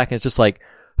pulls back and it's just like,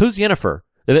 who's Yennefer?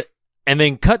 And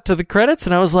then cut to the credits,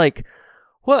 and I was like,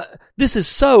 what? This is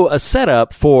so a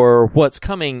setup for what's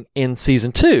coming in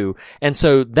season 2. And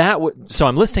so so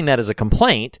I'm listing that as a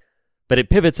complaint, but it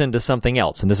pivots into something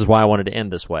else. And this is why I wanted to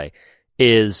end this way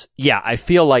I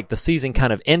feel like the season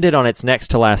kind of ended on its next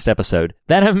to last episode.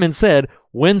 That having been said,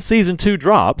 when season 2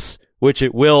 drops, which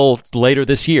it will later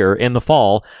this year in the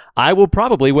fall, I will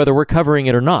probably, whether we're covering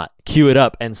it or not, queue it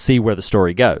up and see where the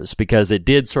story goes, because it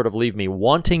did sort of leave me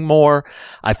wanting more.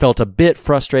 I felt a bit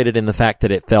frustrated in the fact that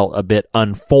it felt a bit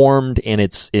unformed in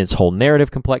its whole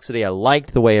narrative complexity. I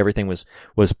liked the way everything was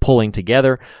pulling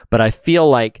together, but I feel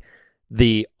like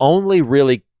the only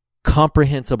really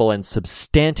comprehensible and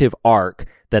substantive arc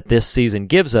that this season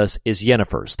gives us is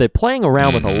Yennefer's. They're playing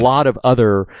around with a lot of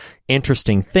other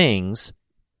interesting things,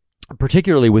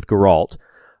 particularly with Geralt.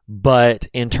 But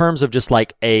in terms of just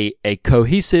like a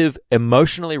cohesive,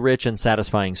 emotionally rich and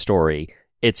satisfying story,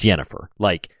 it's Yennefer.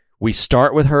 Like, we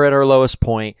start with her at her lowest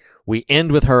point. We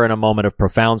end with her in a moment of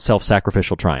profound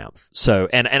self-sacrificial triumph. So,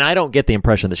 and I don't get the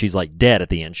impression that she's like dead at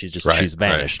the end. She's just, she's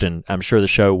vanished. And I'm sure the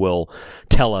show will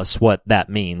tell us what that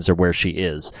means or where she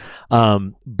is.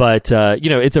 But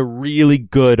it's a really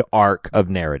good arc of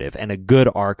narrative and a good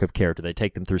arc of character. They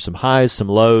take them through some highs, some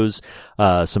lows,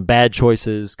 some bad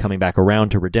choices, coming back around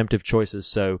to redemptive choices.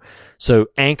 So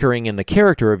anchoring in the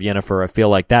character of Yennefer, I feel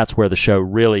like that's where the show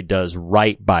really does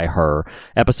right by her.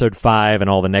 Episode 5 and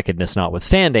all the nakedness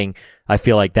notwithstanding, I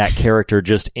feel like that character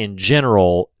just in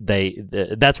general,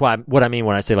 that's what I mean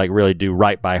when I say like really do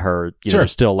right by her.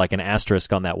 There's still like an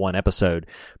asterisk on that one episode,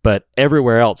 but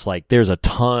everywhere else, like there's a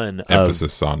ton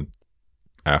emphasis on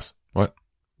ass. What?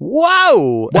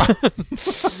 Whoa!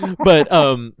 But,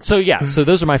 so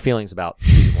those are my feelings about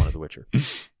season 1 of The Witcher.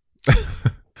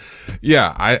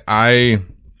 Yeah, I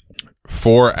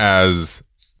for as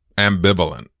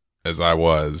ambivalent as I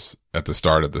was at the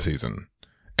start of the season,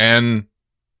 and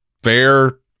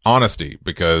fair honesty,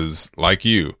 because like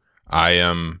you,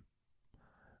 I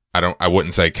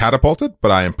wouldn't say catapulted, but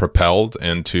I am propelled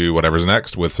into whatever's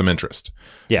next with some interest.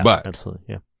 Yeah, but absolutely.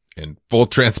 Yeah. In full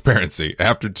transparency,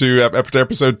 after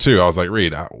episode 2, I was like,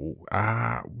 Reed,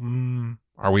 are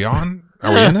we on?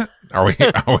 Are we in it? Are we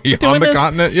on the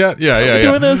continent yet? Yeah.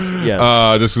 Doing this?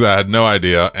 Yes. Just 'cause I had no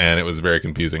idea and it was very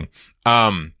confusing.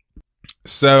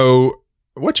 So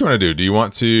what you want to do? Do you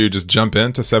want to just jump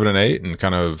into 7 and 8 and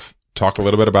kind of talk a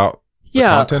little bit about the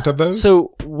content of those?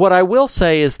 So what I will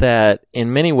say is that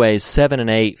in many ways, 7 and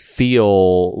 8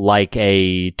 feel like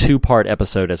a 2-part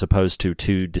episode as opposed to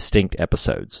 2 distinct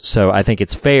episodes. So I think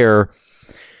it's fair.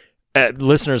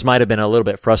 Listeners might have been a little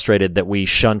bit frustrated that we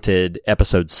shunted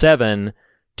episode 7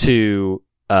 to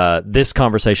this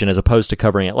conversation as opposed to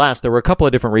covering it last. There were a couple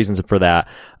of different reasons for that.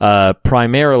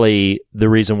 Primarily, the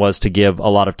reason was to give a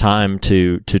lot of time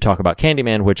to talk about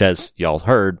Candyman, which, as y'all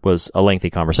heard, was a lengthy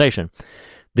conversation.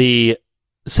 The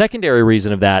secondary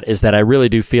reason of that is that I really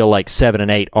do feel like 7 and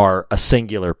 8 are a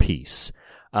singular piece.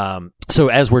 So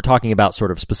as we're talking about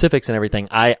sort of specifics and everything,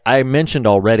 I mentioned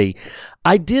already,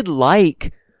 I did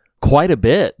like quite a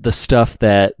bit the stuff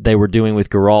that they were doing with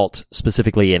Geralt,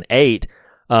 specifically in 8.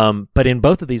 But in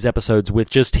both of these episodes, with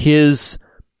just his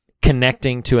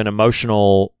connecting to an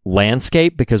emotional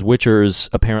landscape, because Witchers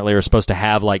apparently are supposed to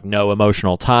have like no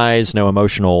emotional ties, no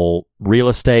emotional real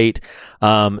estate.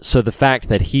 So the fact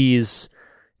that he's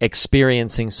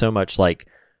experiencing so much like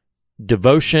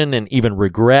devotion and even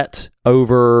regret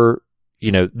over,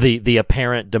 the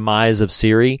apparent demise of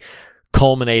Ciri,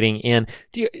 culminating in,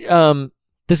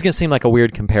 this is going to seem like a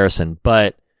weird comparison,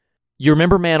 but you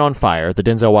remember Man on Fire, the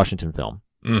Denzel Washington film?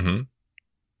 Mm-hmm.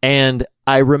 And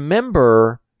I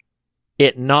remember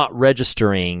it not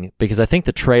registering because I think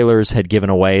the trailers had given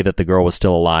away that the girl was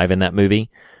still alive in that movie.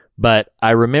 But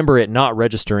I remember it not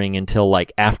registering until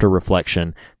like after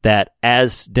reflection that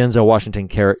as Denzel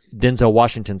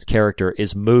Washington's character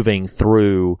is moving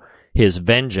through his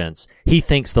vengeance, he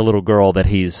thinks the little girl that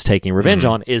he's taking revenge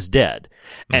on is dead.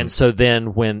 And so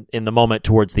then when in the moment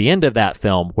towards the end of that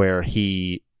film where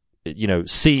he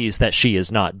sees that she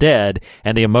is not dead,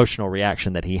 and the emotional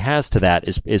reaction that he has to that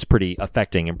is pretty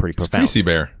affecting and pretty profound. Greasy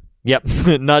Bear. Yep.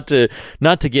 Not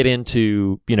to get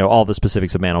into, all the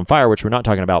specifics of Man on Fire, which we're not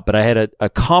talking about, but I had a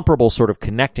comparable sort of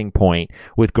connecting point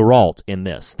with Geralt in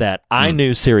this, that I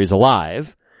knew Ciri's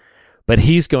alive, but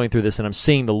he's going through this and I'm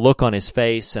seeing the look on his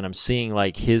face and I'm seeing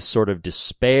like his sort of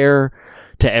despair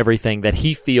to everything that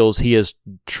he feels he has,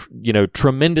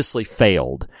 tremendously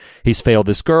failed. He's failed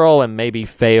this girl and maybe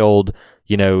failed,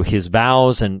 his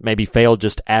vows and maybe failed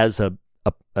just as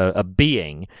a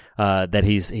being, that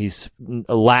he's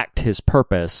lacked his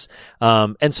purpose.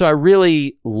 And so I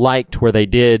really liked where they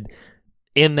did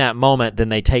in that moment, then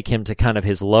they take him to kind of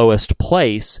his lowest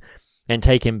place and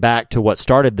take him back to what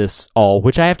started this all,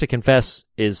 which I have to confess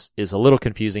is a little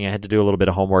confusing. I had to do a little bit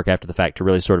of homework after the fact to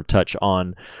really sort of touch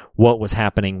on what was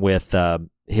happening with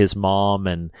his mom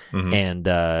and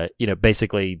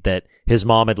basically that his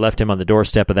mom had left him on the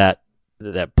doorstep of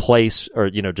that place, or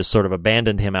just sort of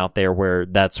abandoned him out there, where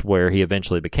that's where he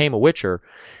eventually became a Witcher.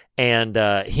 And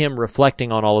him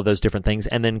reflecting on all of those different things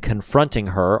and then confronting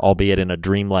her, albeit in a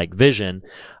dreamlike vision.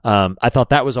 I thought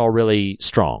that was all really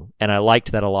strong, and I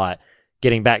liked that a lot.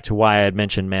 Getting back to why I had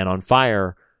mentioned Man on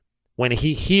Fire, when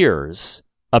he hears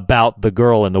about the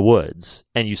girl in the woods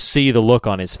and you see the look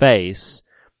on his face,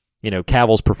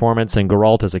 Cavill's performance and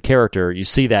Geralt as a character, you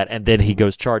see that, and then he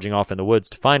goes charging off in the woods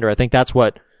to find her. I think that's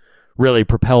what really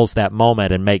propels that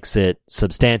moment and makes it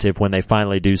substantive when they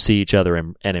finally do see each other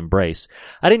and embrace.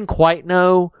 I didn't quite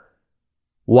know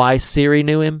why Ciri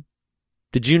knew him.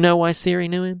 Did you know why Ciri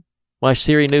knew him? Why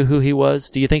Ciri knew who he was?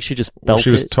 Do you think she just felt it?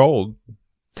 She was told.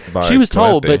 She was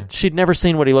told, but she'd never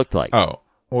seen what he looked like. Oh,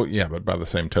 well, yeah, but by the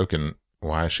same token,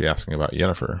 why is she asking about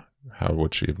Yennefer? How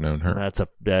would she have known her?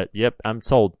 Yep, I'm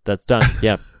sold. That's done.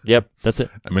 Yep, that's it.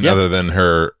 I mean, other than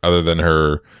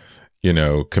her,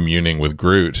 communing with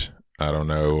Groot, I don't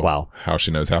know how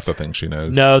she knows half the things she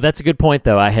knows. No, that's a good point,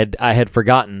 though. I had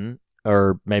forgotten,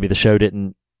 or maybe the show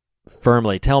didn't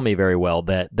firmly tell me very well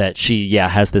that she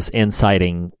has this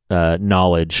inciting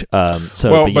knowledge.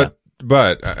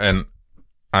 But and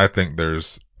I think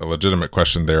there's a legitimate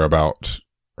question there about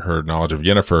her knowledge of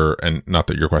Yennefer, and not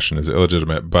that your question is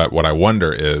illegitimate, but what I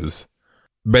wonder is,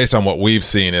 based on what we've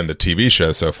seen in the TV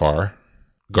show so far,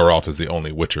 Geralt is the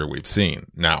only Witcher we've seen.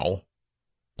 Now,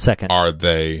 second, are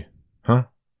they? Huh?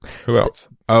 Who else?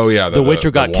 Oh yeah, the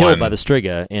Witcher got killed by the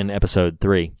Striga in episode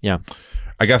 3. Yeah.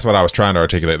 I guess what I was trying to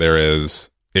articulate there is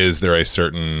there a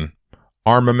certain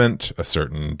armament, a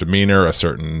certain demeanor, a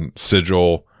certain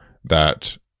sigil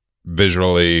that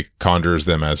visually conjures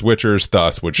them as Witchers?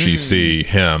 Thus, would she see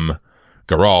him,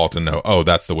 Geralt, and know, oh,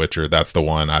 that's the Witcher, that's the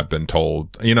one I've been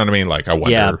told? You know what I mean? Like, I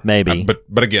wonder. Yeah, maybe.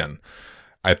 But again,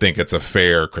 I think it's a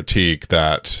fair critique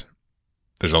that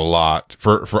there's a lot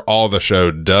for all the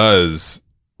show does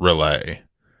relay.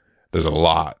 There's a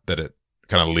lot that it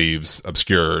kind of leaves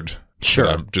obscured. Sure.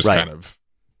 I'm just kind of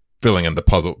filling in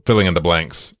the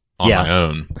blanks on my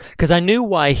own. Because I knew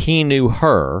why he knew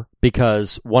her,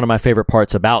 because one of my favorite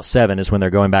parts about 7 is when they're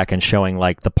going back and showing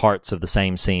like the parts of the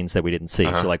same scenes that we didn't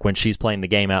see. So like when she's playing the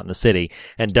game out in the city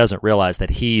and doesn't realize that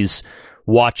he's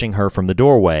watching her from the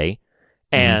doorway.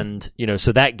 And,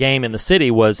 so that game in the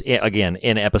city was, again,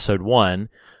 in episode 1,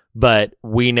 but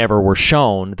we never were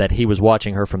shown that he was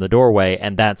watching her from the doorway,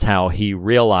 and that's how he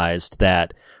realized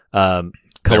that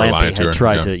Calanthe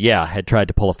had tried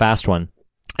to pull a fast one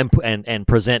and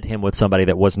present him with somebody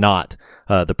that was not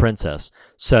the princess.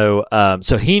 So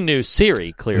he knew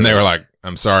Ciri clearly. And they were like,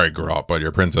 "I'm sorry, Geralt, but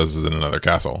your princess is in another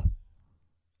castle."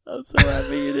 I'm so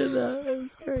happy you did that. It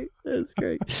was great.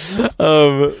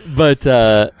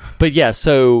 But yeah.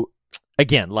 So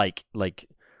again, like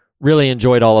really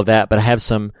enjoyed all of that. But I have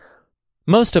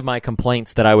most of my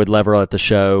complaints that I would level at the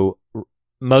show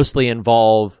mostly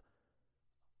involve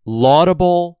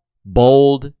laudable,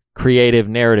 bold, creative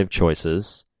narrative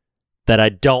choices that I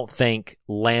don't think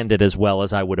landed as well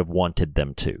as I would have wanted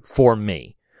them to, for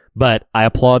me. But I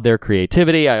applaud their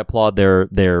creativity. I applaud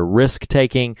their risk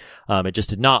taking. It just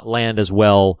did not land as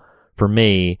well for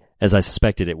me as I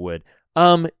suspected it would.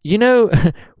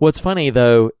 What's funny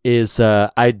though is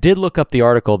I did look up the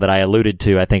article that I alluded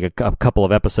to, I think a couple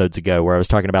of episodes ago, where I was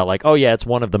talking about like, oh yeah, it's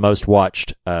one of the most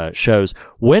watched shows.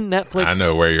 When Netflix, I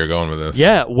know where you're going with this.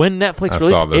 Yeah, when Netflix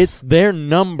released, it's their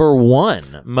number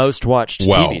 1 most watched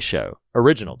TV show,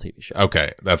 original TV show.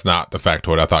 Okay, that's not the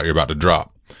factoid I thought you were about to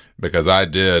drop, because I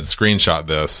did screenshot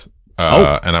this,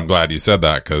 and I'm glad you said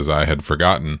that because I had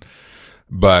forgotten.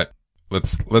 But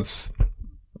let's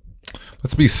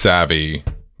be savvy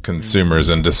consumers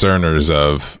and discerners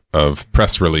of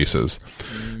press releases,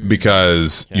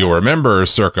 because you'll remember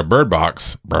circa Bird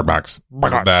Box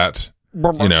that,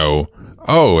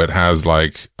 it has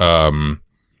like,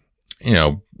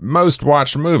 most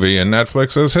watched movie in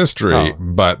Netflix's history,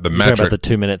 but the metric, about the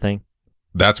 2-minute thing.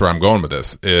 That's where I'm going with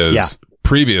this is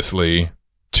previously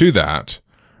to that,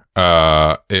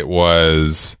 it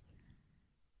was,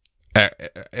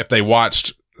 if they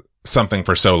watched something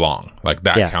for so long, like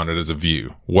that counted as a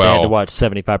view. Well, they had to watch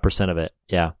 75% of it.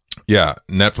 Yeah.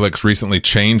 Netflix recently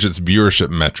changed its viewership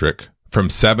metric from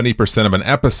 70% of an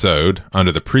episode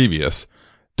under the previous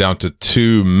down to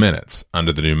 2 minutes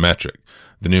under the new metric.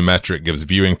 The new metric gives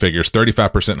viewing figures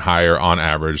 35% higher on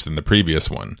average than the previous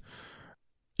one.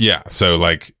 Yeah. So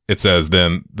like it says,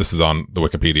 then this is on the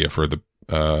Wikipedia for the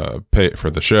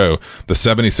show, the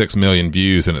 76 million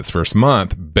views in its first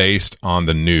month based on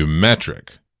the new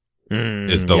metric.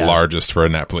 Is the largest for a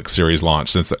Netflix series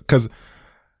launch because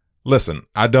listen,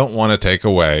 I don't want to take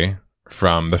away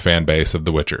from the fan base of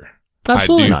The Witcher.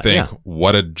 Absolutely I do think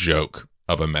what a joke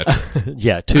of a metric.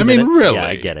 2 minutes. Really? Yeah,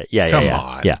 I get it. Yeah, Come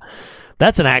on. Yeah.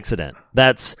 That's an accident.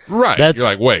 That's right. You're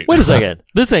like, wait a second.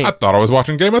 This ain't. I thought I was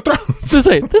watching Game of Thrones. This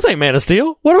ain't Man of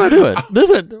Steel. What am I doing?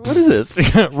 What is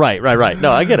this? Right.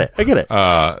 No, I get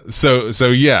it. So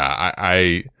yeah,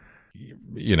 I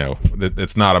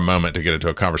it's not a moment to get into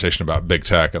a conversation about big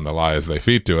tech and the lies they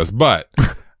feed to us, but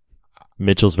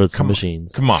Mitchell's versus the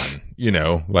Machines. Come on.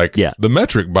 The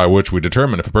metric by which we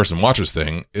determine if a person watches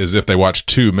thing is if they watch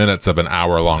 2 minutes of an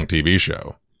hour-long TV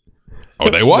show. Oh,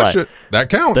 they watched it. That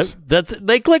counts.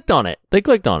 They clicked on it.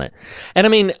 And I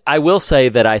mean, I will say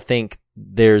that I think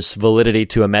there's validity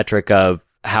to a metric of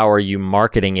how are you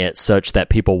marketing it such that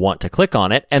people want to click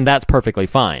on it, and that's perfectly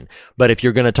fine. But if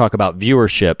you're going to talk about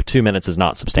viewership, 2 minutes is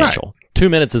not substantial. Right. 2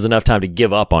 minutes is enough time to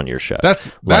give up on your show.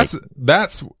 That's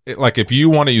like if you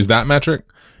want to use that metric,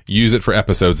 use it for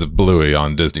episodes of Bluey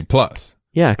on Disney Plus.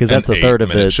 Yeah, because that's a third of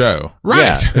its show. Right.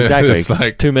 Yeah, exactly. It's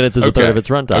like 2 minutes is a third of its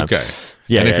runtime. Okay.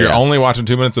 Yeah. And if you're only watching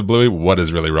 2 minutes of Bluey, what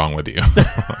is really wrong with you?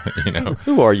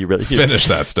 Who are you really? Finish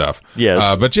that stuff.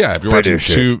 Yes. But yeah, if you're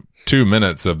watching 2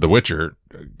 minutes of The Witcher,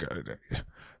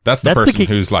 that's the person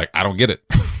who's like, I don't get it.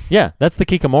 Yeah, that's the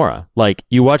Kikamura. Like,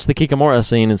 you watched the Kikamura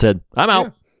scene and said, I'm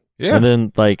out. Yeah. And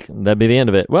then, like, that'd be the end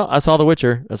of it. Well, I saw The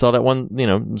Witcher. I saw that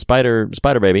one, spider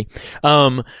baby.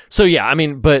 So yeah, I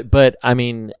mean, but I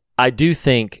mean, I do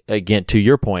think, again, to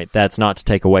your point, that's not to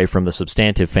take away from the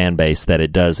substantive fan base that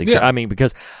it does. Yeah. I mean,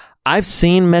 because I've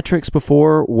seen metrics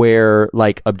before where,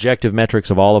 like, objective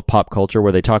metrics of all of pop culture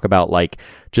where they talk about, like,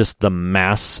 just the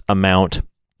mass amount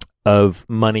of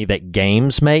money that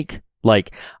games make.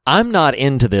 Like, I'm not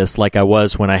into this like I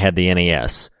was when I had the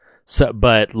NES. So,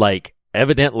 but, like,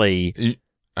 evidently...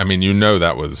 I mean,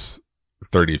 that was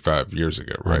 35 years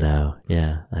ago, right? I know.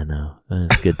 Yeah, I know.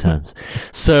 It's good times.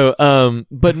 So,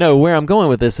 but no, where I'm going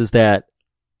with this is that,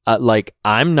 like,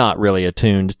 I'm not really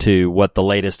attuned to what the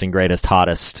latest and greatest,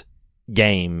 hottest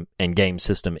game and game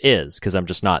system is, because I'm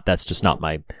just not, that's just not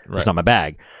my, it's not my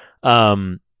bag.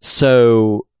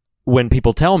 So when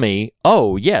people tell me,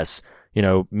 oh, yes,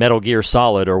 Metal Gear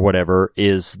Solid or whatever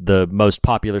is the most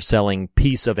popular selling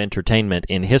piece of entertainment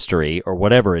in history or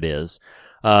whatever it is,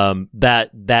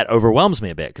 that overwhelms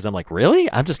me a bit, because I'm like, really?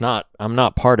 I'm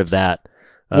not part of that.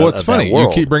 Well, it's funny.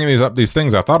 You keep bringing these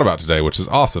things I thought about today, which is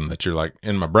awesome that you're like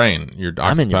in my brain. You're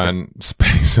occupying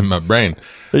space in my brain.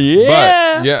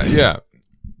 Yeah. But yeah.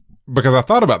 Because I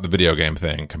thought about the video game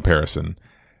thing comparison.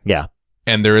 Yeah.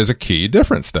 And there is a key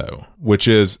difference though, which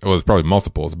is, well, there's probably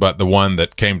multiples, but the one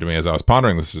that came to me as I was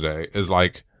pondering this today is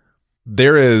like,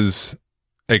 there is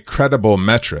a credible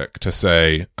metric to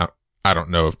say, I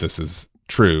don't know if this is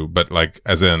true, but like,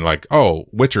 as in like, oh,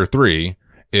 Witcher 3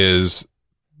 is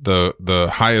the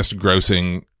highest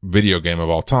grossing video game of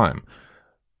all time.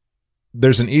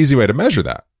 There's an easy way to measure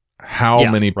that. How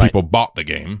many people bought the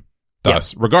game,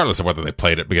 thus, regardless of whether they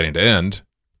played it beginning to end.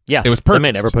 Yeah. It was purchased. They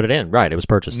may never put it in. Right. It was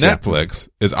purchased. Netflix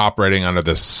is operating under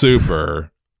this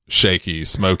super shaky,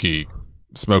 smoky,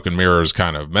 smoke and mirrors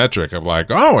kind of metric of like,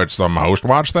 oh, it's the most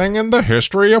watched thing in the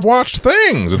history of watched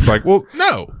things. It's like, well,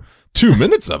 no, 2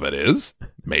 minutes of it is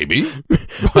maybe,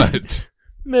 but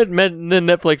then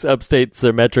Netflix updates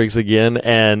their metrics again.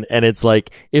 And it's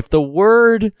like, if the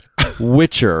word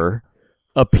Witcher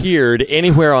appeared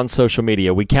anywhere on social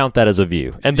media, we count that as a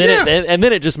view, and then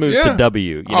it just moves to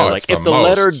W. Like if the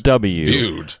letter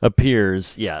W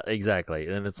appears, exactly.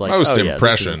 And it's like most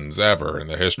impressions ever in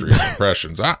the history of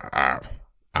impressions.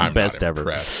 I'm best not ever.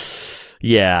 impressed.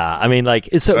 Yeah, I mean, like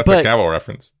so. That's a Cavill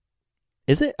reference.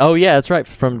 Is it? Oh yeah, that's right,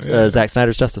 from Zack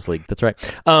Snyder's Justice League. That's right.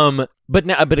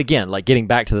 But again, like getting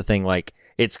back to the thing, like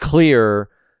it's clear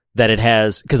that it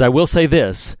has. Because I will say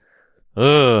this: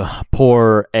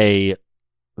 pour a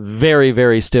very,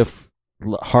 very stiff,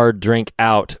 hard drink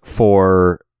out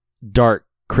for Dark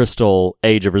Crystal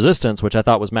Age of Resistance, which I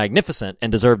thought was magnificent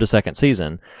and deserved a second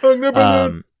season.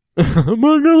 Magnificent.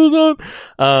 That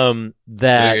did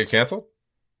it get canceled?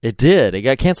 It did. It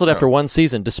got canceled after one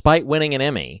season, despite winning an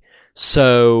Emmy.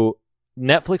 So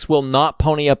Netflix will not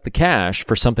pony up the cash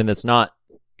for something that's not,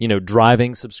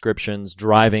 driving subscriptions,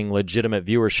 driving legitimate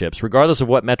viewerships. Regardless of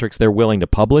what metrics they're willing to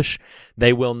publish,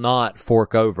 they will not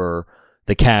fork over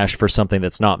the cash for something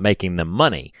that's not making them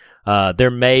money.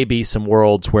 There may be some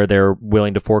worlds where they're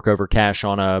willing to fork over cash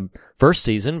on a first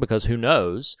season, because who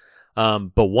knows?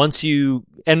 But once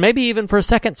and maybe even for a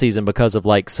second season because of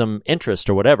like some interest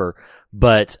or whatever.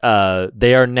 But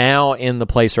they are now in the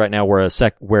place right now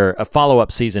where a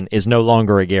follow-up season is no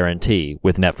longer a guarantee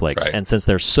with Netflix. Right. And since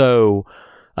they're so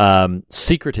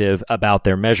secretive about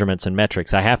their measurements and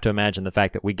metrics, I have to imagine the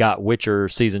fact that we got Witcher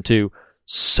season 2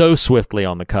 so swiftly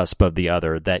on the cusp of the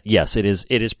other that yes, it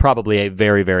is probably a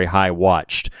very, very high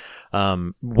watched,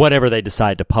 whatever they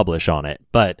decide to publish on it.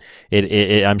 But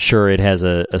I'm sure it has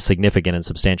a significant and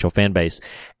substantial fan base.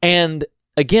 And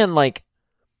again, like,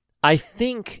 I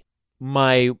think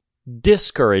my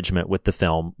discouragement with the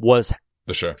film was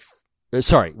the show.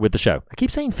 Sorry, with the show. I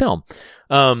keep saying film.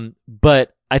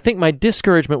 But I think my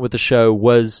discouragement with the show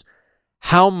was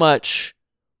how much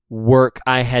work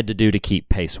I had to do to keep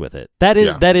pace with it. That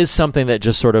is something that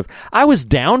just sort of, I was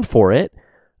down for it.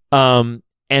 And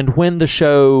when the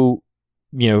show,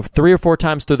 3 or 4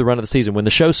 times through the run of the season, when the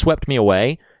show swept me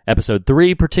away, episode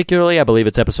 3 particularly, I believe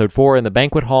it's episode 4 in the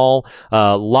banquet hall,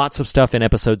 lots of stuff in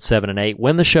episodes 7 and 8.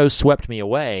 When the show swept me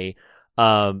away,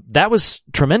 that was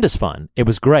tremendous fun. It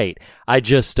was great. I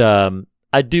just,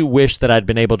 I do wish that I'd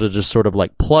been able to just sort of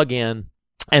like plug in,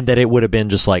 and that it would have been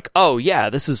just like, oh yeah,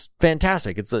 this is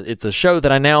fantastic. It's a show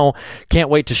that I now can't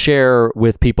wait to share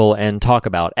with people and talk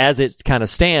about. As it kind of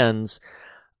stands,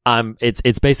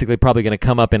 it's basically probably going to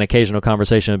come up in occasional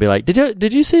conversation and be like,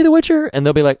 did you see The Witcher? And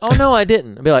they'll be like, oh no, I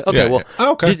didn't. I'll be like, okay,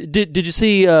 okay. Did you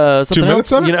see something 2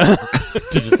 minutes else? of it?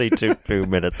 Did you see 2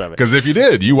 minutes of it? Because if you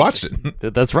did, you watched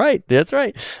it. That's right.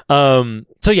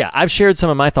 So yeah, I've shared some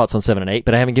of my thoughts on 7 and 8,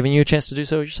 but I haven't given you a chance to do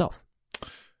so yourself.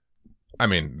 I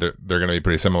mean, they're going to be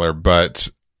pretty similar, but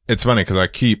it's funny because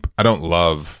I don't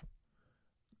love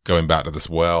going back to this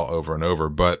well over and over,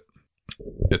 but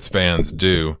its fans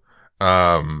do.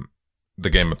 The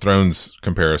Game of Thrones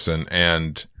comparison,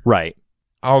 and right.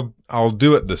 I'll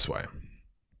do it this way.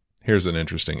 Here's an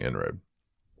interesting inroad.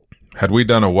 Had we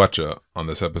done a whatcha on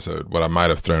this episode, what I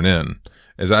might have thrown in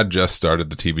is I just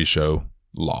started the TV show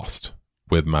Lost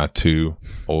with my 2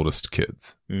 oldest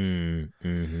kids. And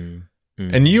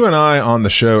you and I on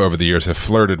the show over the years have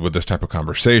flirted with this type of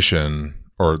conversation,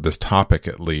 or this topic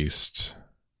at least,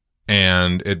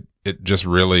 and it just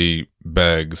really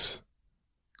begs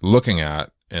looking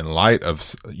at in light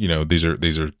of, these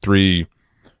are 3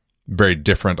 very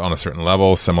different on a certain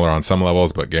level, similar on some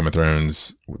levels, but Game of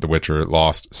Thrones, The Witcher,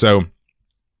 Lost. So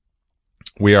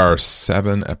we are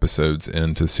 7 episodes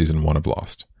into season 1 of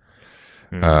Lost.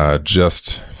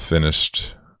 Just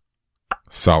finished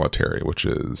Solitary, which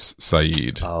is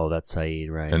Saeed. Oh, that's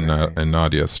Saeed, right. And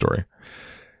Nadia's story.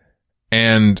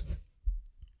 And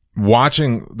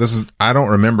watching this I don't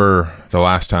remember the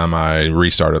last time I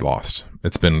restarted Lost.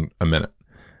 It's been a minute.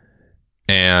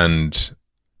 And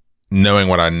knowing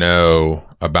what I know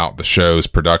about the show's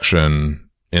production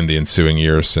in the ensuing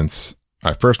years since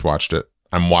I first watched it,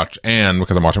 and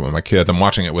because I'm watching it with my kids, I'm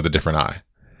watching it with a different eye.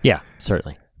 Yeah,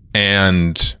 certainly.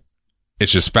 And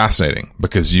it's just fascinating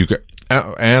because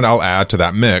and I'll add to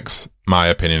that mix my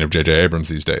opinion of J.J. Abrams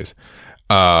these days,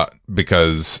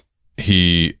 because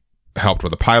he helped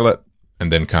with the pilot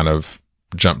and then kind of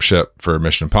jumped ship for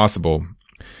Mission Impossible.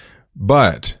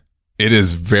 But it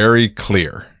is very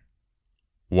clear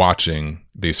watching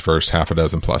these first half a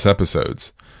dozen plus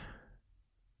episodes,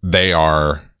 they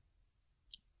are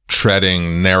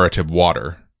treading narrative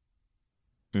water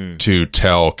to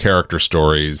tell character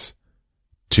stories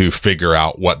to figure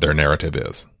out what their narrative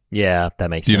is. Yeah, that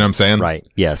makes sense. You know what I'm saying? Right.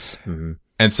 Yes. Mm-hmm.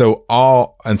 And so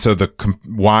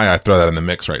why I throw that in the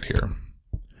mix right here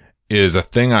is a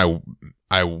thing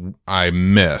I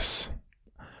miss.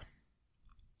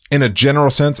 In a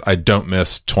general sense, I don't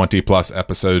miss 20 plus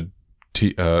episode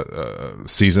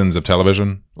seasons of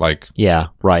television. Like, yeah,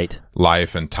 right.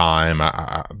 Life and Time.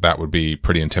 That would be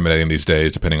pretty intimidating these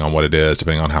days, depending on what it is,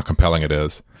 depending on how compelling it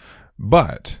is.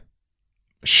 But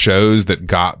shows that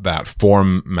got that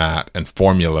format and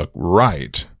formula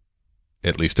right,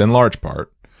 at least in large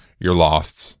part, your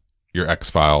Losts, your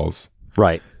X-Files,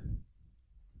 right,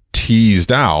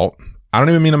 teased out. I don't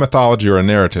even mean a mythology or a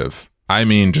narrative. I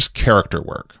mean just character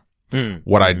work.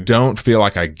 What I don't feel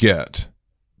like I get,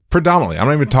 predominantly, I'm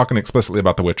not even talking explicitly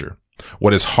about The Witcher.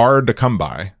 What is hard to come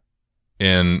by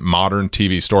in modern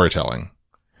TV storytelling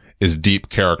is deep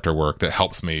character work that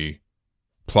helps me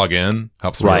plug in,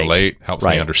 helps me relate, helps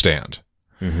me understand.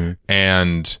 Mm-hmm.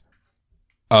 And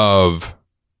of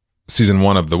season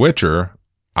 1 of The Witcher,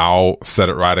 I'll set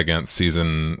it right against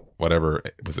season, whatever,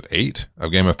 was it 8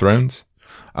 of Game of Thrones?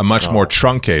 A much more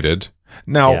truncated.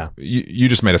 Now, you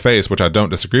just made a face, which I don't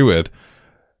disagree with,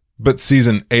 but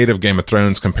season 8 of Game of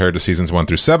Thrones compared to seasons 1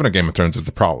 through 7 of Game of Thrones is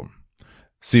the problem.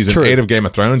 Season 8 of Game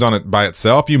of Thrones on it by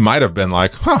itself, you might have been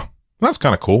like, that's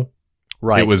kind of cool.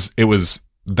 Right. It was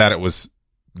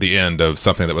the end of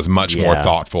something that was much more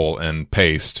thoughtful and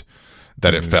paced,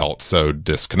 that it felt so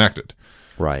disconnected.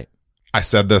 Right. I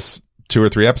said this 2 or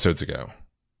 3 episodes ago.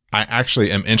 I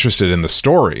actually am interested in the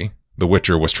story The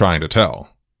Witcher was trying to tell.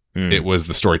 It was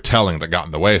the storytelling that got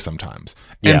in the way sometimes.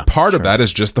 And part of that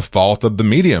is just the fault of the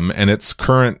medium and its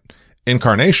current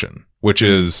incarnation, which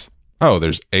is,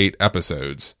 there's 8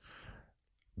 episodes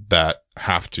that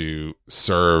have to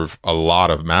serve a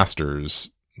lot of masters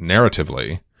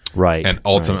narratively. Right. And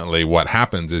ultimately what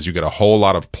happens is you get a whole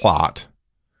lot of plot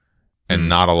and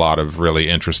not a lot of really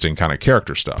interesting kind of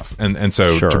character stuff. And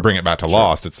so to bring it back to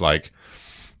Lost, it's like,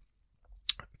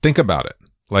 think about it.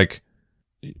 Like,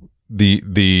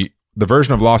 the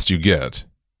version of Lost you get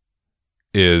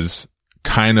is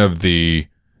kind of the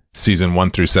season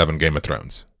 1 through 7 Game of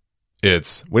Thrones.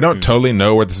 We don't totally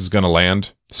know where this is going to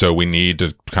land, so we need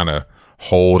to kind of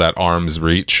hold at arm's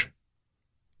reach,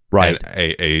 right?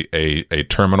 A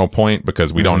terminal point,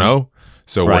 because we don't know.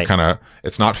 So we're kind of,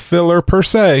 it's not filler per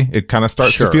se. It kind of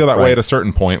starts to feel that way at a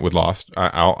certain point with Lost.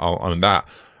 I'll own that,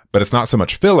 but it's not so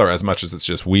much filler as much as it's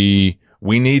just we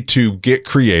need to get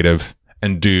creative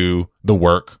and do the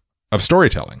work of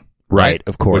storytelling, right?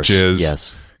 Of course, which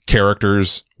is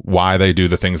characters, why they do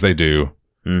the things they do.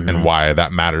 And why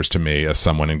that matters to me as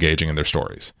someone engaging in their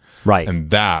stories. Right.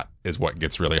 And that is what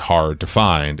gets really hard to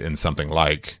find in something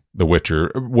like The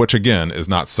Witcher, which again is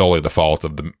not solely the fault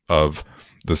of the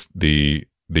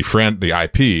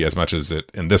IP as much as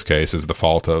it, in this case, is the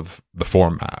fault of the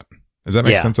format. Does that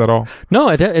make sense at all? No,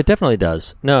 it definitely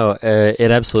does. No,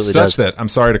 it absolutely does. Such that, I'm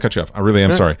sorry to cut you off. I really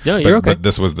am sorry. No, you're okay. But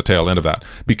this was the tail end of that.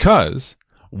 Because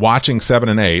watching 7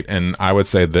 and 8, and I would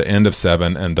say the end of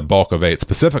 7 and the bulk of 8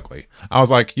 specifically, I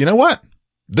was like, you know what?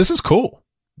 This is cool.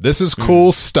 This is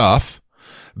cool stuff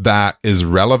that is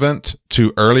relevant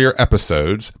to earlier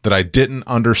episodes that I didn't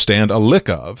understand a lick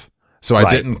of. So I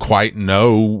didn't quite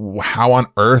know how on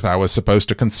earth I was supposed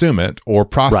to consume it or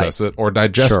process it or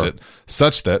digest it,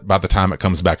 such that by the time it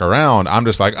comes back around, I'm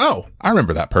just like, oh, I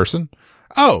remember that person.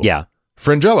 Oh, yeah.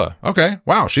 Fringilla. Okay.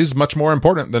 Wow. She's much more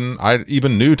important than I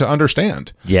even knew to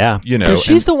understand. Yeah. You know, because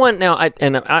she's the one now,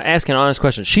 I'm asking an honest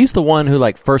question. She's the one who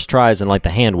like first tries and like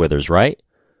the hand withers, right?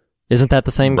 Isn't that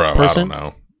the same person? I don't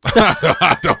know.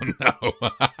 I don't know.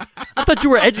 I thought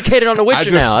you were educated on The Witcher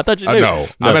now. I thought you knew. No,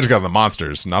 I'm educated on the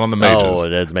monsters, not on the mages. Oh,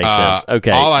 that makes sense. Okay.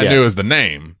 All I knew is the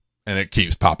name, and it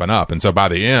keeps popping up. And so by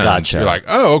the end, you're like,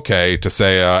 oh, okay,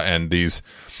 Tissaia and these.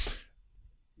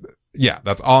 Yeah,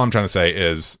 that's all I'm trying to say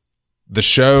is the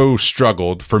show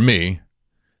struggled for me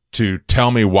to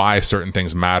tell me why certain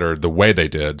things mattered the way they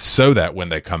did, so that when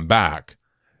they come back,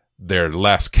 they're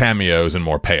less cameos and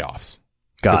more payoffs.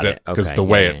 Got it. Because the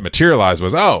way it materialized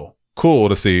was, oh, cool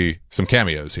to see some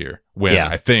cameos here. When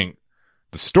I think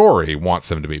the story wants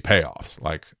them to be payoffs.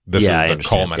 Like this is the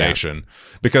culmination.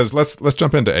 Because let's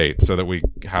jump into 8 so that we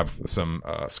have some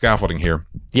scaffolding here.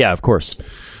 Yeah, of course.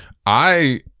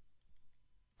 I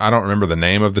don't remember the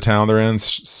name of the town they're in.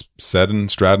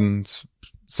 Stradon,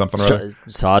 something or other.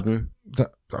 Sodden.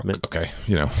 Okay,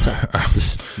 you know.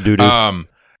 Doo-doo.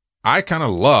 I kind of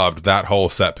loved that whole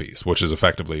set piece, which is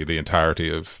effectively the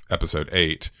entirety of episode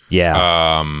 8.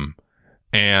 Yeah.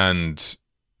 And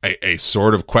a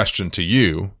sort of question to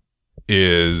you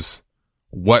is,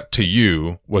 what to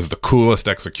you was the coolest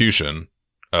execution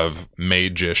of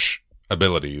mage-ish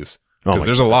abilities? Because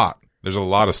there's a lot. There's a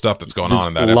lot of stuff that's going on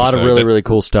in that episode. A lot of really, really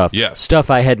cool stuff. Yes.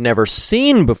 Stuff I had never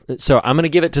seen before. So I'm going to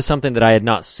give it to something that I had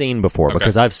not seen before,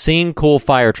 because I've seen cool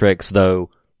fire tricks,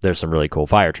 though. There's some really cool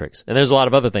fire tricks. And there's a lot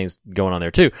of other things going on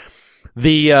there, too.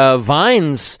 The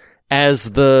vines as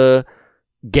the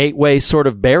gateway sort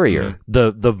of barrier.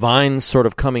 The vines sort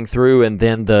of coming through, and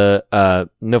then the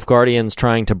Nilfgaardians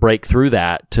trying to break through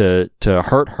that to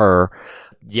hurt her.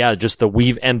 Yeah, just the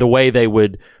weave, and the way they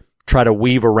would try to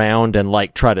weave around and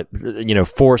like try to, you know,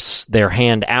 force their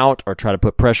hand out or try to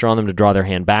put pressure on them to draw their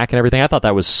hand back and everything. I thought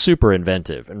that was super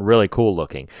inventive and really cool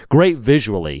looking. Great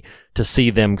visually to see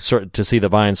them to see the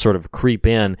vines sort of creep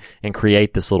in and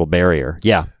create this little barrier.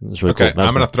 Yeah, it was really cool.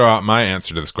 I'm going to throw out my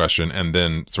answer to this question and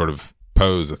then sort of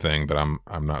pose a thing that I'm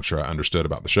not sure I understood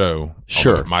about the show.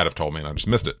 Sure. It might have told me and I just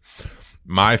missed it.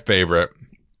 My favorite,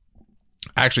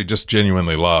 I actually just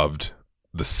genuinely loved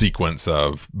the sequence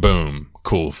of boom,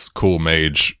 cool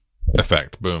mage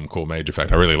effect, boom, cool mage effect.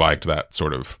 I really liked that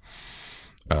sort of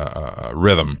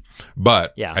rhythm.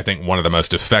 But I think one of the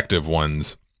most effective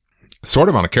ones, sort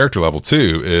of on a character level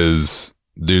too, is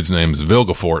dude's name's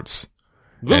Vilgefortz.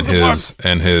 And his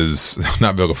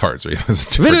not Vilgefortz, right?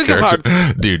 It's a different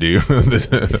character. Doo-doo.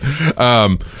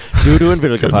 Doo-doo and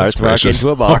Vilgefortz walk into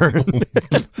a bar.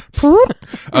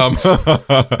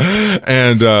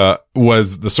 And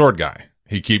was the sword guy.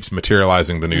 He keeps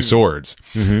materializing the new swords.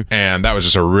 Mm-hmm. And that was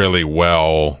just a really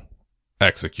well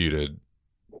executed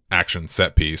action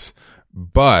set piece.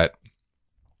 But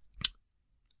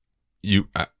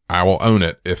I will own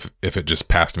it if it just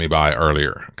passed me by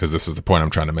earlier, because this is the point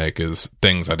I'm trying to make, is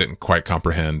things I didn't quite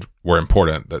comprehend were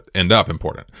important that end up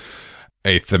important.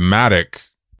 A thematic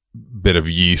bit of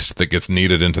yeast that gets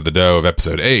kneaded into the dough of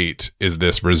episode 8 is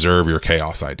this reserve your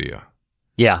chaos idea.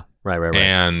 Yeah, right.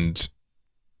 And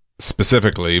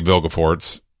specifically,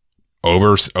 Vilgefortz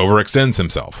overextends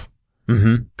himself.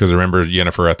 Mm-hmm. Because remember,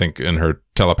 Yennefer, I think in her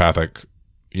telepathic,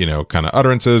 kind of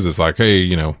utterances is like,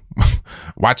 hey,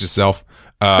 watch yourself.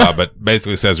 but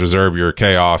basically says reserve your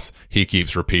chaos. He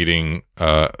keeps repeating,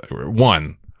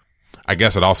 one. I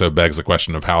guess it also begs the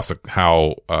question of how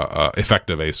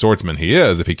effective a swordsman he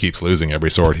is if he keeps losing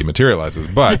every sword he materializes.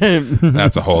 But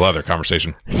that's a whole other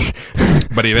conversation.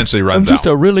 But he eventually runs out. I'm just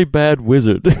a really bad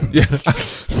wizard. Yeah.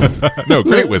 No,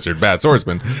 great wizard, bad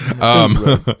swordsman.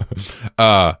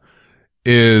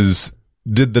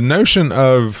 Did the notion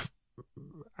of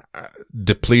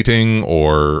depleting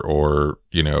or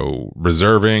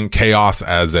reserving chaos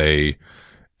as a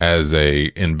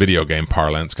in video game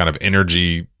parlance kind of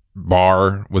energy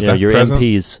bar, was that your present?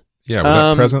 MPs. Yeah, was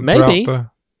that present maybe.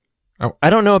 throughout I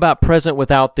don't know about present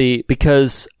without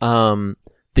because the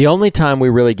only time we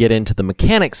really get into the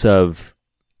mechanics of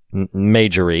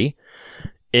magery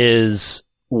is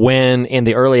when in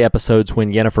the early episodes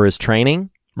when Yennefer is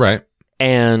training. Right.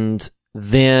 And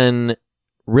then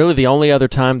really the only other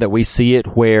time that we see it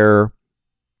where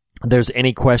there's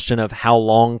any question of how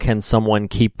long can someone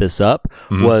keep this up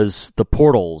was the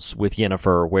portals with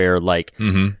Yennefer, where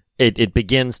it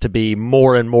begins to be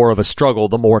more and more of a struggle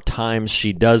the more times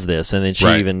she does this. And then she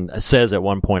even says at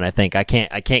one point, I think, I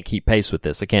can't keep pace with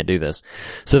this. I can't do this.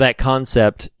 So that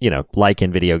concept, like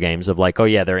in video games of like, oh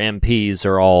yeah, their MPs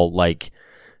are all like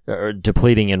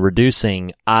depleting and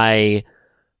reducing. I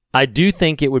do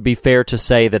think it would be fair to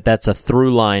say that that's a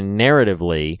through line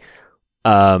narratively.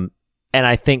 And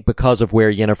I think because of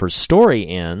where Yennefer's story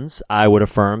ends, I would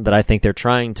affirm that I think they're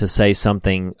trying to say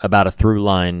something about a through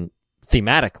line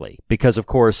thematically, because of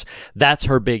course that's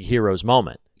her big hero's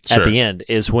moment at the end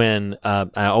is when,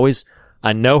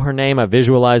 I know her name, I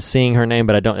visualize seeing her name,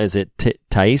 but I don't, is it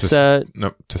Taissa?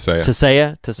 No,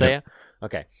 Tissaia. Tissaia? Yep.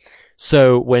 Okay.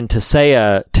 So when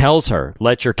Tissaia tells her,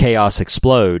 let your chaos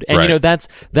explode, and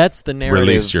that's the narrative.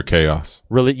 Release your chaos.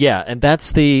 Really, yeah, and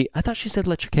that's I thought she said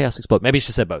let your chaos explode. Maybe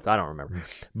she said both. I don't remember.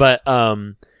 But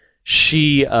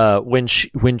she when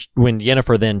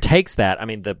Yennefer then takes that, I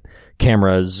mean the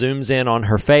camera zooms in on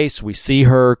her face. We see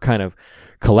her kind of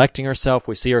collecting herself.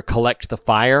 We see her collect the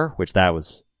fire, which that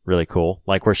was really cool.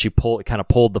 Like where she pulled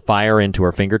the fire into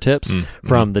her fingertips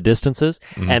from the distances,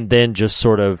 and then just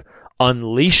sort of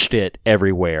unleashed it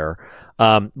everywhere.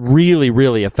 Really,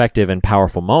 really effective and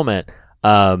powerful moment.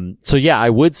 So yeah,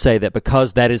 I would say that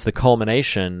because that is the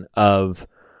culmination of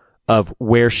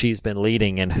where she's been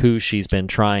leading and who she's been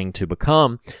trying to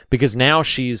become, because now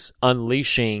she's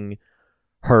unleashing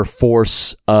her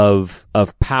force of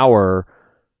power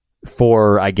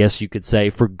for, I guess you could say,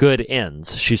 for good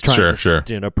ends. She's trying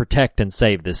to protect and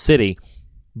save this city.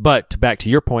 But back to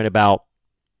your point about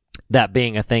that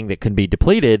being a thing that can be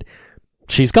depleted,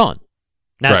 she's gone.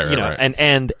 Now, right.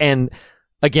 And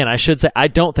again, I should say, I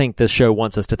don't think this show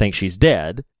wants us to think she's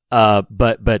dead.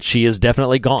 But she is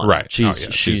definitely gone. Right. She's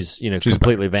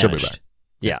completely back. vanished.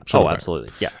 Yeah.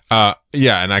 Absolutely. Yeah.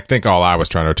 And I think all I was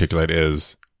trying to articulate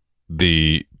is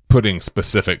the putting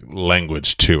specific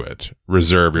language to it.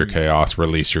 Reserve your chaos,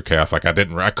 release your chaos. Like I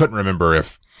couldn't remember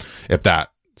if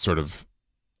that sort of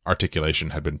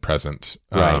articulation had been present.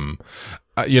 Right.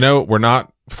 We're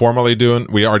not formally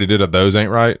we already did a Those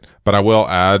Ain't Right, but I will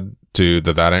add to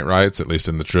that ain't rights, at least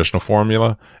in the traditional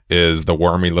formula, is the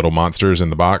wormy little monsters in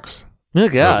the box. Oh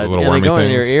God! The little wormy they go things.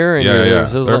 in your ear. And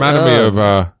They reminded me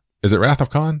of. Is it Wrath of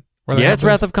Khan? It's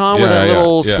Wrath of Khan, where that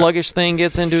little sluggish thing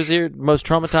gets into his ear. Most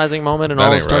traumatizing moment in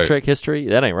all of Star Trek history.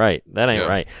 That ain't right.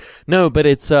 Right. No, but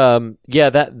it's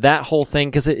that whole thing,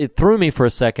 because it threw me for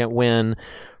a second when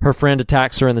her friend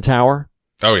attacks her in the tower.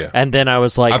 Oh yeah. And then I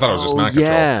was like, I thought it was just mind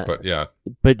control, but yeah.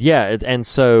 But yeah,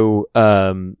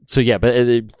 but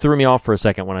it threw me off for a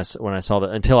second when I saw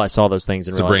that, until I saw those things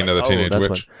and Sabrina realized, the Teenage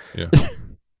Witch. Yeah.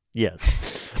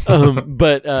 Yes.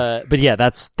 But yeah,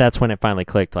 that's when it finally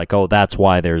clicked. Like, oh, that's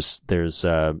why there's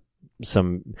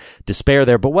some despair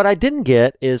there. But what I didn't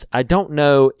get is, I don't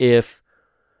know if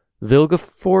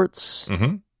Vilgefortz.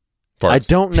 Mm-hmm. I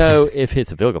don't know if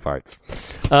it's Vilgefortz.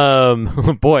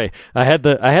 Boy, I had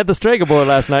the Strega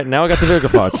last night, and now I got the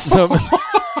Vilgefortz. So,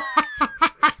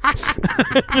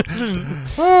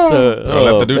 don't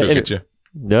let the doo-doo get you.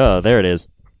 No, there it is.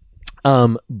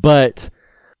 But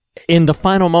in the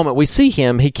final moment, we see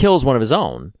him. He kills one of his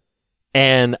own,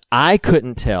 and I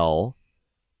couldn't tell.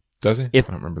 Does he? I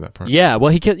don't remember that part. Yeah,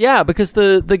 well, because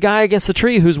the guy against the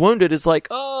tree who's wounded is like,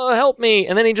 "Oh, help me!"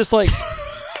 And then he just like.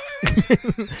 Help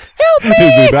me!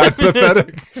 Is he that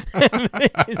pathetic?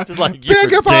 He's just like, you're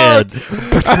dead.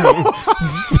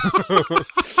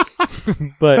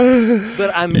 but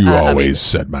You always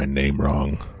said my name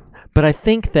wrong. But I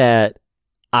think that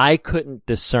I couldn't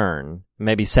discern,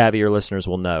 maybe savvier listeners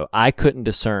will know, I couldn't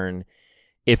discern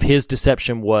if his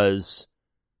deception was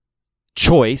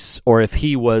choice or if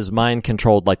he was mind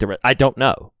controlled like the rest. I don't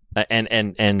know.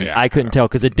 And I couldn't tell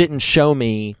because it didn't show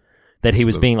me that he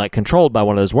was being like controlled by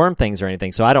one of those worm things or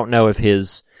anything. So I don't know if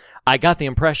I got the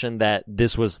impression that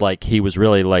this was like he was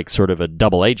really like sort of a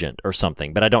double agent or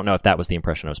something, but I don't know if that was the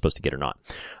impression I was supposed to get or not.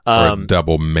 Or a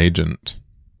double magent.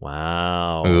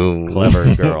 Wow. Ooh.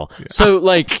 Clever girl. So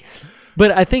like,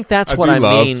 but I think that's what I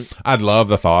mean. I'd love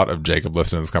the thought of Jacob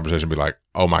listening to this conversation and be like,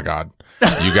 oh my God,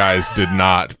 you guys did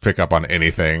not pick up on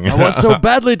anything. I want so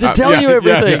badly to tell you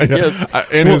everything. Yes.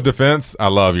 In his defense, I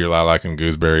love your lilac and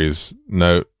gooseberries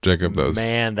note, Jacob. That was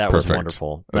perfect. Was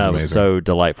wonderful. That was so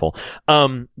delightful.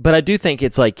 But I do think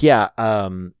it's like,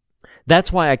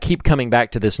 that's why I keep coming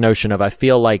back to this notion of I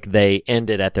feel like they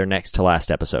ended at their next to last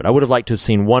episode. I would have liked to have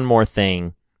seen one more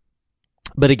thing.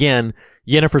 But again,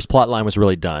 Yennefer's plotline was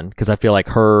really done because I feel like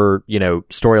her,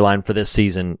 storyline for this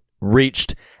season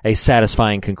reached a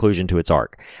satisfying conclusion to its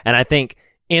arc. And I think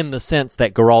in the sense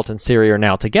that Geralt and Ciri are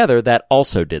now together, that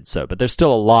also did so. But there's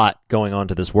still a lot going on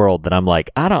to this world that I'm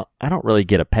like, I don't really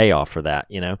get a payoff for that,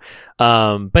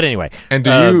 But anyway. And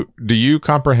do you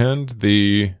comprehend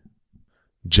the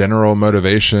general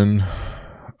motivation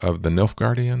of the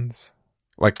Nilfgaardians?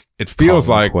 Like it feels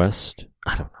like Quest.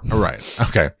 I don't know. Right.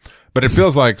 Okay. But it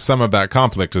feels like some of that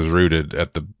conflict is rooted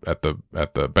at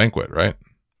the banquet, right?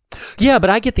 Yeah, but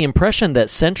I get the impression that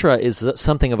Centra is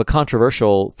something of a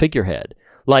controversial figurehead,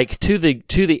 like to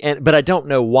the end. But I don't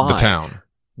know why. The town,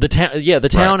 right.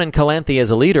 And Calanthe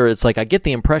as a leader. It's like I get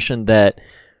the impression that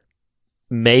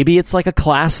maybe it's like a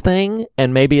class thing,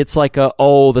 and maybe it's like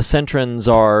the Centrans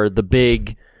are the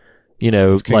big,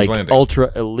 like Landing.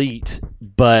 Ultra elite,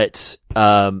 but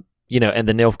and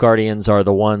the Nilfgaardians are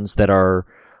the ones that are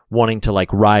wanting to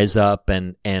like rise up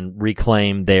and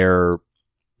reclaim their,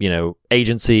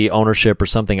 agency, ownership or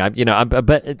something. I don't know.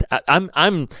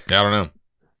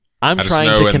 I'm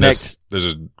trying to connect.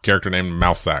 There's a character named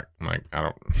Mousesack. I'm like, I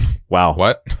don't. Wow.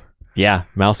 What? Yeah,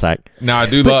 Mousesack. Now I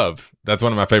do love. That's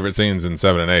one of my favorite scenes in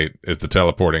 7 and 8 is the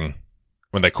teleporting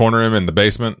when they corner him in the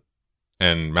basement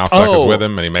and Mousesack is with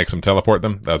him and he makes them teleport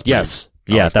them. That's that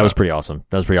was pretty awesome.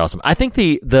 That was pretty awesome. I think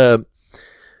there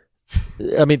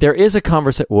is a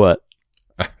conversation. What?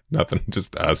 Nothing.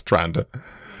 Just us trying to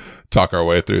talk our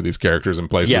way through these characters and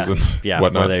places and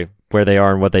whatnot. Where they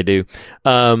are and what they do.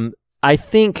 I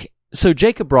think so.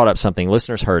 Jacob brought up something.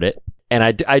 Listeners heard it, and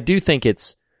I do think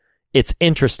it's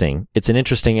interesting. It's an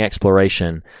interesting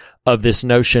exploration of this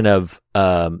notion of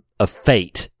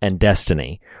fate and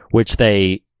destiny, which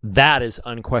that is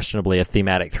unquestionably a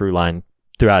thematic through line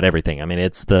throughout everything. I mean,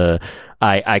 it's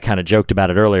I kind of joked about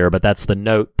it earlier, but that's the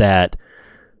note that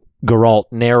Geralt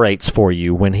narrates for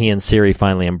you when he and Ciri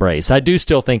finally embrace. I do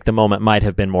still think the moment might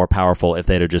have been more powerful if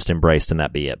they'd have just embraced and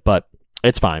that be it, but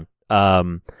it's fine.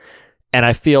 And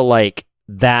I feel like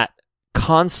that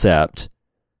concept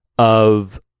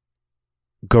of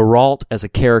Geralt as a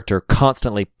character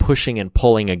constantly pushing and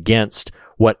pulling against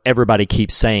what everybody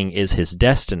keeps saying is his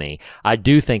destiny, I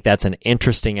do think that's an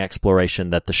interesting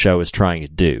exploration that the show is trying to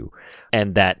do.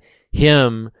 And that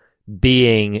him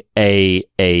being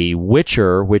a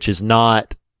Witcher, which is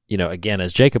not, again,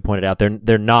 as Jacob pointed out,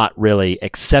 they're not really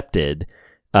accepted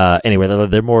anyway.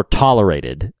 They're more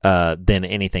tolerated than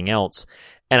anything else.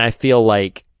 And I feel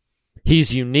like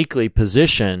he's uniquely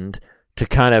positioned to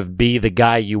kind of be the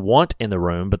guy you want in the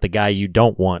room, but the guy you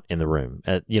don't want in the room,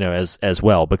 as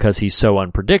well, because he's so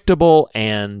unpredictable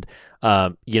and,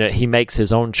 he makes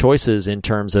his own choices in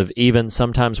terms of even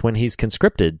sometimes when he's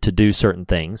conscripted to do certain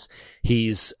things,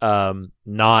 he's,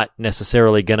 not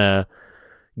necessarily gonna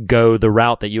go the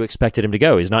route that you expected him to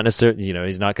go. He's not necessarily,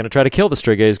 he's not gonna try to kill the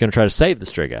Striga. He's gonna try to save the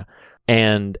Striga.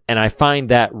 And I find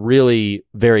that really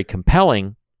very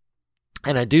compelling.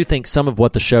 And I do think some of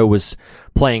what the show was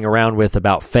playing around with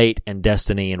about fate and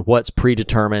destiny and what's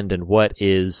predetermined and what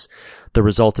is the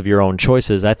result of your own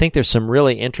choices, I think there's some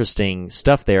really interesting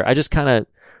stuff there. I just kind of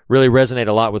really resonate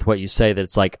a lot with what you say, that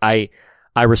it's like I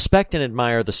respect and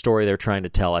admire the story they're trying to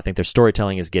tell. I think their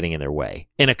storytelling is getting in their way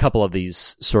in a couple of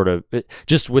these sort of,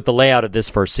 just with the layout of this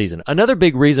first season. Another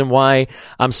big reason why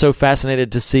I'm so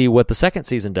fascinated to see what the second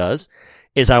season does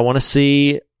is I want to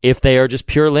see if they are just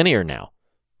pure linear now.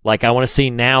 Like, I want to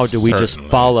see now, do we just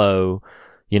follow,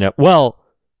 well,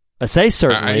 I say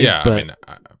certainly,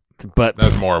 but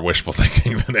that's more wishful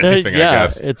thinking than anything, I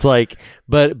guess. It's like,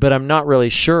 but I'm not really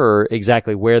sure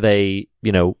exactly where they,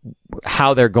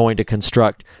 how they're going to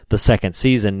construct the second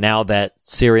season now that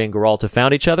Ciri and Geralt have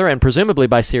found each other, and presumably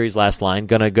by Ciri's last line,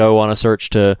 going to go on a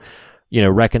search to,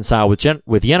 reconcile with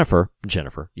Yennefer,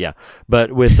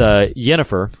 but with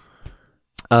Yennefer.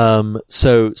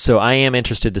 So I am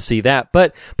interested to see that,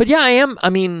 but yeah, I am. I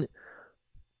mean,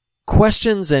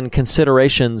 questions and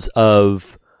considerations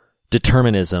of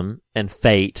determinism and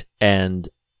fate and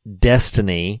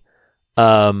destiny,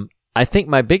 I think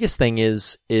my biggest thing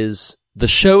is the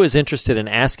show is interested in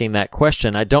asking that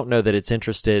question. I don't know that it's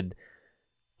interested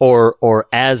or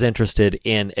as interested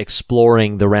in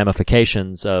exploring the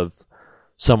ramifications of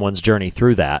someone's journey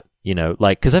through that,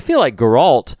 because I feel like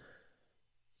Geralt,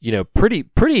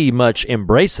 pretty much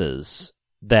embraces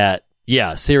that,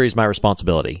 yeah, Ciri's my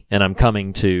responsibility, and I'm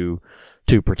coming to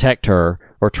protect her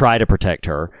or try to protect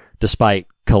her, despite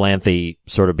Calanthe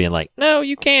sort of being like, no,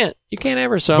 you can't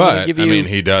ever. So I'm gonna give you...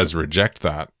 he does reject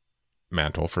that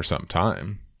mantle for some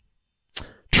time.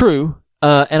 True.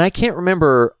 And I can't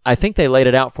remember, I think they laid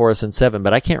it out for us in 7,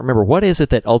 but I can't remember. What is it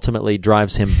that ultimately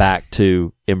drives him back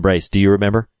to embrace? Do you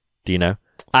remember? Do you know?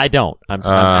 I don't. I'm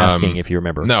asking if you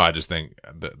remember. No, I just think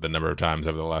the number of times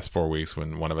over the last 4 weeks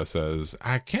when one of us says,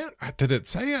 I can't, did it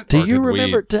say it? Do you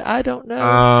remember? I don't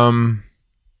know.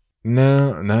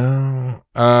 No.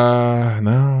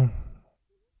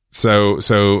 So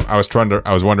I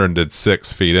was wondering, did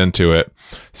 6 feed into it?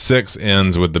 6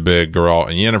 ends with the big Geralt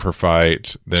and Yennefer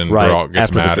fight. Then Geralt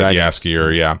gets mad at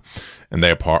Jaskier, yeah, and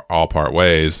they all part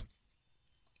ways.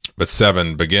 But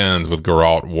 7 begins with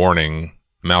Geralt warning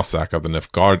Malsac of the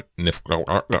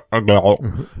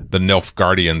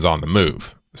Nilfgaardians on the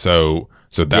move. So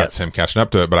that's him catching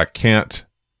up to it. But I can't.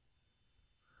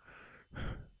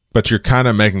 But you're kind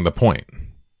of making the point.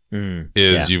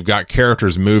 You've got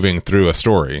characters moving through a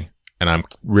story, and I'm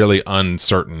really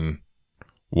uncertain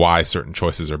why certain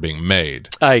choices are being made.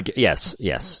 Yes.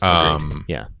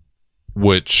 Yeah.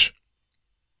 Which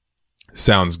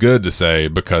sounds good to say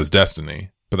because Destiny,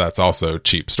 but that's also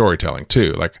cheap storytelling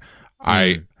too.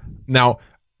 Now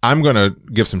I'm going to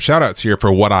give some shout outs here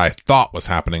for what I thought was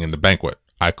happening in the banquet.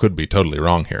 I could be totally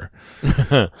wrong here.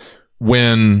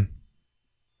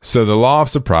 So the law of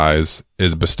surprise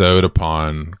is bestowed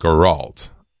upon Geralt,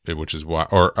 which is why,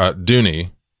 or Duny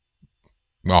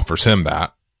offers him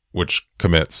that, which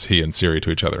commits he and Ciri to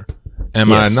each other.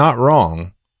 Am I not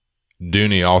wrong?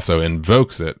 Duny also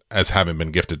invokes it as having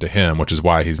been gifted to him, which is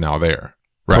why he's now there.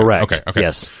 Right. Correct. Okay.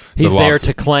 Yes. He's there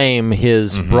to claim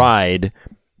his bride,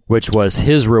 which was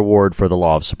his reward for the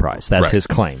law of surprise. That's his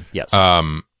claim. Yes.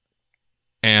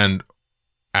 And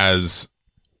as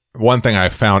one thing I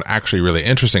found actually really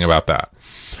interesting about that,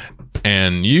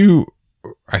 and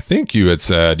I think you had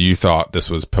said you thought this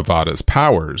was Pavada's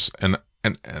powers, and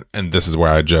this is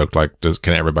where I joked, like,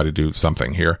 can everybody do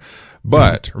something here?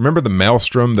 But remember the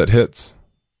maelstrom that hits?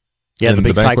 Yeah, the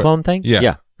big cyclone thing?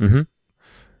 Yeah. Mm-hmm.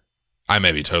 I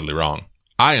may be totally wrong.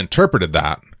 I interpreted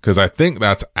that because I think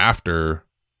that's after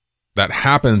that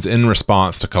happens in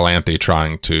response to Calanthe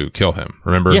trying to kill him.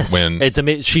 Remember when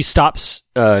she stops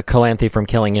Calanthe from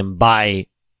killing him by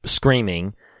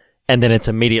screaming, and then it's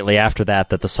immediately after that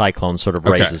the cyclone sort of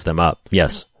raises them up.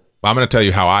 Yes. I'm going to tell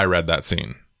you how I read that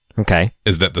scene. Okay.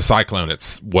 Is that the cyclone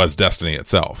was Destiny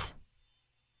itself.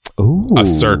 Ooh.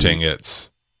 Asserting its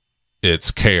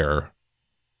care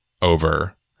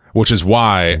over, which is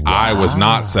why I was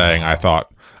not saying I thought,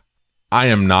 I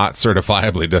am not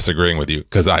certifiably disagreeing with you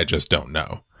because I just don't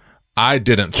know. I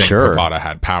didn't think Pavada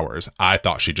had powers. I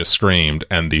thought she just screamed,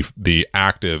 and the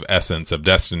active essence of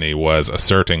Destiny was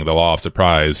asserting the law of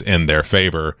surprise in their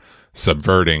favor,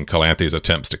 subverting Calanthe's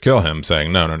attempts to kill him,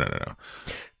 saying, no.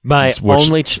 My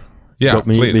only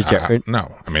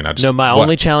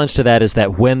challenge to that is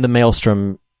that when the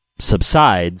maelstrom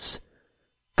subsides,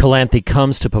 Calanthe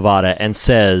comes to Pavada and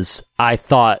says, I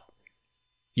thought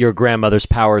your grandmother's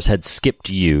powers had skipped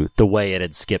you the way it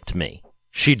had skipped me.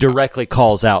 She directly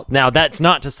calls out. Now, that's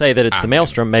not to say that it's the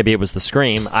maelstrom. Maybe it was the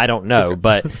scream. I don't know,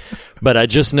 but I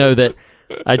just know that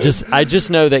I just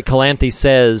know that Calanthe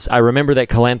says. I remember that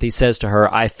Calanthe says to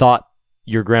her, "I thought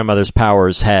your grandmother's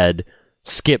powers had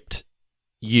skipped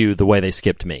you the way they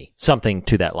skipped me." Something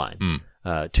to that line,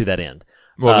 to that end.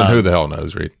 Well, then who the hell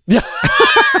knows, Reed?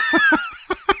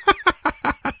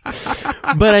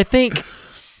 But I think.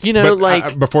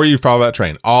 Before you follow that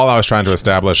train, all I was trying to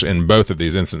establish in both of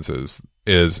these instances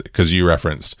is because you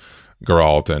referenced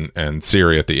Geralt and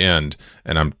Ciri at the end,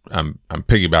 and I'm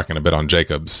piggybacking a bit on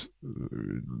Jacob's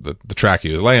the track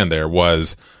he was laying there.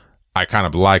 Was I kind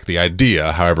of like the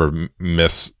idea, however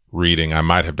misreading I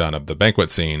might have done of the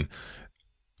banquet scene.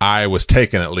 I was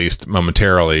taken at least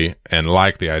momentarily and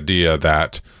like the idea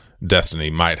that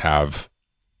Destiny might have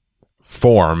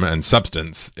form and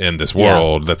substance in this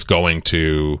world that's going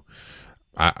to,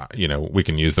 we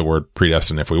can use the word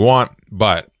predestined if we want,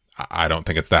 but I don't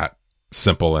think it's that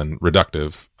simple and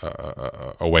reductive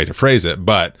a way to phrase it,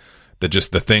 but the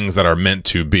things that are meant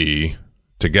to be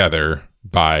together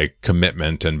by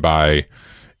commitment and by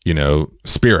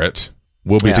spirit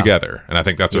will be together. And I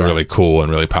think that's a really cool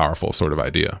and really powerful sort of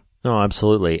idea. No,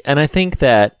 absolutely. And I think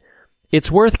that it's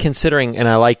worth considering, and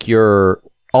I like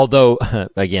although,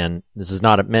 again, this is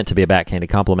not meant to be a backhanded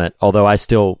compliment, although I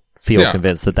still feel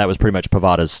convinced that was pretty much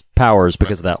Pavada's powers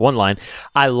because of that one line.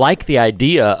 I like the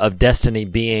idea of destiny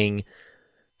being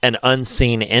an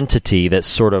unseen entity that's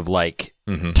sort of like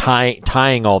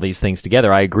tying all these things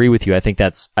together. I agree with you. I think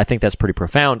that's pretty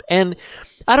profound. And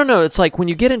I don't know, it's like when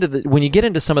you get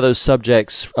into some of those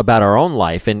subjects about our own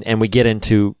life and we get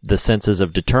into the senses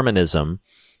of determinism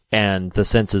and the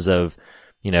senses of,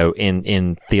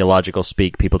 in theological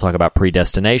speak, people talk about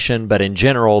predestination, but in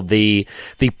general, the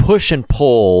push and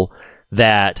pull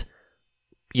that,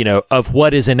 of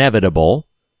what is inevitable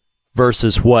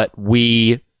versus what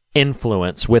we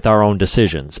influence with our own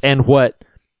decisions, and what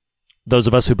those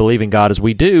of us who believe in God as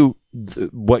we do,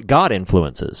 what God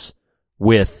influences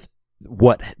with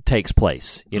what takes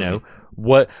place.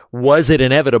 What was it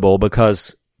inevitable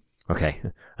because, okay,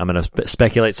 I'm going to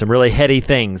speculate some really heady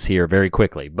things here very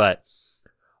quickly, but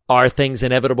are things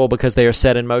inevitable because they are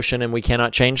set in motion and we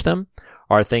cannot change them?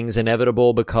 Are things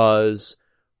inevitable because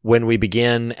when we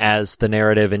begin, as the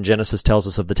narrative in Genesis tells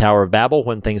us of the Tower of Babel,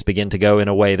 when things begin to go in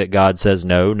a way that God says,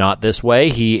 no, not this way,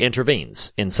 he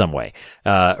intervenes in some way,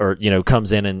 or,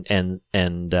 comes in and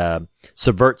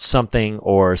subverts something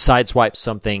or sideswipes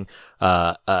something,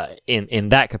 in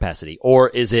that capacity? Or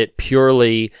is it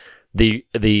purely the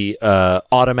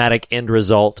automatic end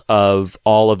result of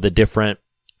all of the different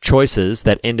choices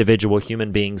that individual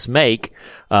human beings make,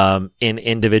 in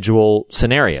individual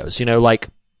scenarios?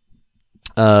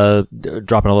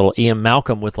 Dropping a little Ian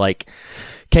Malcolm with like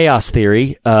chaos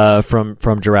theory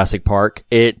from Jurassic Park.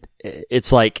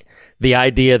 It's like the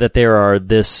idea that there are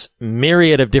this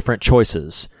myriad of different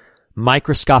choices,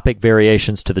 microscopic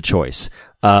variations to the choice.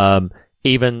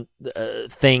 Even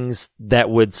things that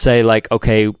would say like,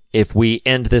 okay, if we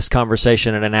end this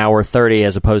conversation at an hour 30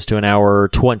 as opposed to an hour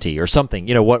 20 or something,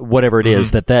 whatever it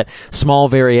is, that small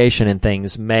variation in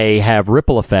things may have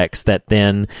ripple effects that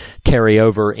then carry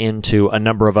over into a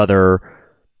number of other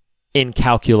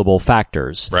incalculable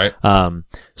factors. Right.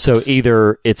 So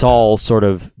either it's all sort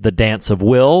of the dance of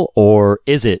will, or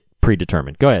is it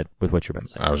predetermined? Go ahead with what you're about to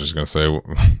say. I was just going to say,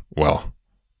 well,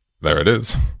 there it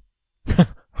is.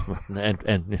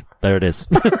 and there it is.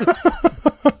 The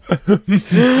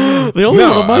only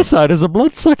one on my side is a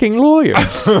blood-sucking lawyer.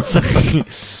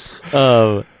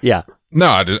 Yeah.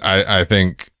 No, I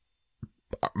think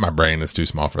my brain is too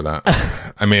small for that.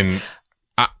 I mean,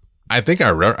 I think I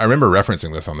remember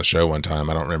referencing this on the show one time.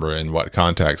 I don't remember in what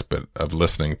context, but of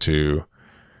listening to,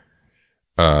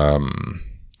 I've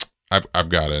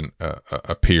got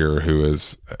a peer who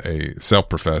is a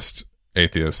self-professed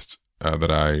atheist,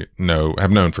 that I have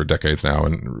known for decades now,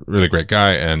 and really great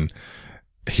guy. And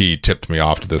he tipped me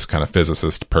off to this kind of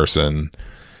physicist person.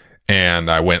 And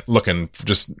I went looking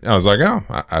I was like, oh,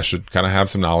 I should kind of have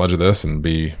some knowledge of this and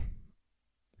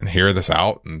hear this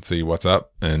out and see what's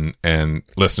up and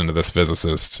listen to this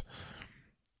physicist.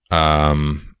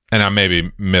 And I may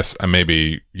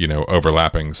be,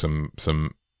 overlapping some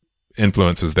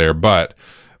influences there, but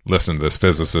listen to this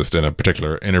physicist in a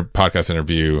particular podcast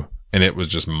interview, and it was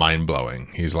just mind blowing.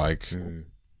 He's like,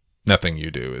 nothing you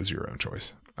do is your own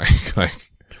choice.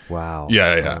 Wow.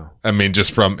 Yeah. Wow. I mean,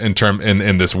 just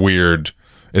in this weird,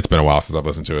 it's been a while since I've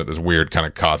listened to it, this weird kind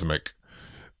of cosmic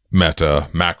meta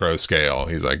macro scale.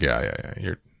 He's like, yeah.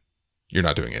 You're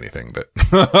not doing anything that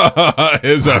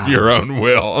is of your own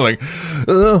will. I'm like,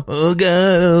 oh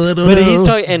God. But he's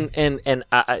talking, and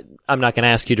I'm not going to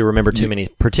ask you to remember too many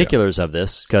particulars of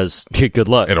this because good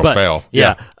luck. It'll fail.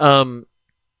 Yeah.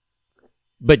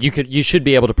 But you should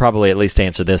be able to probably at least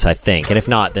answer this, I think. And if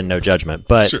not, then no judgment.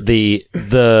 But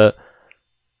sure.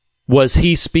 Was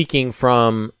he speaking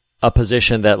from a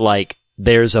position that like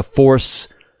there's a force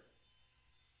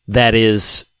that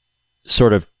is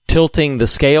sort of tilting the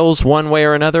scales one way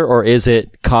or another, or is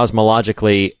it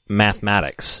cosmologically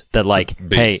mathematics that like,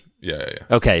 hey, yeah.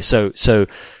 Okay, so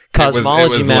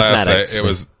cosmology, it was mathematics. It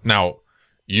was now.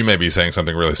 You may be saying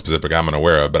something really specific I'm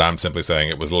unaware of, but I'm simply saying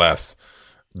it was less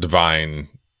divine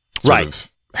sort of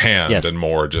hand and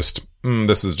more just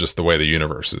this is just the way the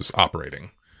universe is operating,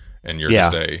 and you're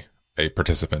just a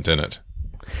participant in it,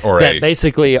 or that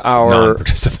basically our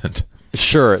non-participant.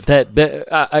 Sure,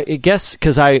 I guess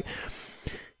because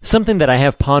something that I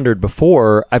have pondered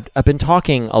before. I've been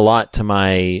talking a lot to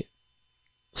my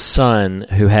son,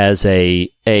 who has a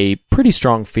pretty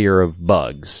strong fear of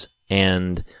bugs,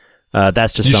 and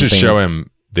that's just something. You should show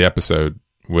him the episode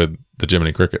with the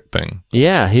Jiminy Cricket thing.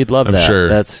 Yeah, he'd love I'm that. sure.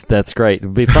 That's great.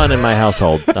 It'd be fun in my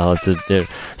household. I'll have to do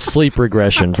sleep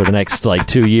regression for the next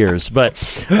 2 years. But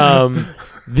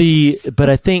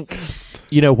I think,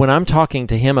 when I'm talking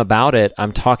to him about it,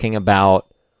 I'm talking about,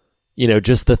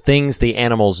 just the things the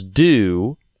animals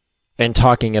do, and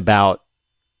talking about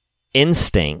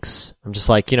instincts. I'm just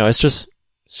like, it's just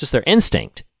their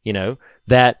instinct,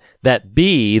 that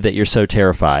bee that you're so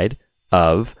terrified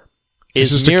of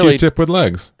is just merely a Q-tip with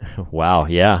legs. Wow,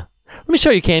 yeah. Let me show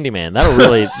you Candyman. That'll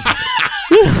really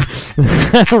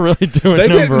do it. They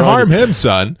didn't harm him,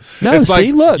 son. No, it's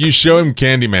see, look. You show him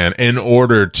Candyman in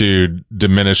order to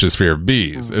diminish his fear of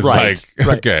bees. It's right.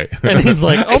 Okay. And he's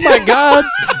like, oh my God.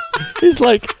 He's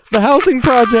like, the housing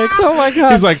projects. Oh my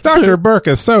God. He's like, Dr. Burke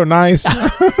is so nice.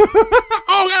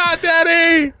 Oh God,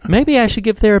 Daddy. Maybe I should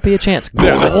give therapy a chance.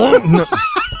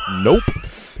 Nope.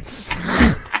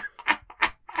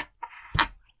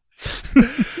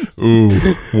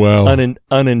 Ooh, well,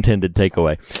 unintended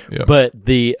takeaway. Yep.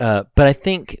 But I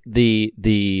think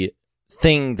the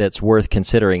thing that's worth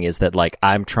considering is that, like,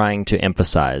 I'm trying to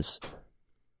emphasize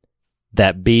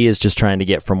that bee is just trying to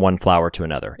get from one flower to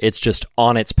another. It's just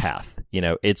on its path.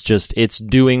 It's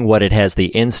doing what it has the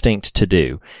instinct to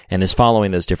do and is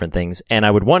following those different things. And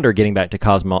I would wonder, getting back to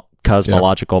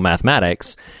cosmological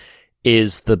mathematics,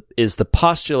 is the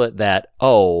postulate that,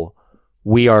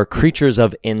 we are creatures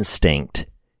of instinct.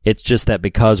 It's just that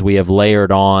because we have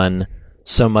layered on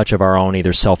so much of our own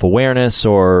either self-awareness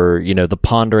or, the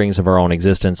ponderings of our own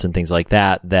existence and things like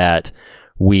that, that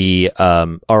we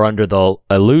are under the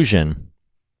illusion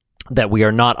that we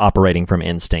are not operating from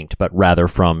instinct, but rather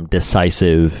from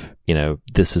decisive,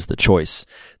 this is the choice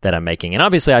that I'm making. And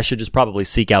obviously I should just probably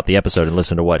seek out the episode and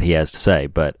listen to what he has to say,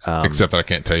 but except that I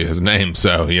can't tell you his name,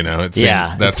 so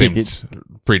it seems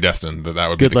predestined that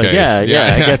would be the case.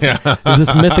 Yeah, I guess it's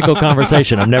this mythical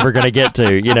conversation I'm never going to get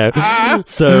to,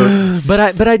 So,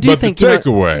 but I do think the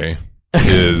takeaway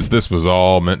is this was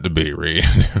all meant to be, Reed.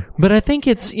 But I think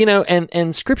it's,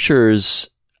 and scriptures,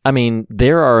 I mean,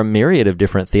 there are a myriad of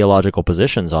different theological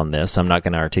positions on this. I'm not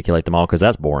going to articulate them all because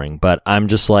that's boring, but I'm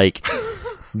just like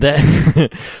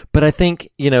that. But I think,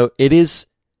 it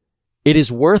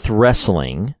is worth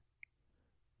wrestling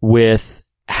with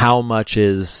how much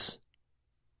is,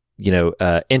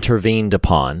 intervened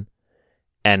upon,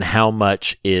 and how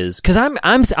much is, because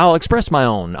I'll express my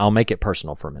own. I'll make it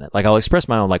personal for a minute. Like, I'll express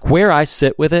my own. Like, where I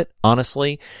sit with it,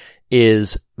 honestly,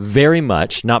 is very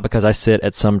much not because I sit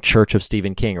at some church of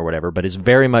Stephen King or whatever, but is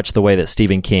very much the way that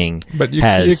Stephen King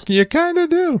has. You kind of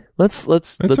do. Let's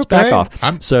okay. back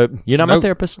off. So you're not my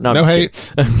therapist. No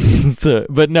hate.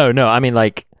 But no. I mean,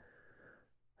 like,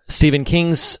 Stephen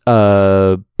King's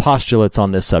postulates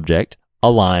on this subject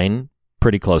align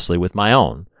pretty closely with my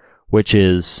own, which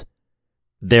is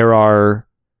there are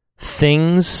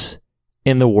things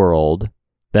in the world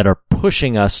that are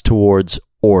pushing us towards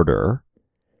order,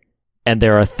 and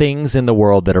there are things in the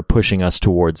world that are pushing us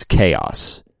towards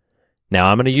chaos.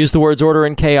 Now, I'm going to use the words order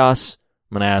and chaos.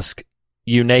 I'm going to ask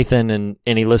you, Nathan, and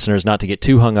any listeners not to get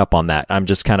too hung up on that. I'm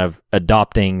just kind of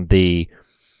adopting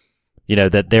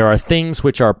that there are things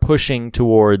which are pushing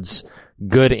towards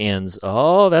good ends.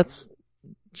 Oh,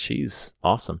 she's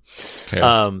awesome.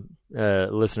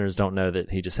 Listeners don't know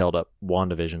that he just held up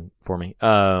WandaVision for me.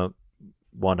 Wanda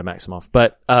Maximoff.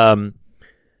 But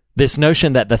this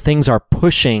notion that the things are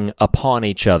pushing upon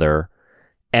each other,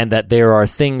 and that there are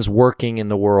things working in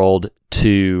the world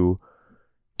to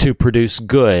produce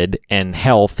good and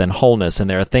health and wholeness, and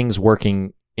there are things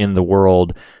working in the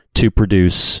world to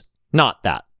produce not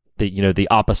that, the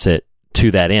opposite to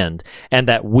that end, and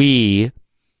that we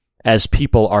as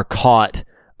people are caught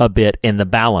a bit in the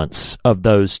balance of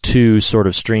those two sort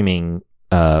of streaming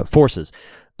forces.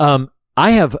 I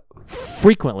have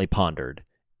frequently pondered,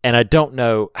 and I don't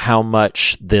know how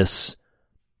much this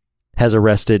has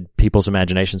arrested people's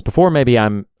imaginations before. Maybe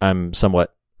I'm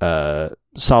somewhat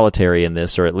solitary in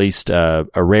this, or at least a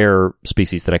rare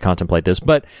species that I contemplate this.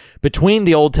 But between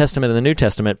the Old Testament and the New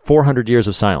Testament, 400 years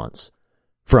of silence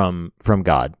from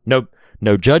God. No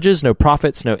judges, no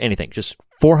prophets, no anything. Just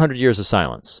 400 years of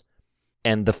silence.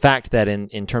 And the fact that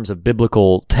in terms of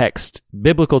biblical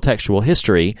textual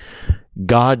history,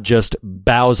 God just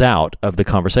bows out of the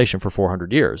conversation for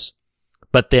 400 years.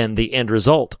 But then the end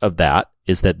result of that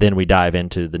is that then we dive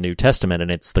into the New Testament,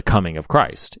 and it's the coming of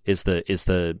Christ is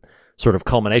the sort of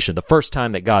culmination. The first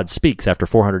time that God speaks after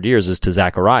 400 years is to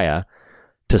Zechariah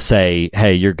to say,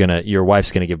 hey, your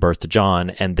wife's going to give birth to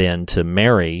John, and then to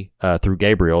Mary through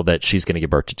Gabriel that she's going to give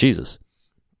birth to Jesus.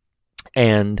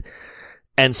 And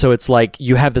so it's like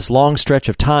you have this long stretch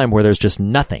of time where there's just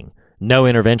nothing, no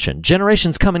intervention.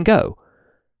 Generations come and go.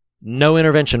 No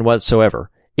intervention whatsoever.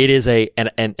 It is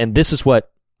and this is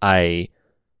what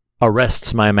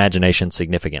arrests my imagination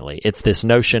significantly. It's this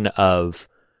notion of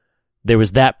there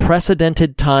was that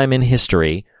precedented time in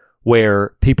history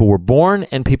where people were born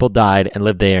and people died and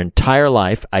lived their entire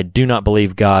life. I do not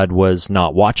believe God was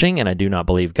not watching, and I do not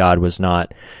believe God was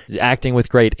not acting with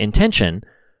great intention,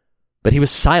 but he was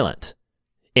silent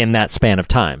in that span of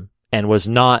time and was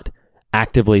not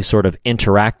actively sort of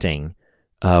interacting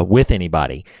with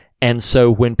anybody. And so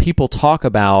when people talk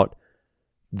about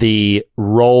the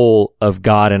role of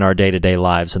God in our day-to-day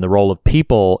lives and the role of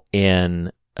people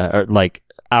in like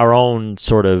our own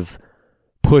sort of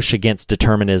push against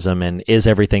determinism and is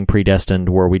everything predestined?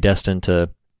 Were we destined to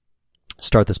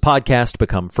start this podcast,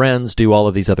 become friends, do all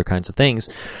of these other kinds of things?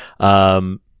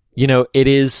 It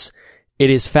is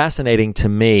fascinating to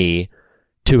me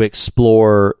to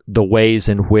explore the ways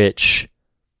in which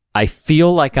I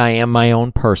feel like I am my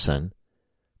own person,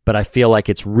 but I feel like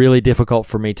it's really difficult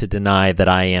for me to deny that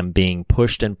I am being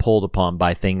pushed and pulled upon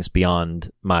by things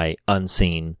beyond my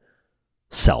unseen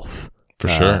self. For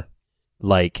sure.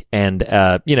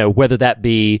 Whether that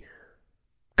be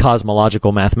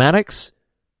cosmological mathematics,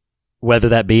 whether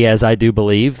that be, as I do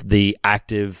believe, the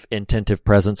active, intentive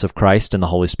presence of Christ and the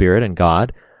Holy Spirit and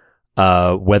God,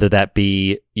 whether that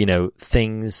be,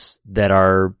 things that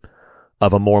are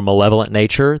of a more malevolent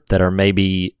nature that are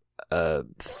maybe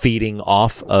feeding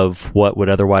off of what would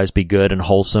otherwise be good and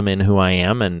wholesome in who I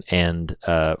am and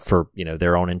for,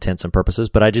 their own intents and purposes.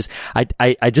 But I just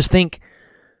think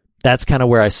that's kind of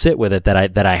where I sit with it, that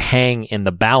I hang in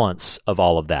the balance of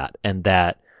all of that, and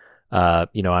that,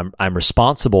 I'm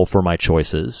responsible for my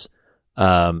choices,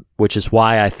 which is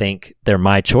why I think they're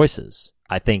my choices.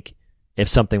 I think if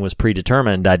something was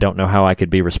predetermined, I don't know how I could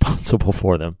be responsible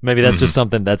for them. Maybe that's just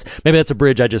something maybe that's a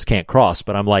bridge I just can't cross,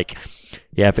 but I'm like,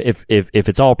 yeah, if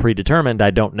it's all predetermined,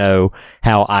 I don't know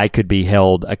how I could be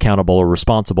held accountable or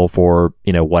responsible for,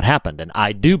 what happened. And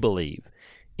I do believe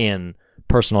in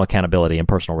personal accountability and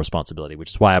personal responsibility, which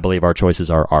is why I believe our choices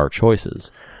are our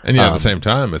choices. And at the same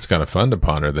time, it's kind of fun to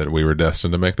ponder that we were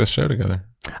destined to make this show together.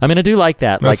 I mean, I do like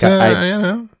that.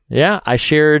 I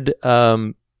shared,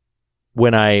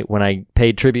 when I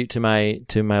paid tribute to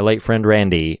my late friend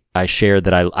Randy, I shared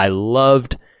that I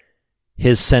loved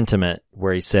his sentiment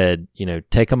where he said,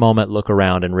 take a moment, look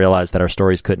around, and realize that our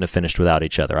stories couldn't have finished without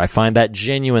each other. I find that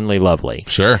genuinely lovely.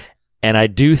 Sure. And I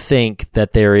do think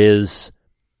that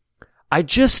I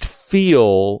just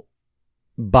feel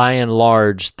by and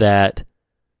large that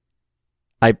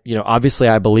obviously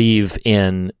I believe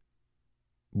in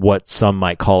what some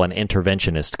might call an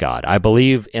interventionist God. I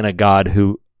believe in a God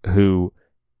who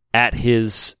at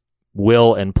his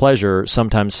will and pleasure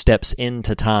sometimes steps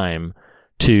into time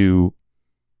to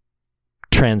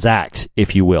transact,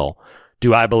 if you will.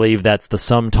 Do I believe that's the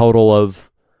sum total of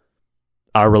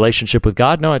our relationship with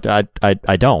God? No, I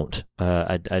don't.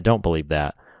 I don't believe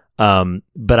that.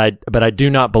 But I do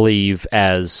not believe,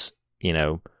 as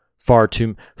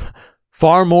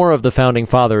far more of the founding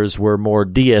fathers were more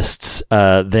deists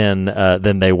than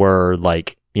they were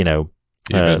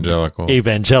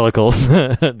evangelicals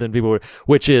than people were,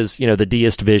 which is, the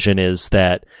deist vision is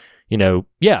that,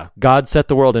 God set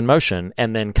the world in motion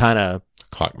and then kind of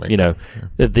clockmaker,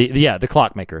 the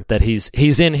clockmaker, that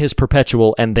he's in his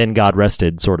perpetual and then God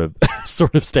rested sort of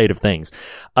state of things.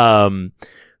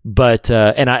 But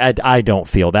I don't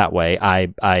feel that way.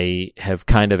 I have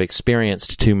kind of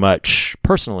experienced too much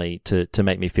personally to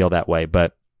make me feel that way,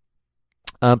 but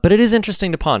it is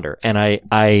interesting to ponder, and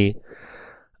I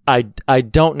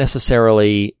don't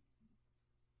necessarily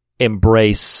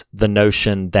embrace the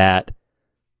notion that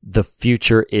the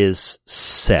future is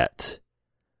set,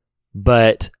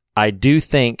 but I do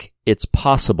think it's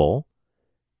possible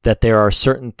that there are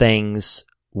certain things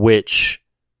which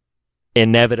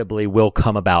inevitably will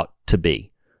come about to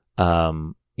be.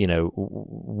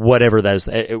 Whatever that is,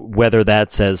 whether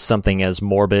that's as something as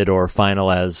morbid or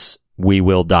final as we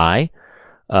will die,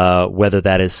 whether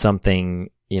that is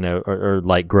something, or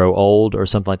like grow old or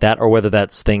something like that, or whether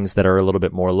that's things that are a little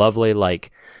bit more lovely,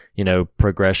 like,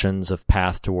 progressions of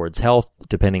path towards health,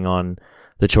 depending on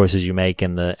the choices you make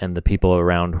and the people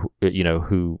around,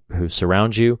 who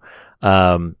surround you.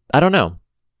 I don't know.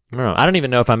 I don't even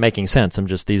know if I'm making sense.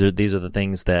 These are the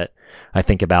things that I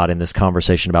think about in this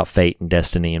conversation about fate and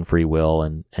destiny and free will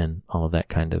and all of that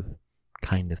kind of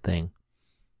thing.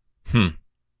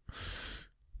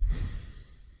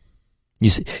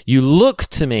 You look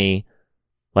to me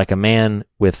like a man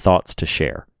with thoughts to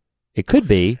share. It could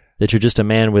be that you're just a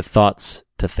man with thoughts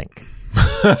to think.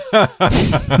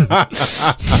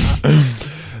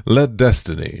 Let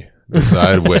destiny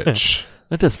decide which.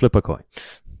 Let us flip a coin.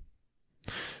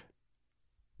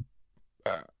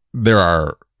 there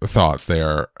are thoughts, they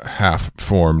are half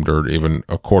formed or even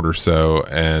a quarter so,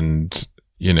 and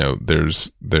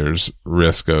there's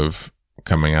risk of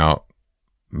coming out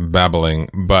babbling,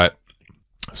 but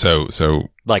so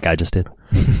like I just did.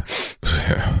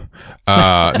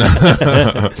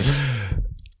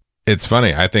 It's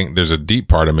funny. I think there's a deep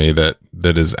part of me that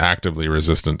is actively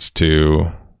resistant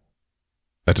to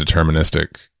a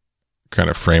deterministic kind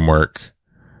of framework,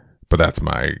 but that's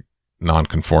my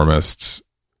nonconformist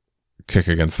kick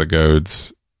against the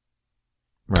goads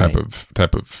type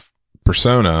of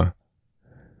persona.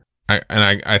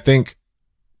 I think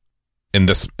in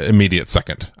this immediate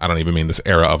second, I don't even mean this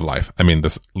era of life, I mean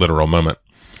this literal moment,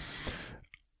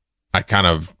 I kind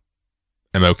of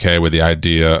am okay with the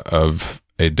idea of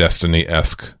a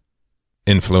Destiny-esque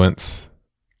influence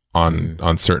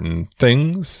on certain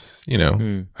things.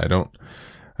 I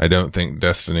don't think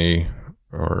Destiny,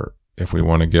 or if we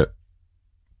want to get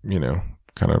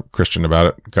kind of Christian about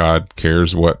it, God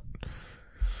cares what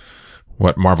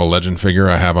Marvel Legend figure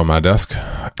I have on my desk.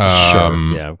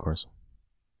 Sure. Yeah, of course.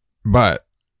 But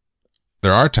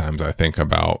there are times I think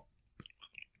about,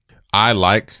 I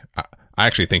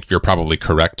actually think you're probably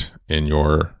correct in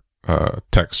your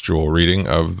textual reading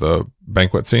of the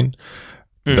banquet scene.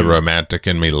 The romantic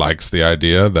in me likes the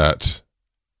idea that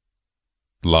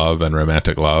love and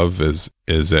romantic love is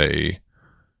a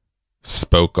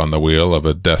spoke on the wheel of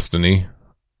a destiny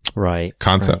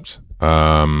concept.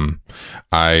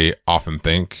 I often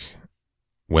think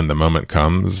when the moment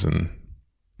comes, and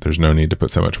there's no need to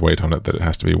put so much weight on it that it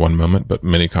has to be one moment, but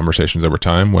many conversations over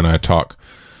time when I talk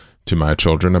to my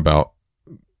children about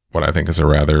what I think is a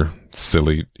rather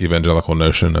silly evangelical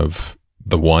notion of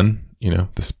the one,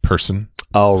 this person,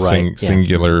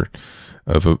 singular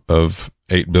of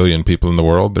 8 billion people in the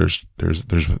world. There's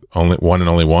only one and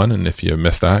only one, and if you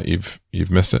miss that, you've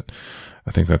missed it.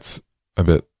 I think that's a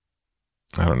bit,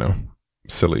 I don't know,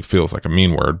 silly, feels like a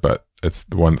mean word, but it's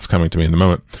the one that's coming to me in the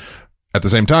moment. At the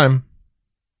same time,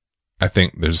 I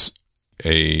think there's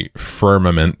a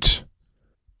firmament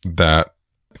that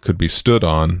could be stood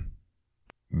on,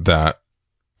 that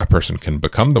a person can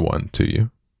become the one to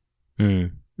you.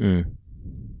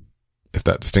 If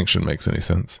that distinction makes any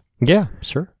sense. Yeah,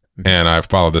 sure. And I've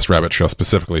followed this rabbit trail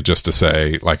specifically just to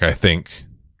say, like, I think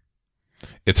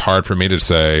it's hard for me to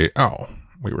say, oh,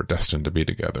 we were destined to be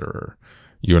together, or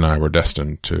you and I were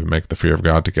destined to make the fear of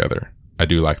God together. I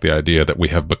do like the idea that we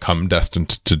have become destined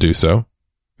to do so.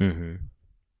 Mm-hmm.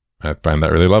 I find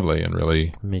that really lovely and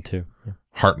really me too. Yeah.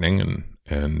 Heartening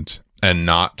and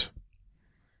not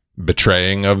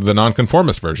betraying of the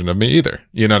nonconformist version of me either.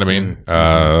 You know what I mean?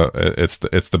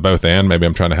 It's the both and. Maybe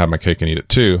I'm trying to have my cake and eat it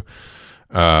too.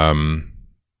 But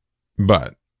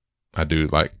I do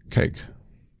like cake.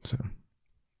 So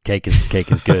cake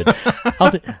is good.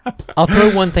 I'll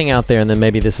throw one thing out there, and then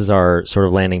maybe this is our sort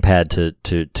of landing pad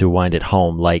to wind it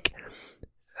home. Like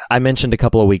I mentioned a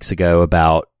couple of weeks ago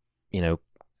about,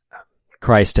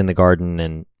 Christ in the garden,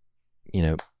 and,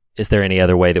 is there any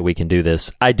other way that we can do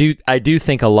this? I do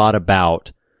think a lot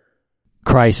about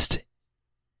Christ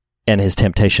and his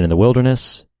temptation in the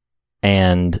wilderness,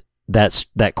 and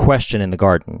that question in the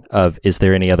garden of, is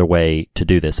there any other way to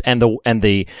do this? And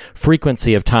the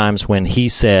frequency of times when he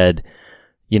said,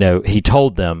 he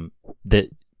told them that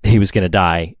he was going to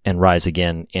die and rise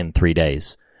again in 3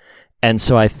 days. And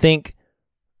so I think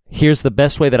here's the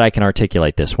best way that I can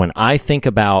articulate this. When I think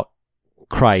about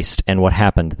Christ and what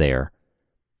happened there,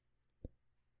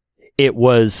 it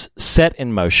was set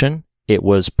in motion. It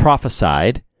was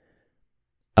prophesied.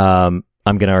 I'm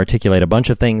going to articulate a bunch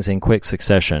of things in quick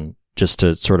succession just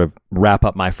to sort of wrap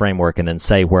up my framework and then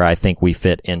say where I think we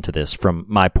fit into this from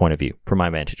my point of view, from my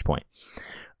vantage point.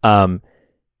 A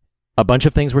bunch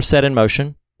of things were set in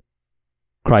motion.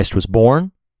 Christ was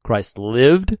born. Christ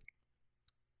lived.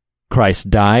 Christ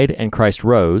died, and Christ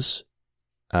rose.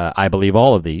 I believe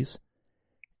all of these.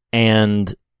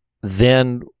 And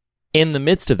then in the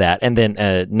midst of that, and then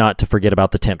not to forget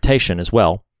about the temptation as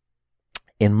well,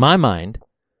 in my mind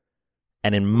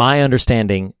and in my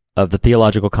understanding of the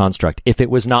theological construct, if it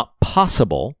was not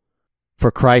possible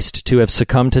for Christ to have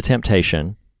succumbed to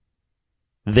temptation,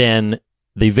 then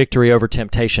the victory over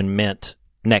temptation meant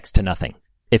next to nothing.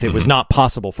 If it was not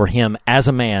possible for him as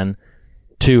a man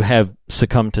to have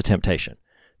succumbed to temptation,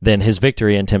 then his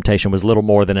victory in temptation was little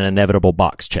more than an inevitable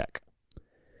box check.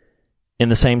 In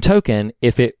the same token,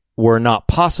 if it were not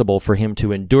possible for him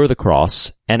to endure the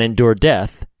cross and endure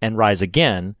death and rise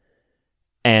again,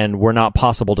 and were not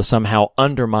possible to somehow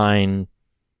undermine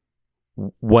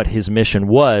what his mission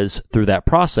was through that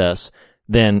process,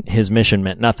 then his mission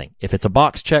meant nothing. If it's a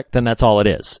box check, then that's all it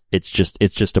is. It's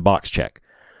just a box check.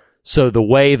 So the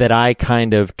way that I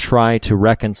kind of try to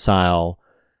reconcile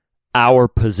our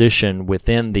position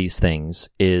within these things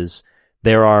is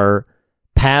there are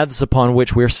paths upon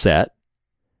which we're set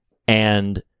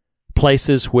and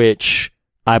places which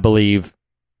I believe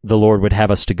the Lord would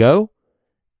have us to go,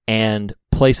 and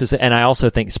places, and I also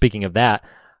think, speaking of that,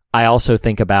 I also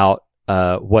think about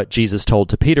what Jesus told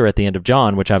to Peter at the end of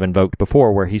John, which I've invoked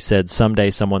before, where he said, someday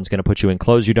someone's going to put you in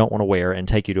clothes you don't want to wear and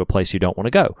take you to a place you don't want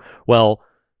to go. Well,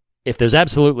 if there's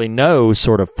absolutely no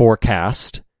sort of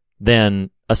forecast,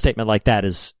 then a statement like that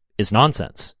is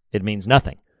nonsense. It means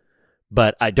nothing.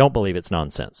 But I don't believe it's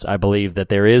nonsense. I believe that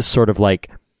there is sort of like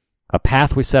a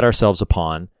path we set ourselves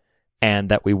upon, and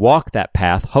that we walk that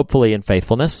path, hopefully in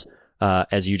faithfulness,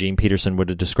 as Eugene Peterson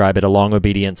would describe it, a long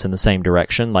obedience in the same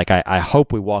direction. Like, I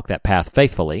hope we walk that path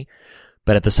faithfully.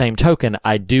 But at the same token,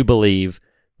 I do believe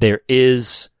there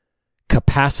is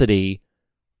capacity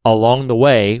along the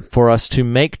way for us to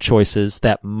make choices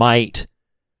that might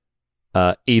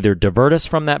either divert us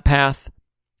from that path,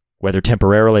 whether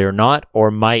temporarily or not,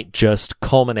 or might just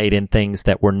culminate in things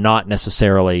that were not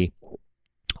necessarily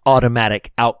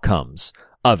automatic outcomes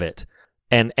of it.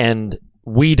 And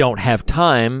we don't have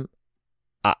time.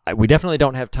 We definitely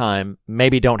don't have time,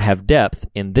 maybe don't have depth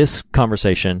in this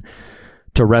conversation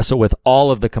to wrestle with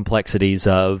all of the complexities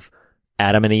of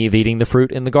Adam and Eve eating the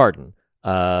fruit in the garden,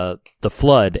 the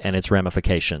flood and its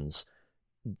ramifications,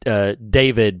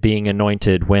 David being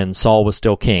anointed when Saul was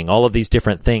still king, all of these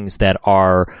different things that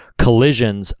are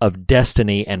collisions of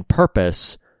destiny and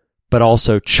purpose, but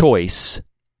also choice,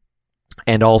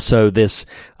 and also this,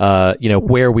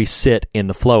 where we sit in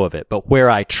the flow of it. But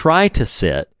where I try to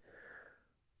sit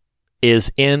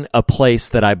is in a place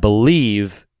that I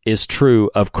believe is true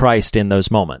of Christ in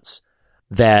those moments,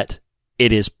 that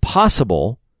it is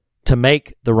possible to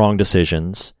make the wrong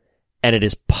decisions, and it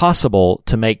is possible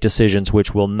to make decisions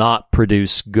which will not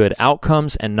produce good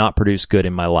outcomes and not produce good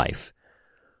in my life.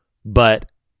 But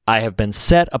I have been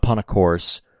set upon a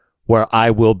course where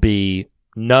I will be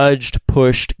nudged,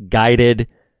 pushed, guided,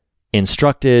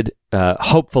 instructed,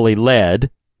 hopefully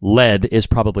led is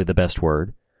probably the best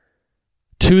word,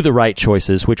 to the right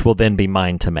choices, which will then be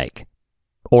mine to make,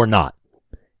 or not.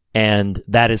 And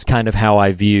that is kind of how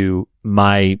I view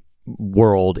my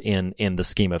world in the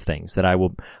scheme of things, that I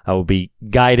will be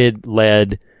guided,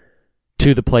 led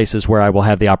to the places where I will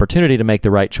have the opportunity to make the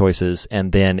right choices,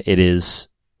 and then it is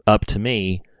up to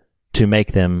me to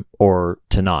make them or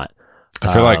to not.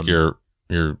 I feel like you're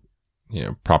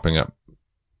propping up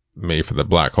me for the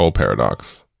black hole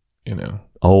paradox, I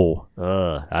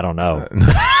don't know.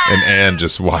 And Anne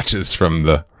just watches from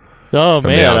the I don't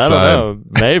know.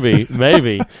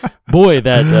 Maybe. Boy,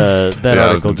 that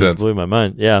article just blew my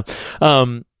mind. Yeah.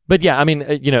 But yeah, I mean,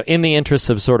 in the interest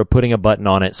of sort of putting a button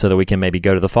on it so that we can maybe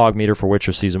go to the fog meter for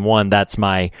Witcher season 1, that's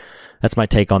my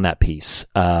take on that piece.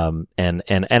 And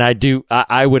I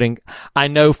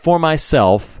know for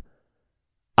myself,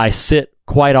 I sit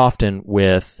quite often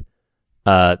with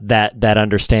that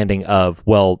understanding of,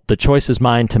 well, the choice is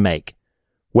mine to make,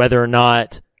 whether or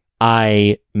not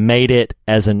I made it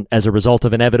as a result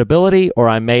of inevitability or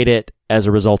I made it as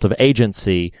a result of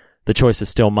agency. The choice is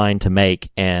still mine to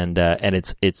make, and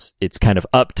it's kind of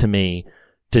up to me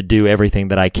to do everything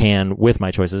that I can with my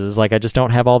choices. It's like I just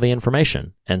don't have all the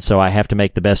information, and so I have to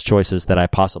make the best choices that I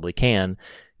possibly can,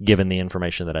 given the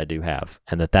information that I do have,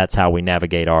 and that's how we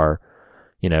navigate our,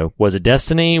 was it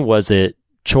destiny? Was it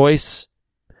choice?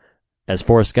 As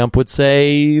Forrest Gump would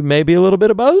say, maybe a little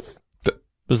bit of both.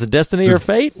 Was it destiny or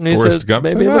fate? And Forrest Gump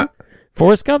say that?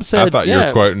 Forrest Gump said, I thought you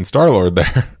were quoting Star-Lord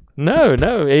there.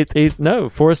 No.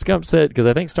 Forrest Gump said, because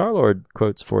I think Star-Lord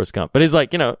quotes Forrest Gump, but he's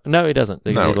like, no, he doesn't.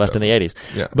 He left in the 80s.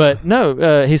 Yeah. But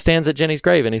no, he stands at Jenny's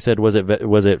grave and he said, was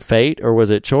it fate or was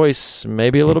it choice?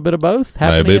 Maybe a little bit of both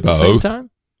happening at the same time.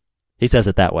 He says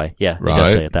it that way. Yeah, right. He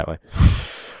does say it that way.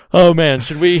 Oh man,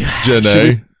 should we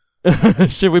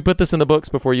put this in the books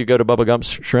before you go to Bubba Gump's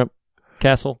Shrimp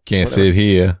Castle? Can't see it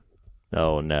here.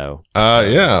 Oh no.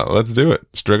 Yeah, let's do it,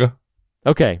 Striga.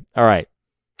 Okay, all right.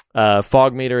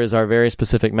 Fog meter is our very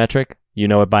specific metric. You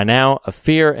know it by now, of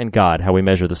fear and God, how we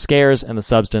measure the scares and the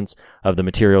substance of the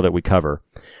material that we cover.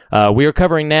 We are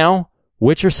covering now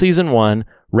Witcher Season 1,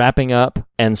 wrapping up,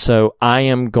 and so I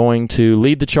am going to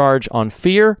lead the charge on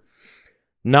fear.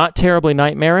 Not terribly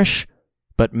nightmarish,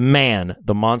 but man,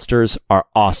 the monsters are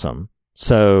awesome.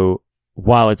 So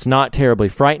while it's not terribly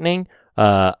frightening,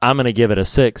 I'm going to give it a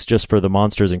 6 just for the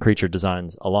monsters and creature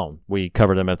designs alone. We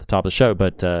covered them at the top of the show,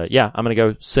 but yeah, I'm going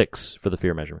to go 6 for the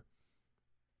fear measurement.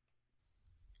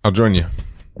 I'll join you.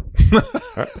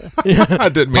 I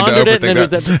didn't mean to overthink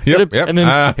that. Yep. And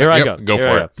then here I go. Go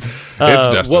for it.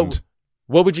 It's destined.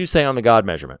 What would you say on the God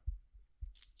measurement?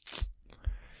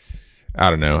 I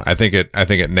don't know. I think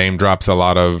it name drops a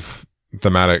lot of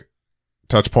thematic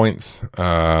touch points.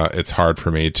 It's hard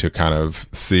for me to kind of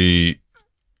see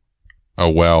a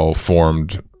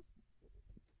well-formed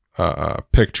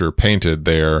picture painted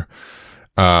there.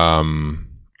 For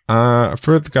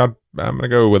the God, I'm going to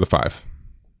go with a 5.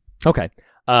 Okay.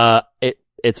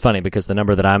 It's funny because the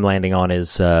number that I'm landing on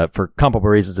is, for comparable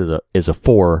reasons, is a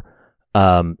 4.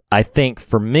 I think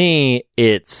for me,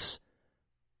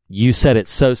 you said it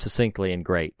so succinctly and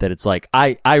great that it's like,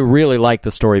 I really like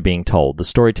the story being told. The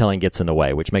storytelling gets in the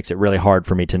way, which makes it really hard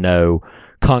for me to know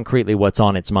concretely what's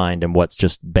on its mind and what's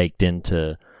just baked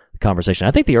into the conversation.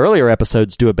 I think the earlier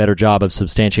episodes do a better job of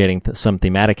substantiating some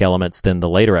thematic elements than the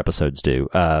later episodes do.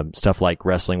 Stuff like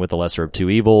wrestling with the lesser of two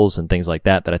evils and things like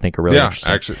that I think are really interesting.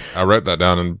 Yeah, actually, I wrote that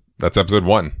down, and that's episode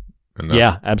 1.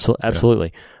 Yeah,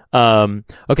 absolutely.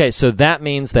 Okay, so that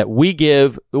means that we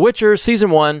give The Witcher Season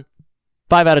 1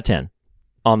 5 out of 10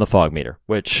 on the fog meter,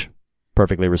 which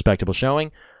perfectly respectable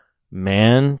showing.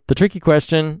 Man, the tricky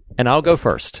question, and I'll go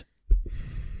first.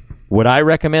 Would I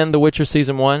recommend The Witcher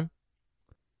Season 1?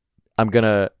 I'm going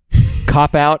to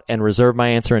cop out and reserve my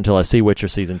answer until I see Witcher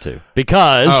Season 2.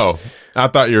 Because... Oh, I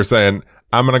thought you were saying,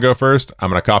 I'm going to go first. I'm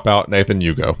going to cop out. Nathan,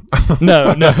 you go.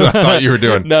 No. I thought you were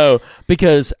doing... No,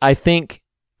 because I think...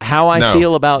 How I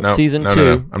feel about season 2.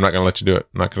 No. I'm not going to let you do it.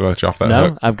 I'm not going to let you off that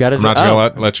hook. I've got to. I'm not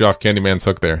going to let you off Candyman's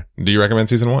hook there. Do you recommend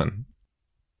season 1?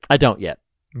 I don't yet.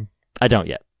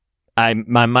 I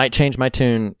might change my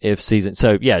tune if season.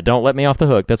 So yeah, don't let me off the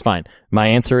hook. That's fine. My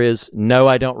answer is no.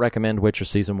 I don't recommend Witcher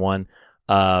season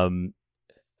 1.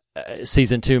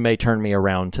 Season 2 may turn me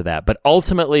around to that, but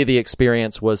ultimately the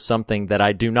experience was something that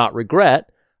I do not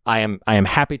regret. I am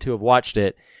happy to have watched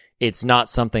it. It's not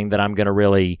something that I'm going to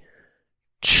really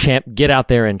get out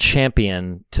there and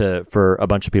champion for a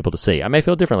bunch of people to see. I may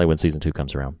feel differently when season 2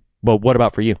 comes around. Well, what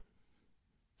about for you?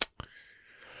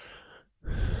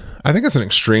 I think it's an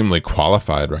extremely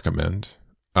qualified recommend.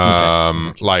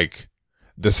 Like,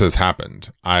 this has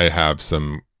happened. I have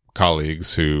some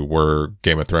colleagues who were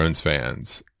Game of Thrones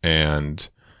fans, and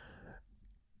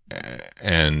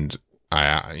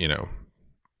I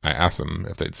asked them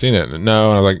if they'd seen it, and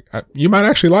no, and I was like, you might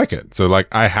actually like it. So like,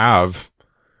 I have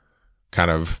kind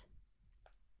of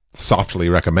softly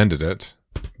recommended it,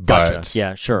 but gotcha.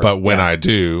 Yeah, sure. But when I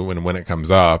do, when it comes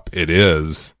up, it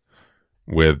is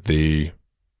with the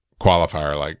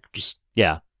qualifier, like, just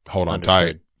hold on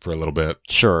tight for a little bit.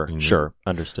 Sure.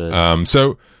 Understood.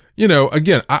 So,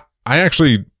 again, I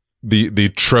actually, the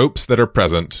tropes that are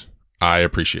present, I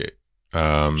appreciate.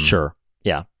 Sure.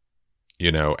 Yeah.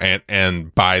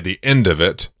 And by the end of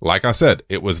it, like I said,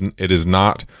 it is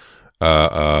not,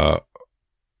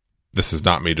 this is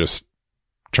not me just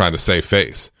trying to save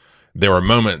face. There were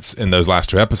moments in those last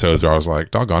 2 episodes where I was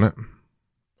like, doggone it,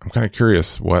 I'm kind of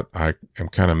curious what I am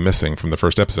kind of missing from the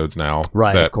first episodes now.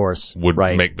 Right, that of course. Would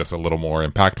make this a little more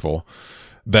impactful.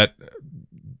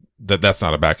 That's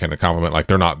not a backhanded compliment. Like,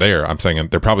 they're not there. I'm saying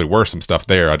there probably were some stuff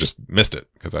there. I just missed it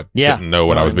because I didn't know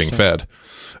what I was being fed.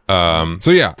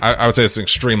 So yeah, I would say it's an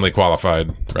extremely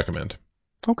qualified recommend.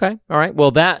 Okay. All right.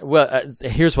 Well,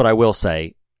 here's what I will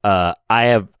say.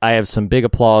 I have some big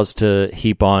applause to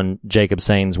heap on Jacob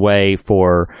Sane's way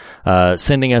for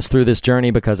sending us through this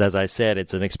journey, because, as I said,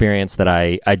 it's an experience that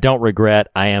I don't regret.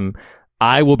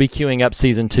 I will be queuing up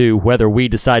season 2 whether we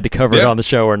decide to cover it on the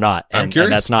show or not, and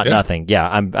that's not nothing. Yeah,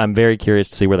 I'm very curious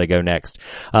to see where they go next.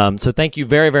 So thank you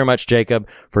very, very much, Jacob,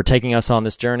 for taking us on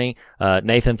this journey.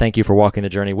 Nathan, thank you for walking the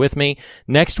journey with me.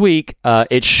 Next week,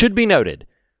 it should be noted,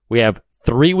 we have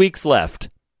 3 weeks left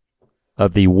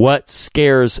of the What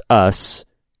Scares Us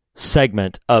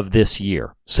segment of this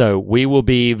year. So we will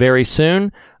be very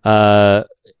soon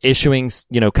issuing,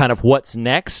 kind of what's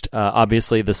next.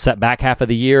 Obviously, the back half of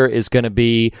the year is going to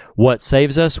be What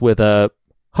Saves Us, with a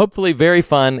hopefully very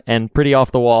fun and pretty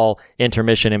off-the-wall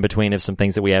intermission in between of some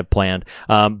things that we have planned.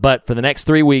 But for the next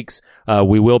 3 weeks,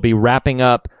 we will be wrapping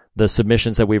up the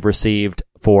submissions that we've received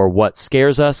for What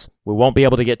Scares Us. We won't be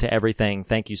able to get to everything.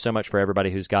 Thank you so much for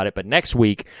everybody who's got it. But next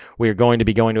week, we are going to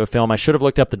be going to a film. I should have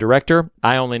looked up the director.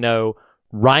 I only know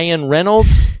Ryan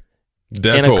Reynolds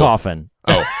in a coffin.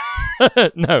 Oh.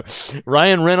 No,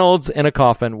 Ryan Reynolds in a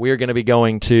coffin. We're going to be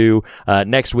going to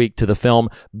next week to the film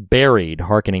Buried,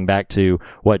 hearkening back to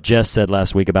what Jess said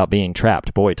last week about being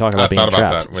trapped. Boy, talk about being trapped. I thought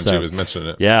about that when she was mentioning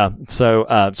it. Yeah, so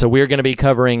we're going to be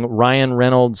covering Ryan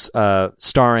Reynolds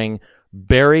starring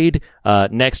Buried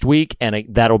next week, and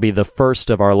that'll be the first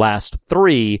of our last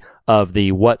 3 of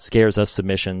the What Scares Us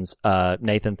submissions.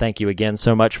 Nathan, thank you again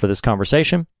so much for this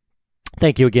conversation.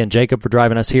 Thank you again, Jacob, for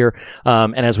driving us here.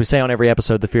 And as we say on every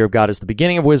episode, the fear of God is the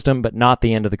beginning of wisdom, but not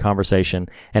the end of the conversation.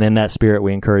 And in that spirit,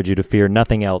 we encourage you to fear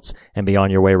nothing else and be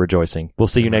on your way rejoicing. We'll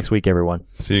see you next week, everyone.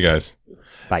 See you guys.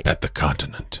 Bye. At the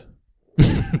continent.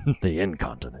 The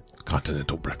incontinent.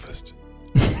 Continental breakfast.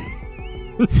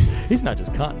 He's not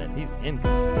just continent, he's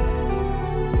incontinent.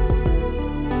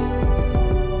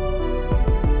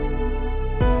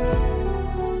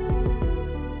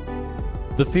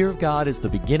 The fear of God is the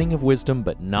beginning of wisdom,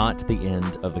 but not the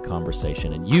end of the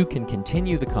conversation. And you can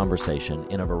continue the conversation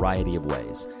in a variety of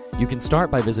ways. You can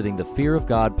start by visiting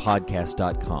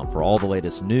thefearofgodpodcast.com for all the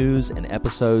latest news and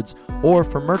episodes, or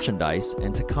for merchandise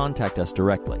and to contact us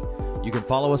directly. You can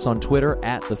follow us on Twitter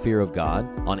at The Fear of God,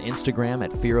 on Instagram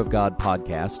at Fear of God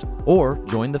Podcast, or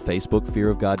join the Facebook Fear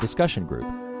of God discussion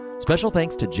group. Special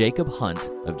thanks to Jacob Hunt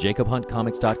of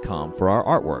jacobhuntcomics.com for our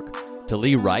artwork, to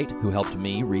Lee Wright, who helped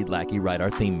me, Reed Lackey, write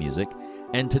our theme music,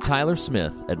 and to Tyler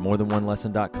Smith at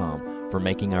morethanonelesson.com for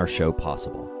making our show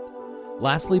possible.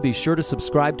 Lastly, be sure to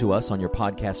subscribe to us on your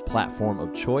podcast platform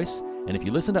of choice, and if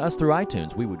you listen to us through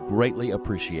iTunes, we would greatly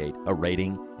appreciate a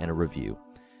rating and a review.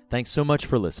 Thanks so much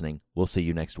for listening. We'll see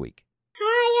you next week.